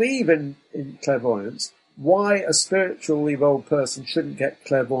you believe in clairvoyance, why a spiritually evolved person shouldn't get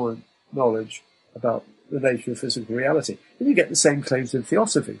clairvoyant knowledge about the nature of physical reality. And you get the same claims in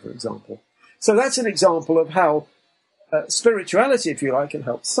theosophy, for example. So that's an example of how spirituality, if you like, can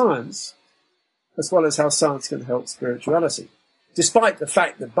help science, as well as how science can help spirituality. Despite the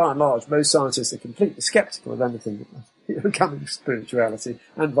fact that, by and large, most scientists are completely skeptical of anything coming from spirituality,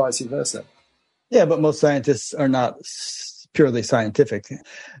 and vice versa. Yeah, but most scientists are not purely scientific.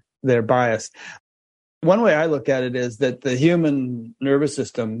 They're biased. One way I look at it is that the human nervous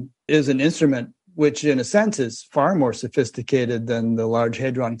system is an instrument which, in a sense, is far more sophisticated than the Large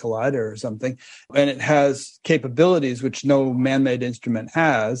Hadron Collider or something. And it has capabilities which no man-made instrument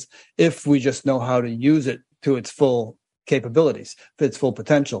has if we just know how to use it to its full capabilities, to its full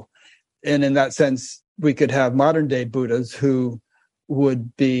potential. And in that sense, we could have modern-day Buddhas who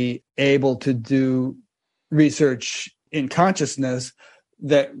would be able to do research in consciousness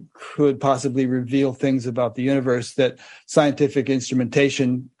that could possibly reveal things about the universe that scientific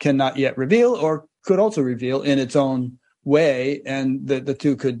instrumentation cannot yet reveal, or could also reveal in its own way, and the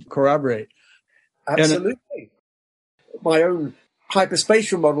two could corroborate. Absolutely. My own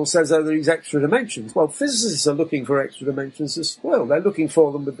hyperspatial model says there are these extra dimensions. Well, physicists are looking for extra dimensions as well. They're looking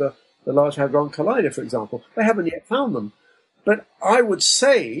for them with the Large Hadron Collider, for example. They haven't yet found them. But I would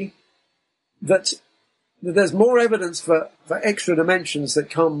say that there's more evidence for extra dimensions that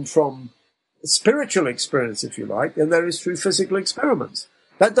come from spiritual experience, if you like, than there is through physical experiments.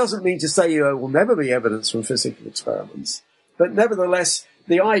 That doesn't mean to say there will never be evidence from physical experiments. But nevertheless,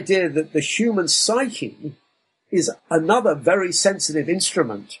 the idea that the human psyche is another very sensitive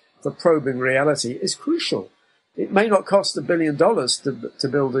instrument for probing reality is crucial. It may not cost $1 billion to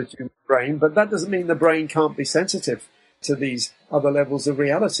build a human brain, but that doesn't mean the brain can't be sensitive to these other levels of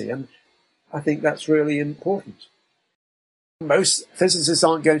reality. And I think that's really important. Most physicists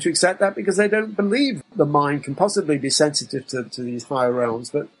aren't going to accept that because they don't believe the mind can possibly be sensitive to these higher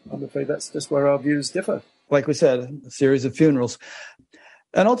realms. But I'm afraid that's just where our views differ. Like we said, a series of funerals.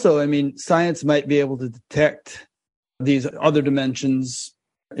 And also, I mean, science might be able to detect these other dimensions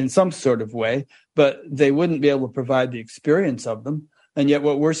in some sort of way, but they wouldn't be able to provide the experience of them. And yet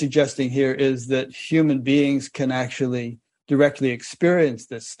what we're suggesting here is that human beings can actually directly experience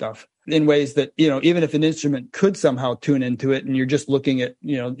this stuff in ways that, even if an instrument could somehow tune into it and you're just looking at,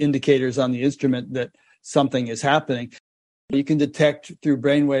 indicators on the instrument that something is happening, you can detect through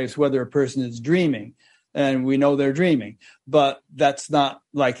brainwaves whether a person is dreaming. And we know they're dreaming, but that's not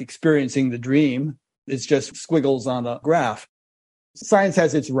like experiencing the dream. It's just squiggles on a graph. Science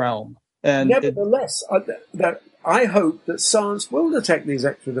has its realm. And nevertheless, I hope that science will detect these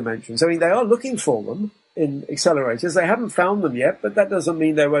extra dimensions. I mean, they are looking for them in accelerators. They haven't found them yet, but that doesn't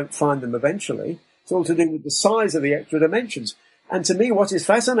mean they won't find them eventually. It's all to do with the size of the extra dimensions. And to me, what is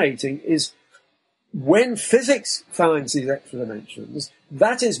fascinating is when physics finds these extra dimensions,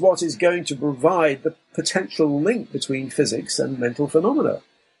 that is what is going to provide the potential link between physics and mental phenomena.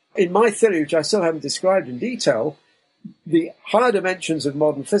 In my theory, which I still haven't described in detail, the higher dimensions of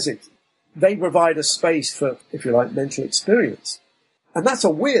modern physics, they provide a space for, if you like, mental experience. And that's a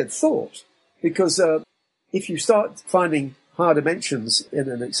weird thought, because if you start finding higher dimensions in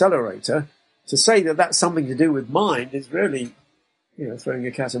an accelerator, to say that that's something to do with mind is really, throwing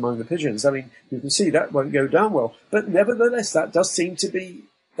a cat among the pigeons. I mean, you can see that won't go down well. But nevertheless, that would seem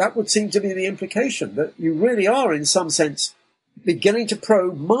to be the implication, that you really are, in some sense, beginning to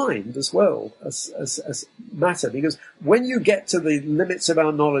probe mind as well as matter. Because when you get to the limits of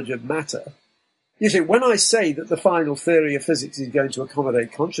our knowledge of matter, you see, when I say that the final theory of physics is going to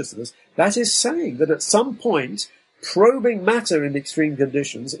accommodate consciousness, that is saying that at some point, probing matter in extreme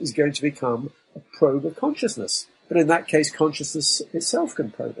conditions is going to become a probe of consciousness. But in that case, consciousness itself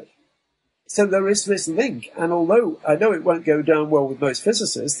can probe it. So there is this link. And although I know it won't go down well with most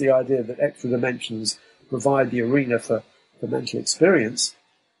physicists, the idea that extra dimensions provide the arena for mental experience,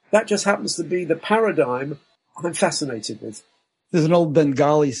 that just happens to be the paradigm I'm fascinated with. There's an old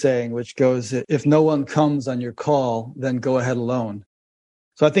Bengali saying which goes, if no one comes on your call, then go ahead alone.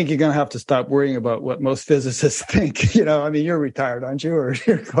 So I think you're going to have to stop worrying about what most physicists think. You're retired, aren't you? Or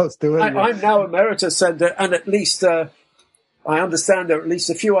you're close to it. I'm now emeritus, and at least I understand there are at least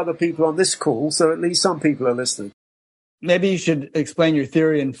a few other people on this call, so at least some people are listening. Maybe you should explain your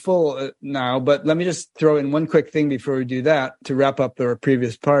theory in full now, but let me just throw in one quick thing before we do that to wrap up our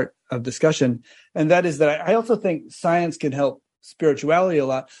previous part of discussion. And that is that I also think science can help spirituality a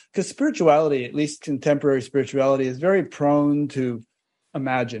lot, because spirituality, at least contemporary spirituality, is very prone to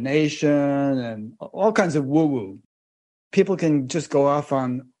imagination and all kinds of woo-woo. People can just go off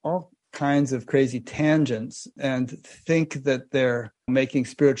on all kinds of crazy tangents and think that they're making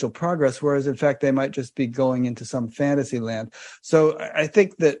spiritual progress, whereas in fact they might just be going into some fantasy land. So I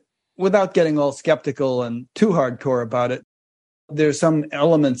think that without getting all skeptical and too hardcore about it, there's some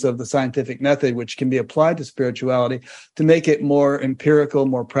elements of the scientific method which can be applied to spirituality to make it more empirical,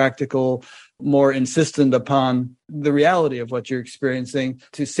 more practical, more insistent upon the reality of what you're experiencing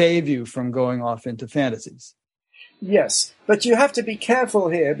to save you from going off into fantasies. Yes, but you have to be careful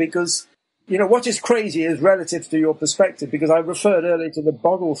here because, what is crazy is relative to your perspective, because I referred earlier to the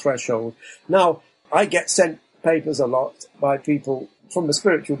boggle threshold. Now, I get sent papers a lot by people from a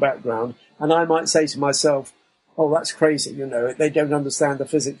spiritual background, and I might say to myself, oh, that's crazy, they don't understand the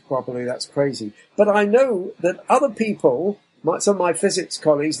physics properly, that's crazy. But I know that other people, some of my physics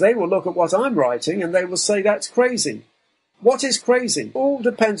colleagues, they will look at what I'm writing and they will say that's crazy. What is crazy? All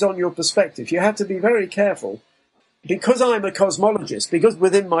depends on your perspective. You have to be very careful. Because I'm a cosmologist, because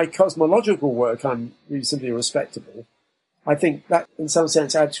within my cosmological work I'm reasonably respectable, I think that, in some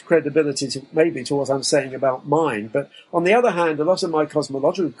sense, adds credibility to what I'm saying about mind. But on the other hand, a lot of my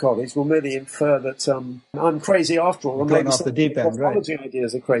cosmological colleagues will merely infer that I'm crazy after all, or Going maybe off the deep end, right? cosmology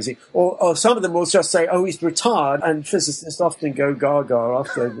ideas are crazy. Or some of them will just say, "Oh, he's retired," and physicists often go gaga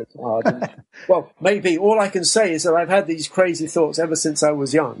after they're retired. And, well, maybe all I can say is that I've had these crazy thoughts ever since I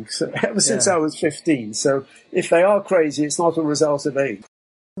was young, ever since I was 15. So if they are crazy, it's not a result of age.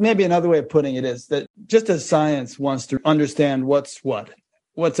 Maybe another way of putting it is that just as science wants to understand what's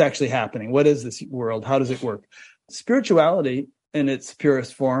actually happening, what is this world, how does it work? Spirituality, in its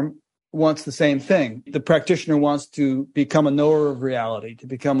purest form, wants the same thing. The practitioner wants to become a knower of reality, to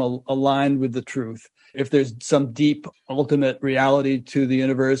become aligned with the truth. If there's some deep, ultimate reality to the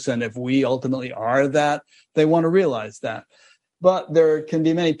universe, and if we ultimately are that, they want to realize that. But there can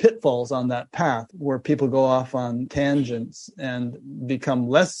be many pitfalls on that path where people go off on tangents and become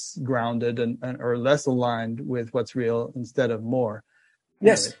less grounded or less aligned with what's real instead of more.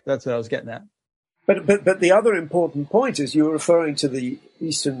 Yes. Anyway, that's what I was getting at. But the other important point is you're referring to the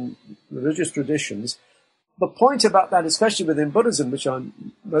Eastern religious traditions. The point about that, especially within Buddhism, which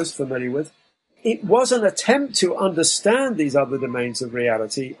I'm most familiar with, it was an attempt to understand these other domains of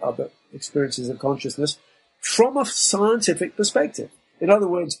reality, other experiences of consciousness, from a scientific perspective. In other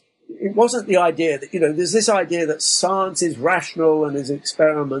words, it wasn't the idea that, there's this idea that science is rational and is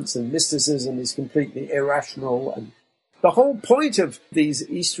experiments and mysticism is completely irrational. And the whole point of these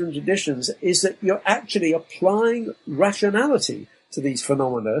Eastern traditions is that you're actually applying rationality to these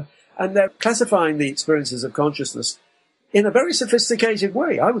phenomena, and they're classifying the experiences of consciousness in a very sophisticated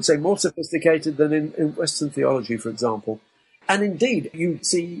way. I would say more sophisticated than in Western theology, for example. And indeed, you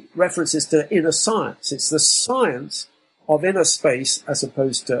see references to inner science. It's the science of inner space as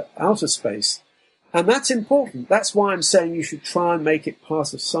opposed to outer space. And that's important. That's why I'm saying you should try and make it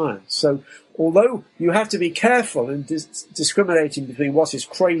part of science. So although you have to be careful in discriminating between what is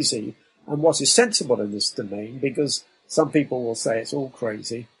crazy and what is sensible in this domain, because some people will say it's all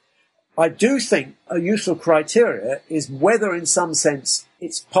crazy, I do think a useful criteria is whether in some sense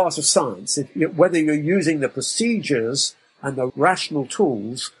it's part of science, whether you're using the procedures and the rational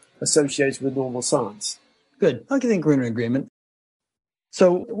tools associated with normal science. Good. I think we're in agreement.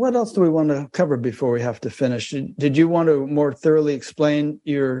 So what else do we want to cover before we have to finish? Did you want to more thoroughly explain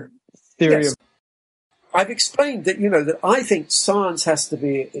your theory? Yes. I've explained that, that I think science has to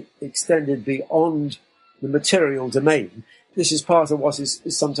be extended beyond the material domain. This is part of what is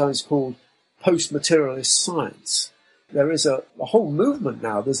sometimes called post-materialist science. There is a whole movement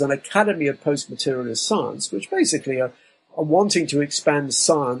now. There's an Academy of Post-Materialist Science, which basically are wanting to expand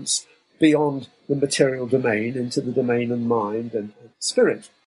science beyond the material domain into the domain of mind and spirit.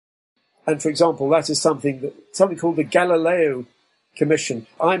 And for example, that is something called the Galileo Commission.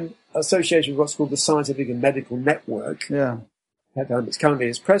 I'm associated with what's called the Scientific and Medical Network. Yeah. It's currently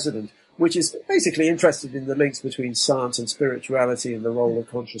its president, which is basically interested in the links between science and spirituality and the role of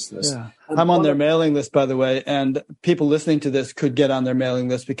consciousness. Yeah. I'm on their mailing list, by the way, and people listening to this could get on their mailing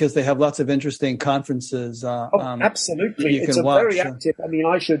list because they have lots of interesting conferences. Absolutely. You it's can watch. Very active. I mean,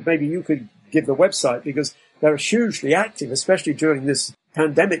 maybe you could give the website because they're hugely active, especially during this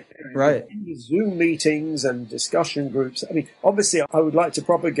pandemic period. Right. Zoom meetings and discussion groups. I mean, obviously, I would like to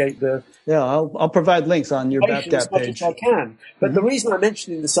propagate the... Yeah, I'll provide links on your BAPTAP as much page. as I can. But the reason I'm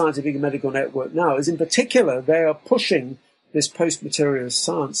mentioning the Scientific and Medical Network now is, in particular, they are pushing this post-materialist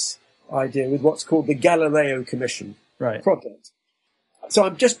science idea with what's called the Galileo Commission project. So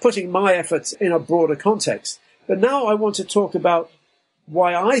I'm just putting my efforts in a broader context. But now I want to talk about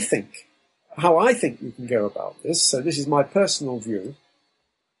how I think you can go about this. So this is my personal view.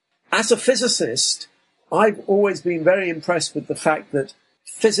 As a physicist, I've always been very impressed with the fact that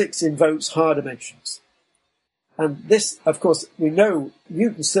physics invokes higher dimensions. And this, of course, we know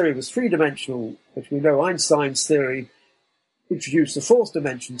Newton's theory was three-dimensional, but we know Einstein's theory introduced the fourth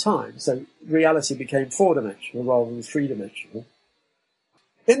dimension, time. So reality became four-dimensional rather than three-dimensional.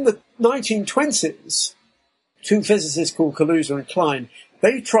 In the 1920s, two physicists called Kaluza and Klein,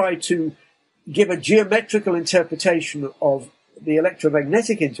 they tried to give a geometrical interpretation of the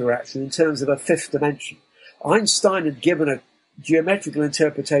electromagnetic interaction in terms of a fifth dimension. Einstein had given a geometrical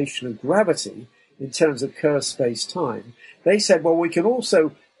interpretation of gravity in terms of curved space-time. They said, well, we can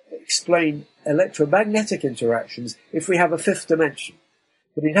also explain electromagnetic interactions if we have a fifth dimension.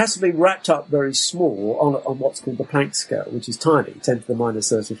 But it has to be wrapped up very small on what's called the Planck scale, which is tiny, 10 to the minus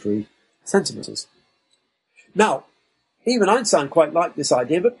 33 centimeters. Now, even Einstein quite liked this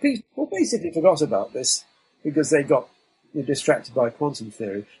idea, but people basically forgot about this because they got distracted by quantum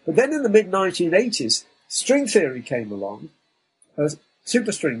theory. But then in the mid-1980s, string theory came along,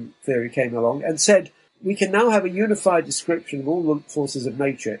 superstring theory came along, and said, we can now have a unified description of all the forces of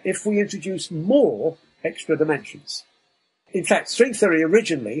nature if we introduce more extra dimensions. In fact, string theory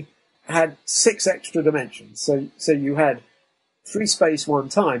originally had 6 extra dimensions. So you had free space one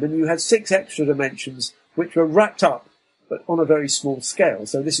time, and you had 6 extra dimensions which were wrapped up, but on a very small scale.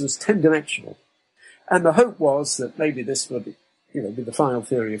 So this was 10-dimensional. And the hope was that maybe this would, be the final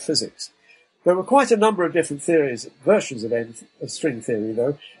theory of physics. There were quite a number of different theories, versions of string theory,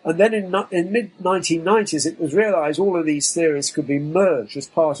 though. And then in mid-1990s, it was realized all of these theories could be merged as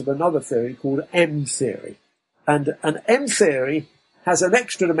part of another theory called M theory. And an M theory has an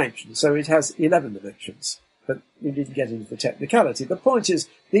extra dimension, so it has 11 dimensions. But we didn't get into the technicality. The point is,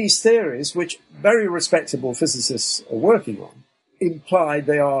 these theories, which very respectable physicists are working on, imply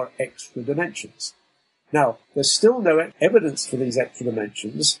they are extra dimensions. Now, there's still no evidence for these extra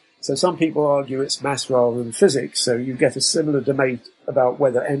dimensions, so some people argue it's maths rather than physics, so you get a similar debate about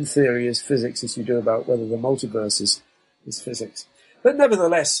whether M theory is physics as you do about whether the multiverse is physics. But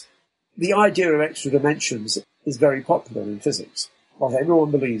nevertheless, the idea of extra dimensions is very popular in physics. Not everyone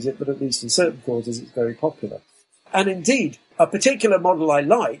believes it, but at least in certain quarters it's very popular. And indeed, a particular model I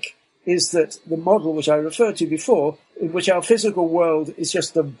like is that the model which I referred to before, in which our physical world is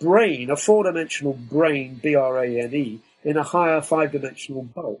just a brain, a 4-dimensional brain, B-R-A-N-E, in a higher 5-dimensional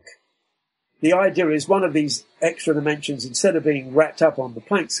bulk. The idea is one of these extra dimensions, instead of being wrapped up on the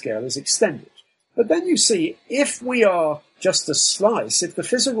Planck scale, is extended. But then you see, if we are just a slice, if the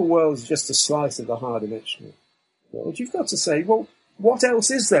physical world is just a slice of the higher dimensional world, you've got to say, well, what else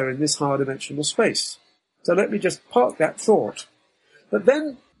is there in this higher dimensional space? So let me just park that thought. But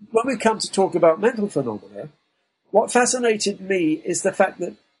then, when we come to talk about mental phenomena, what fascinated me is the fact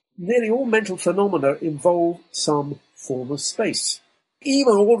that nearly all mental phenomena involve some form of space.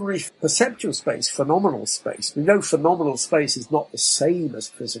 Even ordinary perceptual space, phenomenal space. We know phenomenal space is not the same as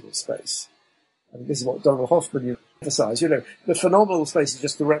physical space. I mean, this is what Donald Hoffman emphasized. The phenomenal space is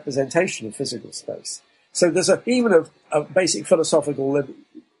just the representation of physical space. So there's even a basic philosophical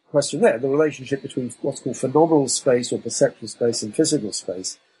question there, the relationship between what's called phenomenal space or perceptual space and physical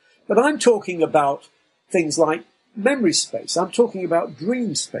space. But I'm talking about things like memory space. I'm talking about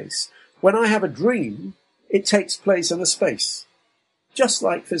dream space. When I have a dream, it takes place in a space, just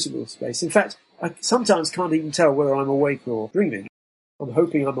like physical space. In fact, I sometimes can't even tell whether I'm awake or dreaming. I'm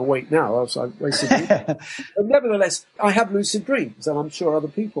hoping I'm awake now, else I've wasted But nevertheless, I have lucid dreams, and I'm sure other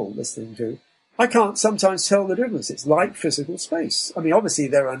people listening do. I can't sometimes tell the difference. It's like physical space. I mean, obviously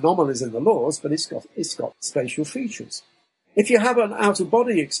there are anomalies in the laws, but it's got spatial features. If you have an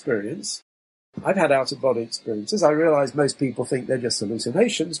out-of-body experience, I've had out-of-body experiences. I realize most people think they're just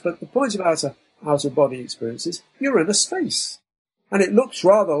hallucinations, but the point about out-of-body experiences, you're in a space. And it looks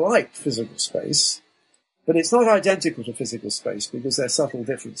rather like physical space, but it's not identical to physical space because there are subtle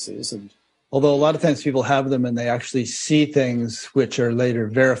differences. And although a lot of times people have them and they actually see things which are later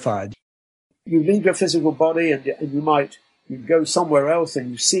verified. You leave your physical body and you go somewhere else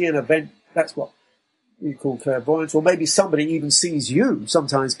and you see an event. That's what we call clairvoyance, or maybe somebody even sees you.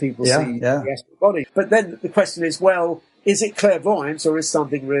 Sometimes people see the astral body. But then the question is, well, is it clairvoyance or is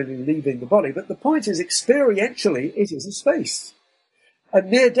something really leaving the body? But the point is, experientially, it is a space. And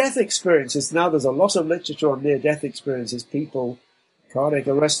near-death experiences, now there's a lot of literature on near-death experiences. People, cardiac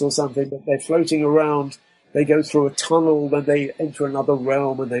arrest or something, but they're floating around, they go through a tunnel, then they enter another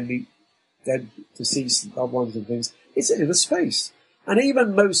realm and they meet dead, deceased loved ones and things. It's in a space. And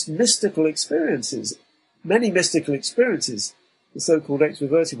even most mystical experiences, many mystical experiences, the so-called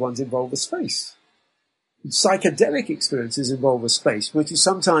extroverted ones, involve a space. Psychedelic experiences involve a space, which is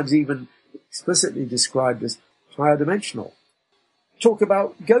sometimes even explicitly described as higher dimensional. Talk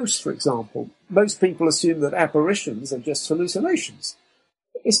about ghosts, for example. Most people assume that apparitions are just hallucinations.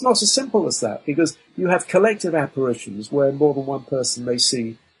 It's not as simple as that, because you have collective apparitions where more than one person may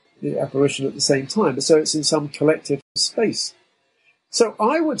see the apparition at the same time, so it's in some collective space. So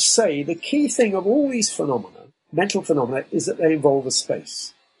I would say the key thing of all these phenomena, mental phenomena, is that they involve a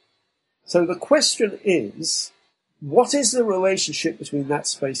space. So the question is, what is the relationship between that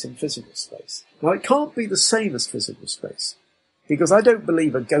space and physical space? Now, it can't be the same as physical space, because I don't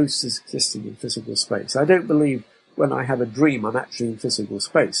believe a ghost is existing in physical space. I don't believe when I have a dream I'm actually in physical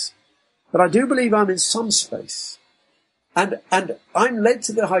space. But I do believe I'm in some space. And I'm led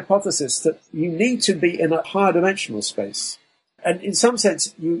to the hypothesis that you need to be in a higher dimensional space. And in some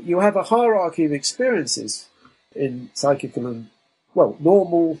sense, you have a hierarchy of experiences in psychical and,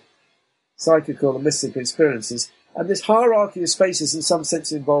 normal psychical and mystical experiences. And this hierarchy of spaces in some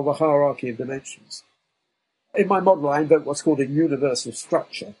sense involve a hierarchy of dimensions. In my model, I invoke what's called a universal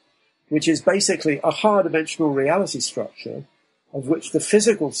structure, which is basically a higher dimensional reality structure of which the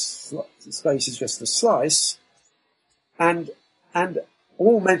physical space is just a slice, and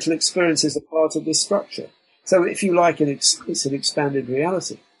all mental experiences are part of this structure. So if you like, it's an expanded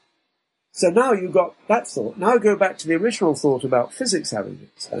reality. So now you've got that thought. Now go back to the original thought about physics having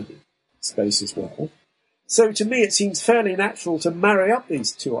expanded space as well. So to me, it seems fairly natural to marry up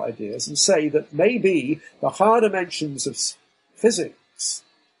these two ideas and say that maybe the higher dimensions of physics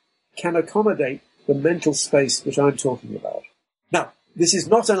can accommodate the mental space which I'm talking about. Now, this is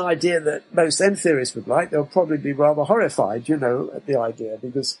not an idea that most M theorists would like. They'll probably be rather horrified, at the idea,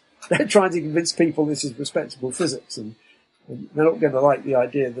 because they're trying to convince people this is respectable physics, and they're not going to like the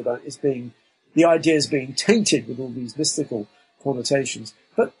idea that the idea is being tainted with all these mystical connotations.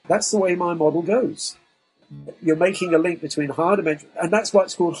 But that's the way my model goes. You're making a link between higher dimensions, and that's why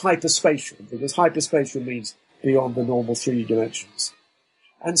it's called hyperspatial, because hyperspatial means beyond the normal 3 dimensions.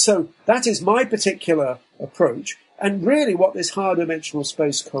 And so that is my particular approach, and really what this higher dimensional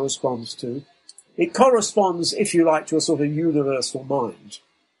space corresponds to, it corresponds, if you like, to a sort of universal mind.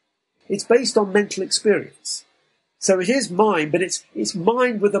 It's based on mental experience. So it is mind, but it's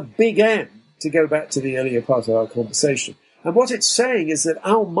mind with a big M, to go back to the earlier part of our conversation. And what it's saying is that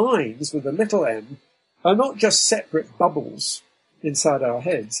our minds with a little m are not just separate bubbles inside our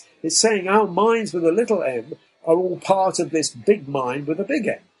heads. It's saying our minds with a little m are all part of this big mind with a big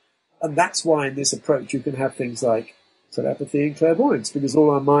M. And that's why in this approach you can have things like telepathy and clairvoyance, because all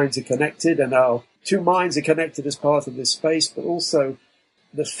our minds are connected, and our two minds are connected as part of this space, but also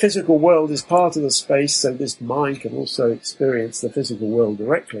the physical world is part of the space, so this mind can also experience the physical world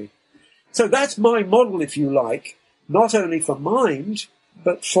directly. So that's my model, if you like, not only for mind,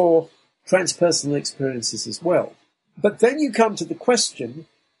 but for transpersonal experiences as well. But then you come to the question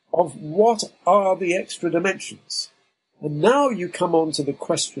of what are the extra dimensions? And now you come on to the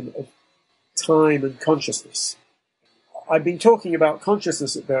question of time and consciousness. I've been talking about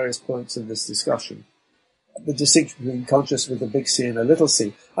consciousness at various points in this discussion, the distinction between consciousness with a big C and a little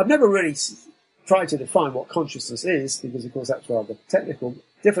c. I've never really tried to define what consciousness is, because of course that's rather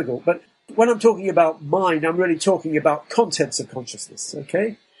difficult, but when I'm talking about mind, I'm really talking about contents of consciousness,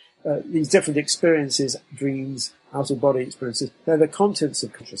 okay? These different experiences, dreams, out-of-body experiences, they're the contents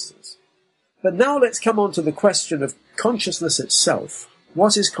of consciousness. But now let's come on to the question of consciousness itself.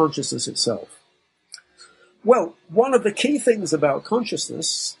 What is consciousness itself? Well, one of the key things about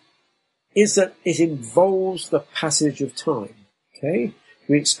consciousness is that it involves the passage of time, okay?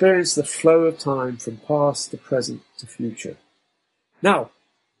 We experience the flow of time from past to present to future. Now,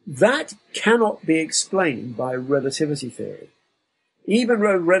 that cannot be explained by relativity theory. Even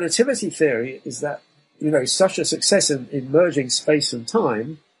though relativity theory is that, such a success in merging space and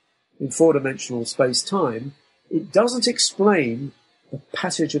time, in four-dimensional space-time, it doesn't explain the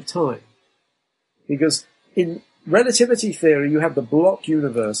passage of time. Because in relativity theory, you have the block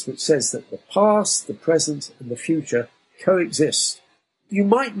universe, which says that the past, the present, and the future coexist. You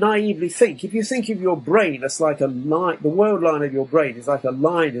might naively think, if you think of your brain as like a line, the world line of your brain is like a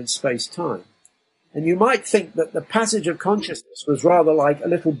line in space-time. And you might think that the passage of consciousness was rather like a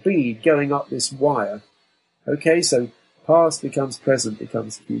little bead going up this wire. Okay, so past becomes present,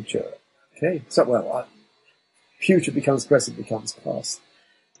 becomes future. Okay, so, future becomes present, becomes past.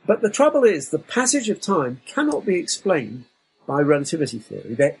 But the trouble is, the passage of time cannot be explained by relativity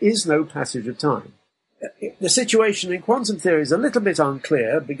theory. There is no passage of time. The situation in quantum theory is a little bit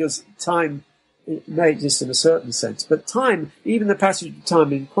unclear, because time may exist in a certain sense, but time, even the passage of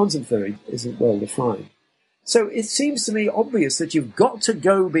time in quantum theory, isn't well defined. So it seems to me obvious that you've got to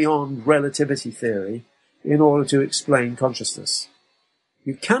go beyond relativity theory in order to explain consciousness.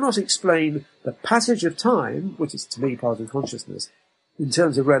 You cannot explain the passage of time, which is to me part of consciousness, in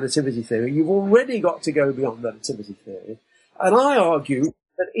terms of relativity theory. You've already got to go beyond relativity theory. And I argue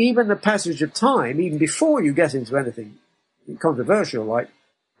that even the passage of time, even before you get into anything controversial like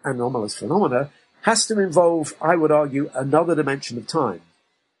anomalous phenomena, has to involve, I would argue, another dimension of time.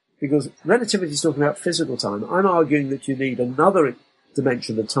 Because relativity is talking about physical time. I'm arguing that you need another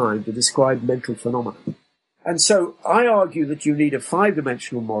dimension of time to describe mental phenomena. And so I argue that you need a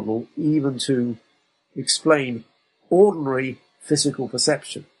 5-dimensional model even to explain ordinary physical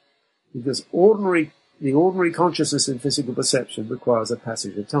perception. Because the ordinary consciousness in physical perception requires a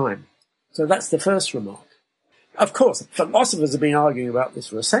passage of time. So that's the first remark. Of course, philosophers have been arguing about this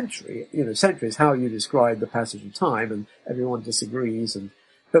for a century. Centuries, how you describe the passage of time, and everyone disagrees.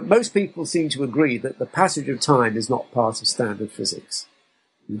 But most people seem to agree that the passage of time is not part of standard physics.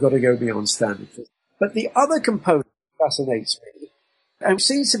 You've got to go beyond standard physics. But the other component that fascinates me, and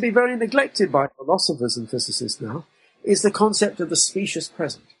seems to be very neglected by philosophers and physicists now, is the concept of the specious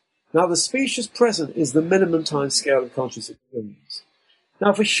present. Now, the species present is the minimum time scale of conscious experience.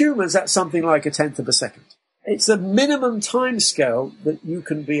 Now, for humans, that's something like a tenth of a second. It's the minimum time scale that you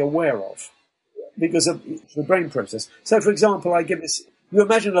can be aware of because of the brain process. So, for example, I give this, you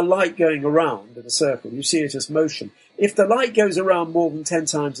imagine a light going around in a circle. You see it as motion. If the light goes around more than 10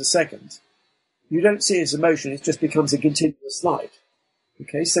 times a second, you don't see it as a motion. It just becomes a continuous light.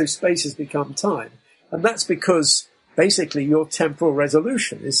 Okay, so space has become time. And that's because basically your temporal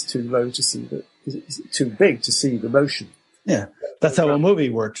resolution is too low to see is too big to see the motion. Yeah, that's how a movie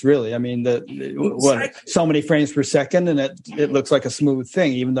works, really. I mean, so many frames per second, and it looks like a smooth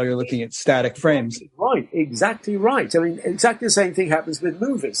thing, even though you're looking at static frames. Right, exactly right. I mean, exactly the same thing happens with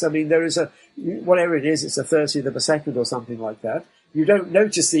movies. I mean, there is whatever it is, it's a 30th of a second or something like that. You don't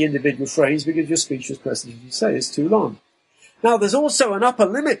notice the individual frames because your speech is present, as you say, is too long. Now, there's also an upper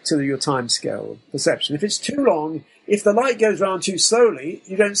limit to your time scale of perception. If it's too long, if the light goes round too slowly,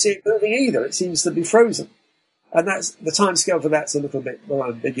 you don't see it moving either. It seems to be frozen. And that's the time scale for that's a little bit more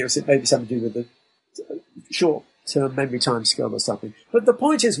ambiguous. It may be something to do with the short-term memory time scale or something. But the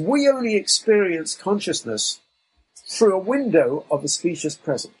point is, we only experience consciousness through a window of the specious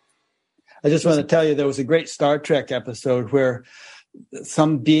present. I just want to tell you, there was a great Star Trek episode where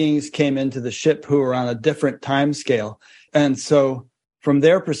some beings came into the ship who were on a different time scale. And so from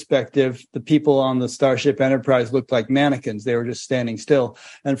their perspective, the people on the Starship Enterprise looked like mannequins. They were just standing still.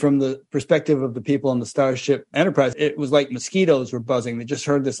 And from the perspective of the people on the Starship Enterprise, it was like mosquitoes were buzzing. They just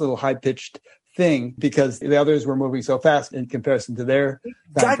heard this little high-pitched thing because the others were moving so fast in comparison to their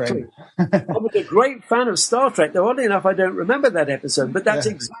time frame. Exactly. I was a great fan of Star Trek, though oddly enough, I don't remember that episode. But that's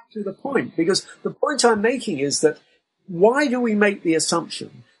exactly the point. Because the point I'm making is that why do we make the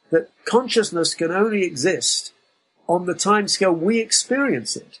assumption that consciousness can only exist on the time scale we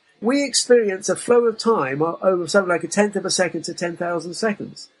experience it? We experience a flow of time over something like a tenth of a second to 10,000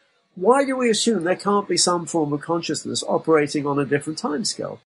 seconds. Why do we assume there can't be some form of consciousness operating on a different time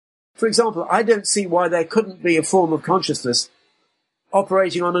scale? For example, I don't see why there couldn't be a form of consciousness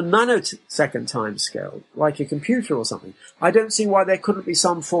operating on a nanosecond time scale, like a computer or something. I don't see why there couldn't be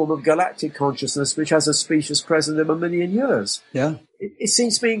some form of galactic consciousness which has a species present in 1 million years. Yeah. It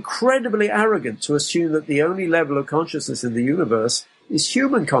seems to me incredibly arrogant to assume that the only level of consciousness in the universe is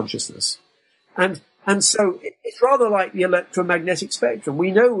human consciousness. And so it's rather like the electromagnetic spectrum.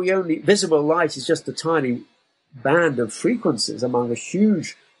 We know visible light is just a tiny band of frequencies among a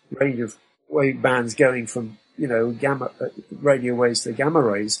huge range of wave bands going from, gamma radio waves to gamma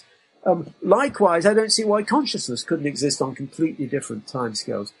rays. Likewise, I don't see why consciousness couldn't exist on completely different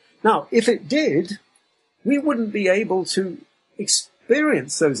timescales. Now, if it did, we wouldn't be able to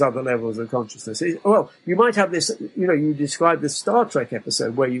experience those other levels of consciousness. Well, you might have this, you described the Star Trek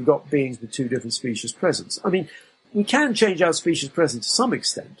episode where you've got beings with two different species presence. I mean, we can change our species presence to some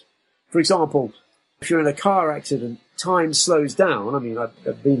extent. For example, if you're in a car accident, time slows down. I mean,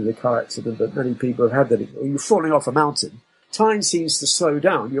 I've been in a car accident, but many people have had that. You're falling off a mountain. Time seems to slow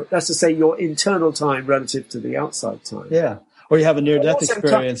down. That's to say, your internal time relative to the outside time. Yeah. Or you have a near-death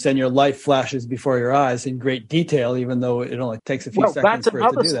experience and your life flashes before your eyes in great detail, even though it only takes a few seconds for it to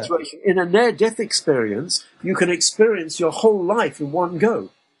do that. That's another situation. In a near-death experience, you can experience your whole life in one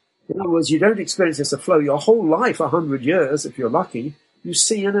go. In other words, you don't experience it as a flow. Your whole life, 100 years, if you're lucky, you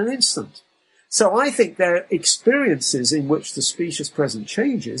see in an instant. So I think there are experiences in which the species present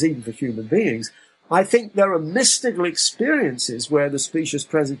changes, even for human beings. I think there are mystical experiences where the species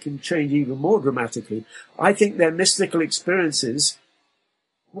present can change even more dramatically. I think there are mystical experiences.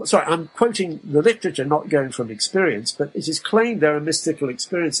 Sorry, I'm quoting the literature, not going from experience, but it is claimed there are mystical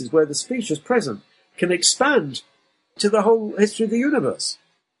experiences where the species present can expand to the whole history of the universe,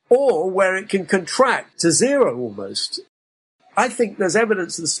 or where it can contract to zero almost. I think there's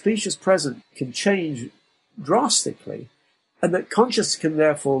evidence that the species present can change drastically, and that consciousness can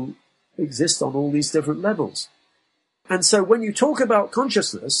therefore exist on all these different levels. And so when you talk about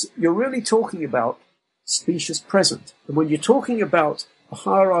consciousness, you're really talking about species present. And when you're talking about a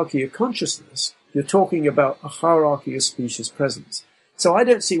hierarchy of consciousness, you're talking about a hierarchy of species presence. So I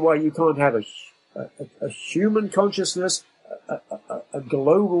don't see why you can't have a human consciousness, a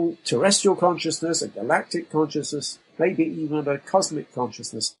global terrestrial consciousness, a galactic consciousness, maybe even a cosmic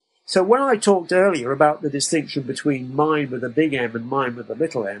consciousness. So when I talked earlier about the distinction between mind with a big M and mind with a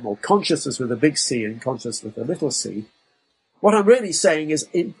little m, or consciousness with a big C and consciousness with a little c, what I'm really saying is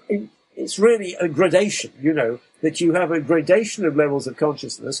it's really a gradation, that you have a gradation of levels of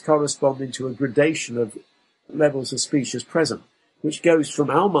consciousness corresponding to a gradation of levels of species present, which goes from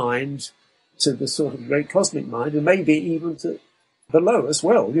our mind to the sort of great cosmic mind, and maybe even to below as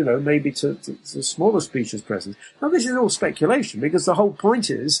well, maybe to smaller species present. Now, this is all speculation, because the whole point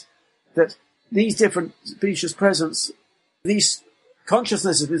is that these different species presence, these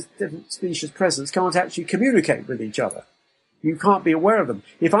consciousnesses with different species presence can't actually communicate with each other. You can't be aware of them.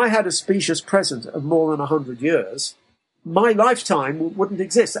 If I had a species present of more than 100 years, my lifetime wouldn't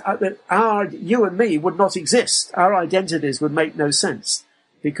exist. You and me would not exist. Our identities would make no sense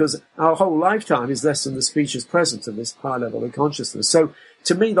because our whole lifetime is less than the species present of this high level of consciousness. So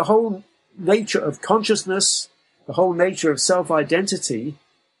to me, the whole nature of consciousness, the whole nature of self-identity,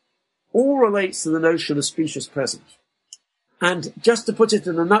 all relates to the notion of species present. And just to put it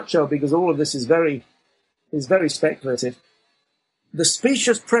in a nutshell, because all of this is very speculative, the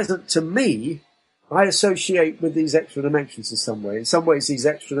species present to me, I associate with these extra dimensions in some way. In some ways, these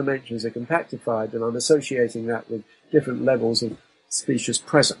extra dimensions are compactified, and I'm associating that with different levels of species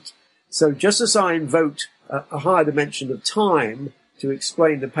present. So just as I invoked a higher dimension of time to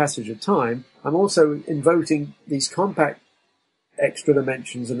explain the passage of time, I'm also invoking these compact extra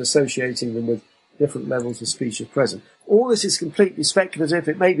dimensions and associating them with different levels of species present. All this is completely speculative.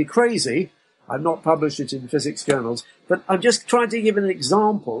 It may be crazy. I've not published it in physics journals, but I'm just trying to give an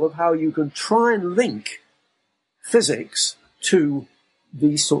example of how you can try and link physics to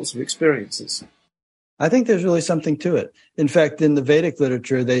these sorts of experiences. I think there's really something to it. In fact, in the Vedic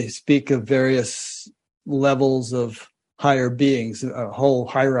literature, they speak of various levels of higher beings, a whole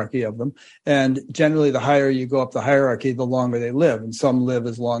hierarchy of them. And generally, the higher you go up the hierarchy, the longer they live. And some live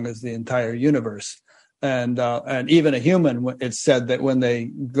as long as the entire universe. And even a human, it's said that when they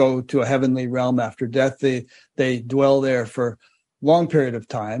go to a heavenly realm after death, they dwell there for a long period of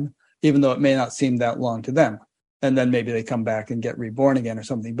time, even though it may not seem that long to them. And then maybe they come back and get reborn again or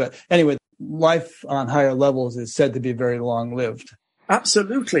something. But anyway, life on higher levels is said to be very long-lived.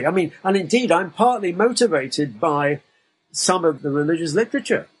 Absolutely. I mean, and indeed, I'm partly motivated by some of the religious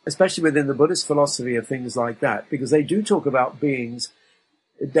literature, especially within the Buddhist philosophy of things like that, because they do talk about beings,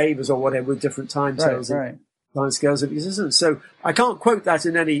 devas or whatever, with different time scales and time scales of existence. So I can't quote that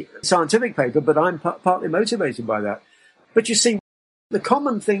in any scientific paper, but I'm partly motivated by that. But you see, the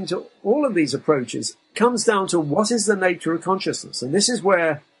common thing to all of these approaches comes down to what is the nature of consciousness. And this is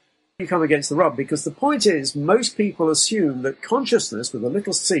where you come against the rub, because the point is most people assume that consciousness with a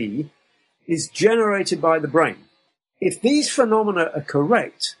little c is generated by the brain. If these phenomena are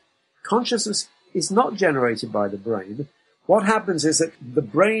correct, consciousness is not generated by the brain. What happens is that the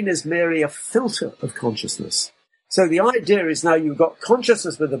brain is merely a filter of consciousness. So the idea is now you've got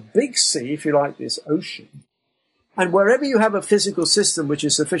consciousness with a big C, if you like, this ocean. And wherever you have a physical system which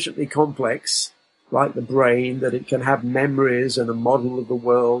is sufficiently complex, like the brain, that it can have memories and a model of the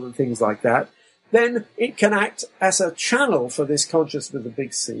world and things like that, then it can act as a channel for this consciousness with a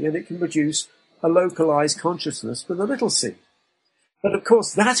big C, and it can produce a localized consciousness with a little c. But of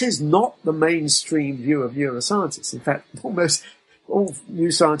course, that is not the mainstream view of neuroscientists. In fact, almost all new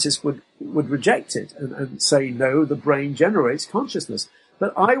scientists would reject it and say, no, the brain generates consciousness.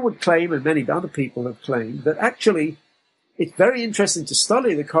 But I would claim, and many other people have claimed, that actually it's very interesting to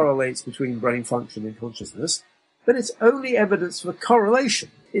study the correlates between brain function and consciousness, but it's only evidence for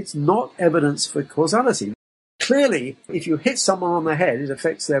correlation. It's not evidence for causality. Clearly, if you hit someone on the head, it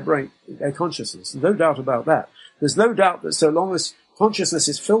affects their brain, their consciousness. No doubt about that. There's no doubt that so long as consciousness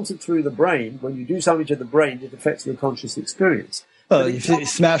is filtered through the brain, when you do something to the brain, it affects the conscious experience. Well, if you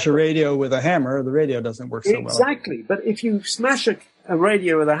smash a radio with a hammer, the radio doesn't work so well. Exactly. But if you smash a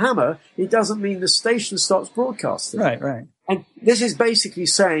radio with a hammer, it doesn't mean the station stops broadcasting. Right. And this is basically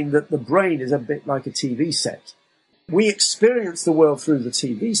saying that the brain is a bit like a TV set. We experience the world through the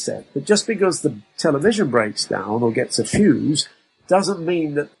TV set, but just because the television breaks down or gets a fuse doesn't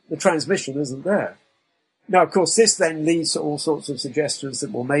mean that the transmission isn't there. Now, of course, this then leads to all sorts of suggestions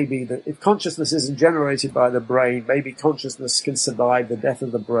that, well, maybe that if consciousness isn't generated by the brain, maybe consciousness can survive the death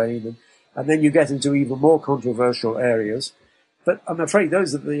of the brain, and then you get into even more controversial areas. But I'm afraid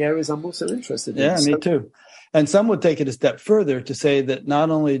those are the areas I'm also interested in. Yeah, me too. And some would take it a step further to say that not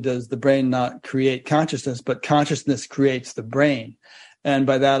only does the brain not create consciousness, but consciousness creates the brain. And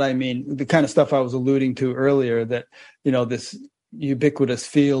by that, I mean the kind of stuff I was alluding to earlier, that, this ubiquitous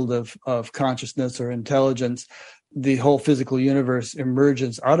field of consciousness or intelligence, the whole physical universe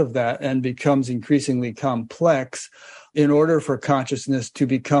emerges out of that and becomes increasingly complex in order for consciousness to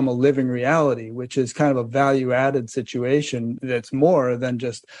become a living reality, which is kind of a value-added situation that's more than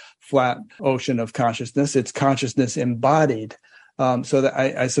just flat ocean of consciousness. It's consciousness embodied. So that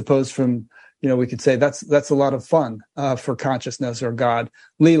I suppose from, we could say that's a lot of fun for consciousness or God.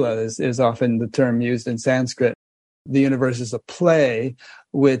 Leela is often the term used in Sanskrit. The universe is a play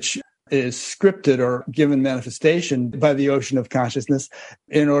which is scripted or given manifestation by the ocean of consciousness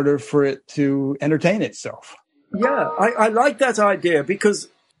in order for it to entertain itself. Yeah, I like that idea because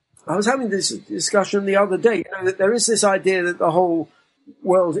I was having this discussion the other day, that there is this idea that the whole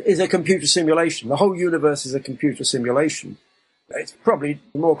world is a computer simulation. The whole universe is a computer simulation. It's probably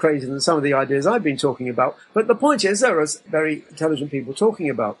more crazy than some of the ideas I've been talking about. But the point is, there are very intelligent people talking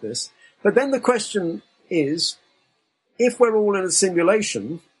about this. But then the question is, if we're all in a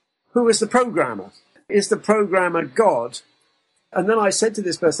simulation, who is the programmer? Is the programmer God? And then I said to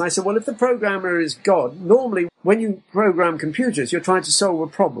this person, I said, well, if the programmer is God, normally when you program computers, you're trying to solve a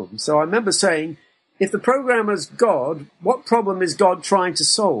problem. So I remember saying, if the programmer's God, what problem is God trying to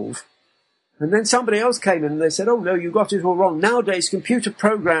solve? And then somebody else came in and they said, oh, no, you got it all wrong. Nowadays, computer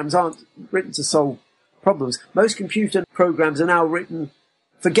programs aren't written to solve problems. Most computer programs are now written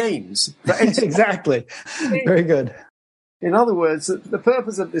for games. For Exactly. Very good. In other words, the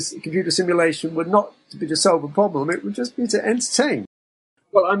purpose of this computer simulation would not be to solve a problem, it would just be to entertain.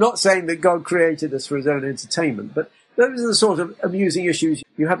 Well, I'm not saying that God created us for his own entertainment, but those are the sort of amusing issues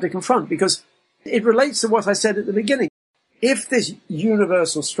you have to confront, because it relates to what I said at the beginning. If this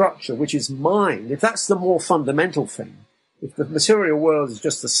universal structure, which is mind, if that's the more fundamental thing, if the material world is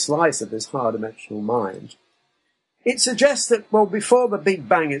just a slice of this higher dimensional mind, it suggests that, well, before the Big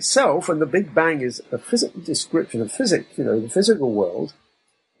Bang itself, and the Big Bang is a physical description of physics, the physical world,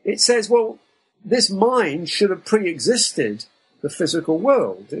 it says, well, this mind should have pre-existed the physical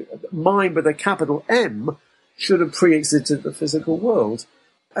world. Mind with a capital M should have pre-existed the physical world.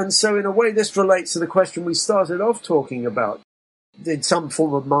 And so in a way this relates to the question we started off talking about. Did some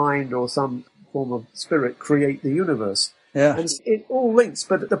form of mind or some form of spirit create the universe? Yeah. And it all links,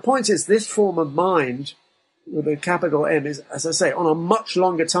 but the point is this form of mind with a capital M is, as I say, on a much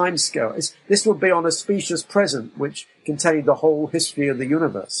longer time scale. This would be on a specious present which contained the whole history of the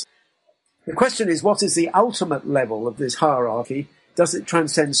universe. The question is, what is the ultimate level of this hierarchy? Does it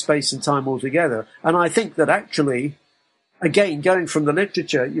transcend space and time altogether? And I think that actually, again, going from the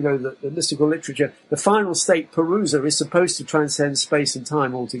literature, the mystical literature, the final state, Parousia, is supposed to transcend space and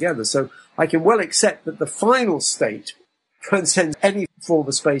time altogether. So I can well accept that the final state transcends any form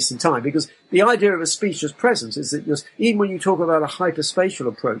of space and time, because the idea of a specious presence is that even when you talk about a hyperspatial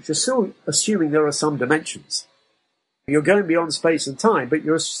approach, you're still assuming there are some dimensions. You're going beyond space and time, but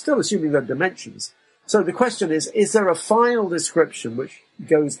you're still assuming there are dimensions. So the question is there a final description which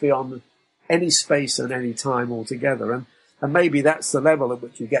goes beyond any space and any time altogether? And maybe that's the level at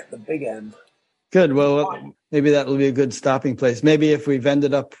which you get the big M. Good. Well, maybe that will be a good stopping place. Maybe if we've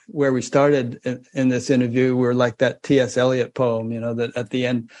ended up where we started in this interview, we're like that T.S. Eliot poem, that at the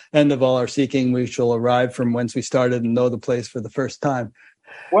end of all our seeking, we shall arrive from whence we started and know the place for the first time.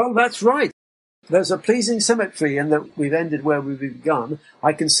 Well, that's right. There's a pleasing symmetry in that we've ended where we've begun.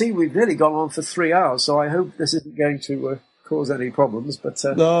 I can see we've nearly gone on for 3 hours, so I hope this isn't going to cause any problems. But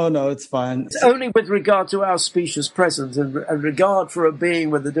No, it's fine. It's only with regard to our specious present and regard for a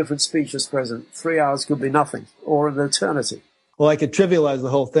being with a different specious present. 3 hours could be nothing, or an eternity. Well, I could trivialize the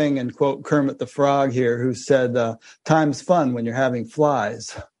whole thing and quote Kermit the Frog here, who said, time's fun when you're having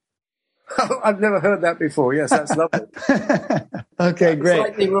flies. Oh, I've never heard that before. Yes, that's lovely. Okay, great.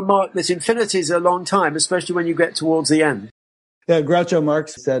 Slightly remark that infinity is a long time, especially when you get towards the end. Yeah, Groucho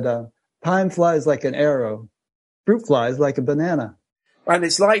Marx said, time flies like an arrow. Fruit flies like a banana. And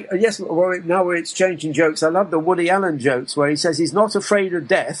it's like, yes, well, now we're exchanging jokes. I love the Woody Allen jokes where he says he's not afraid of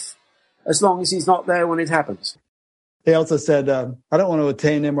death as long as he's not there when it happens. He also said, I don't want to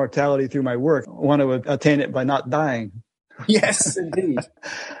attain immortality through my work. I want to attain it by not dying. Yes, indeed.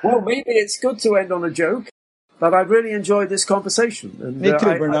 Well, maybe it's good to end on a joke, but I've really enjoyed this conversation. And, Me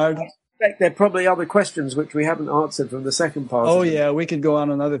too, Bernard. I suspect there are probably other questions which we haven't answered from the second part. Oh, yeah, we could go on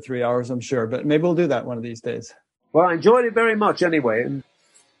another 3 hours, I'm sure, but maybe we'll do that one of these days. Well, I enjoyed it very much anyway. And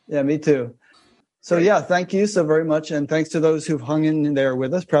yeah, me too. So, yeah, thank you so very much. And thanks to those who've hung in there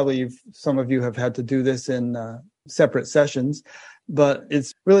with us. Probably some of you have had to do this in separate sessions, but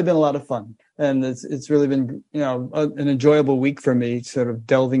it's really been a lot of fun. And it's really been, an enjoyable week for me, sort of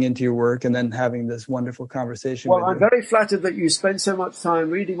delving into your work and then having this wonderful conversation with you. Well, I'm very flattered that you spend so much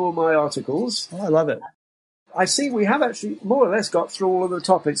time reading all my articles. Oh, I love it. I see we have actually more or less got through all of the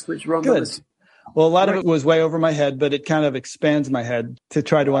topics which were on the list. Well, a lot of it was way over my head, but it kind of expands my head to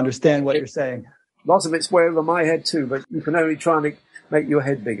try to understand what you're saying. Lots of it's way over my head too, but you can only try and make your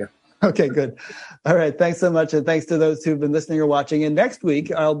head bigger. Okay, good. All right. Thanks so much. And thanks to those who've been listening or watching. And next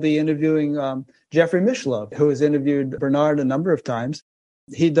week, I'll be interviewing Jeffrey Mishlove, who has interviewed Bernard a number of times.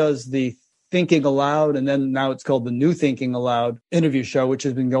 He does the Thinking Aloud, and then now it's called the New Thinking Aloud interview show, which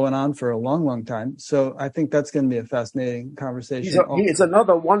has been going on for a long, long time. So I think that's going to be a fascinating conversation. He is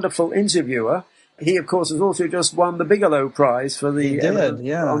another wonderful interviewer. He, of course, has also just won the Bigelow Prize for the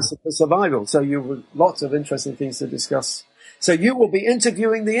for survival. So you have lots of interesting things to discuss. So you will be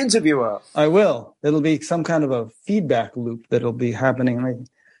interviewing the interviewer. I will. It'll be some kind of a feedback loop. I will. It'll be some kind of a feedback loop that'll be happening like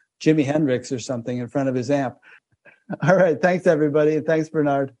Jimi Hendrix or something in front of his amp. All right. Thanks, everybody. Thanks,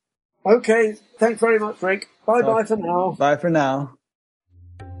 Bernard. Okay. Thanks very much, Rick. Bye-bye for now. Bye for now.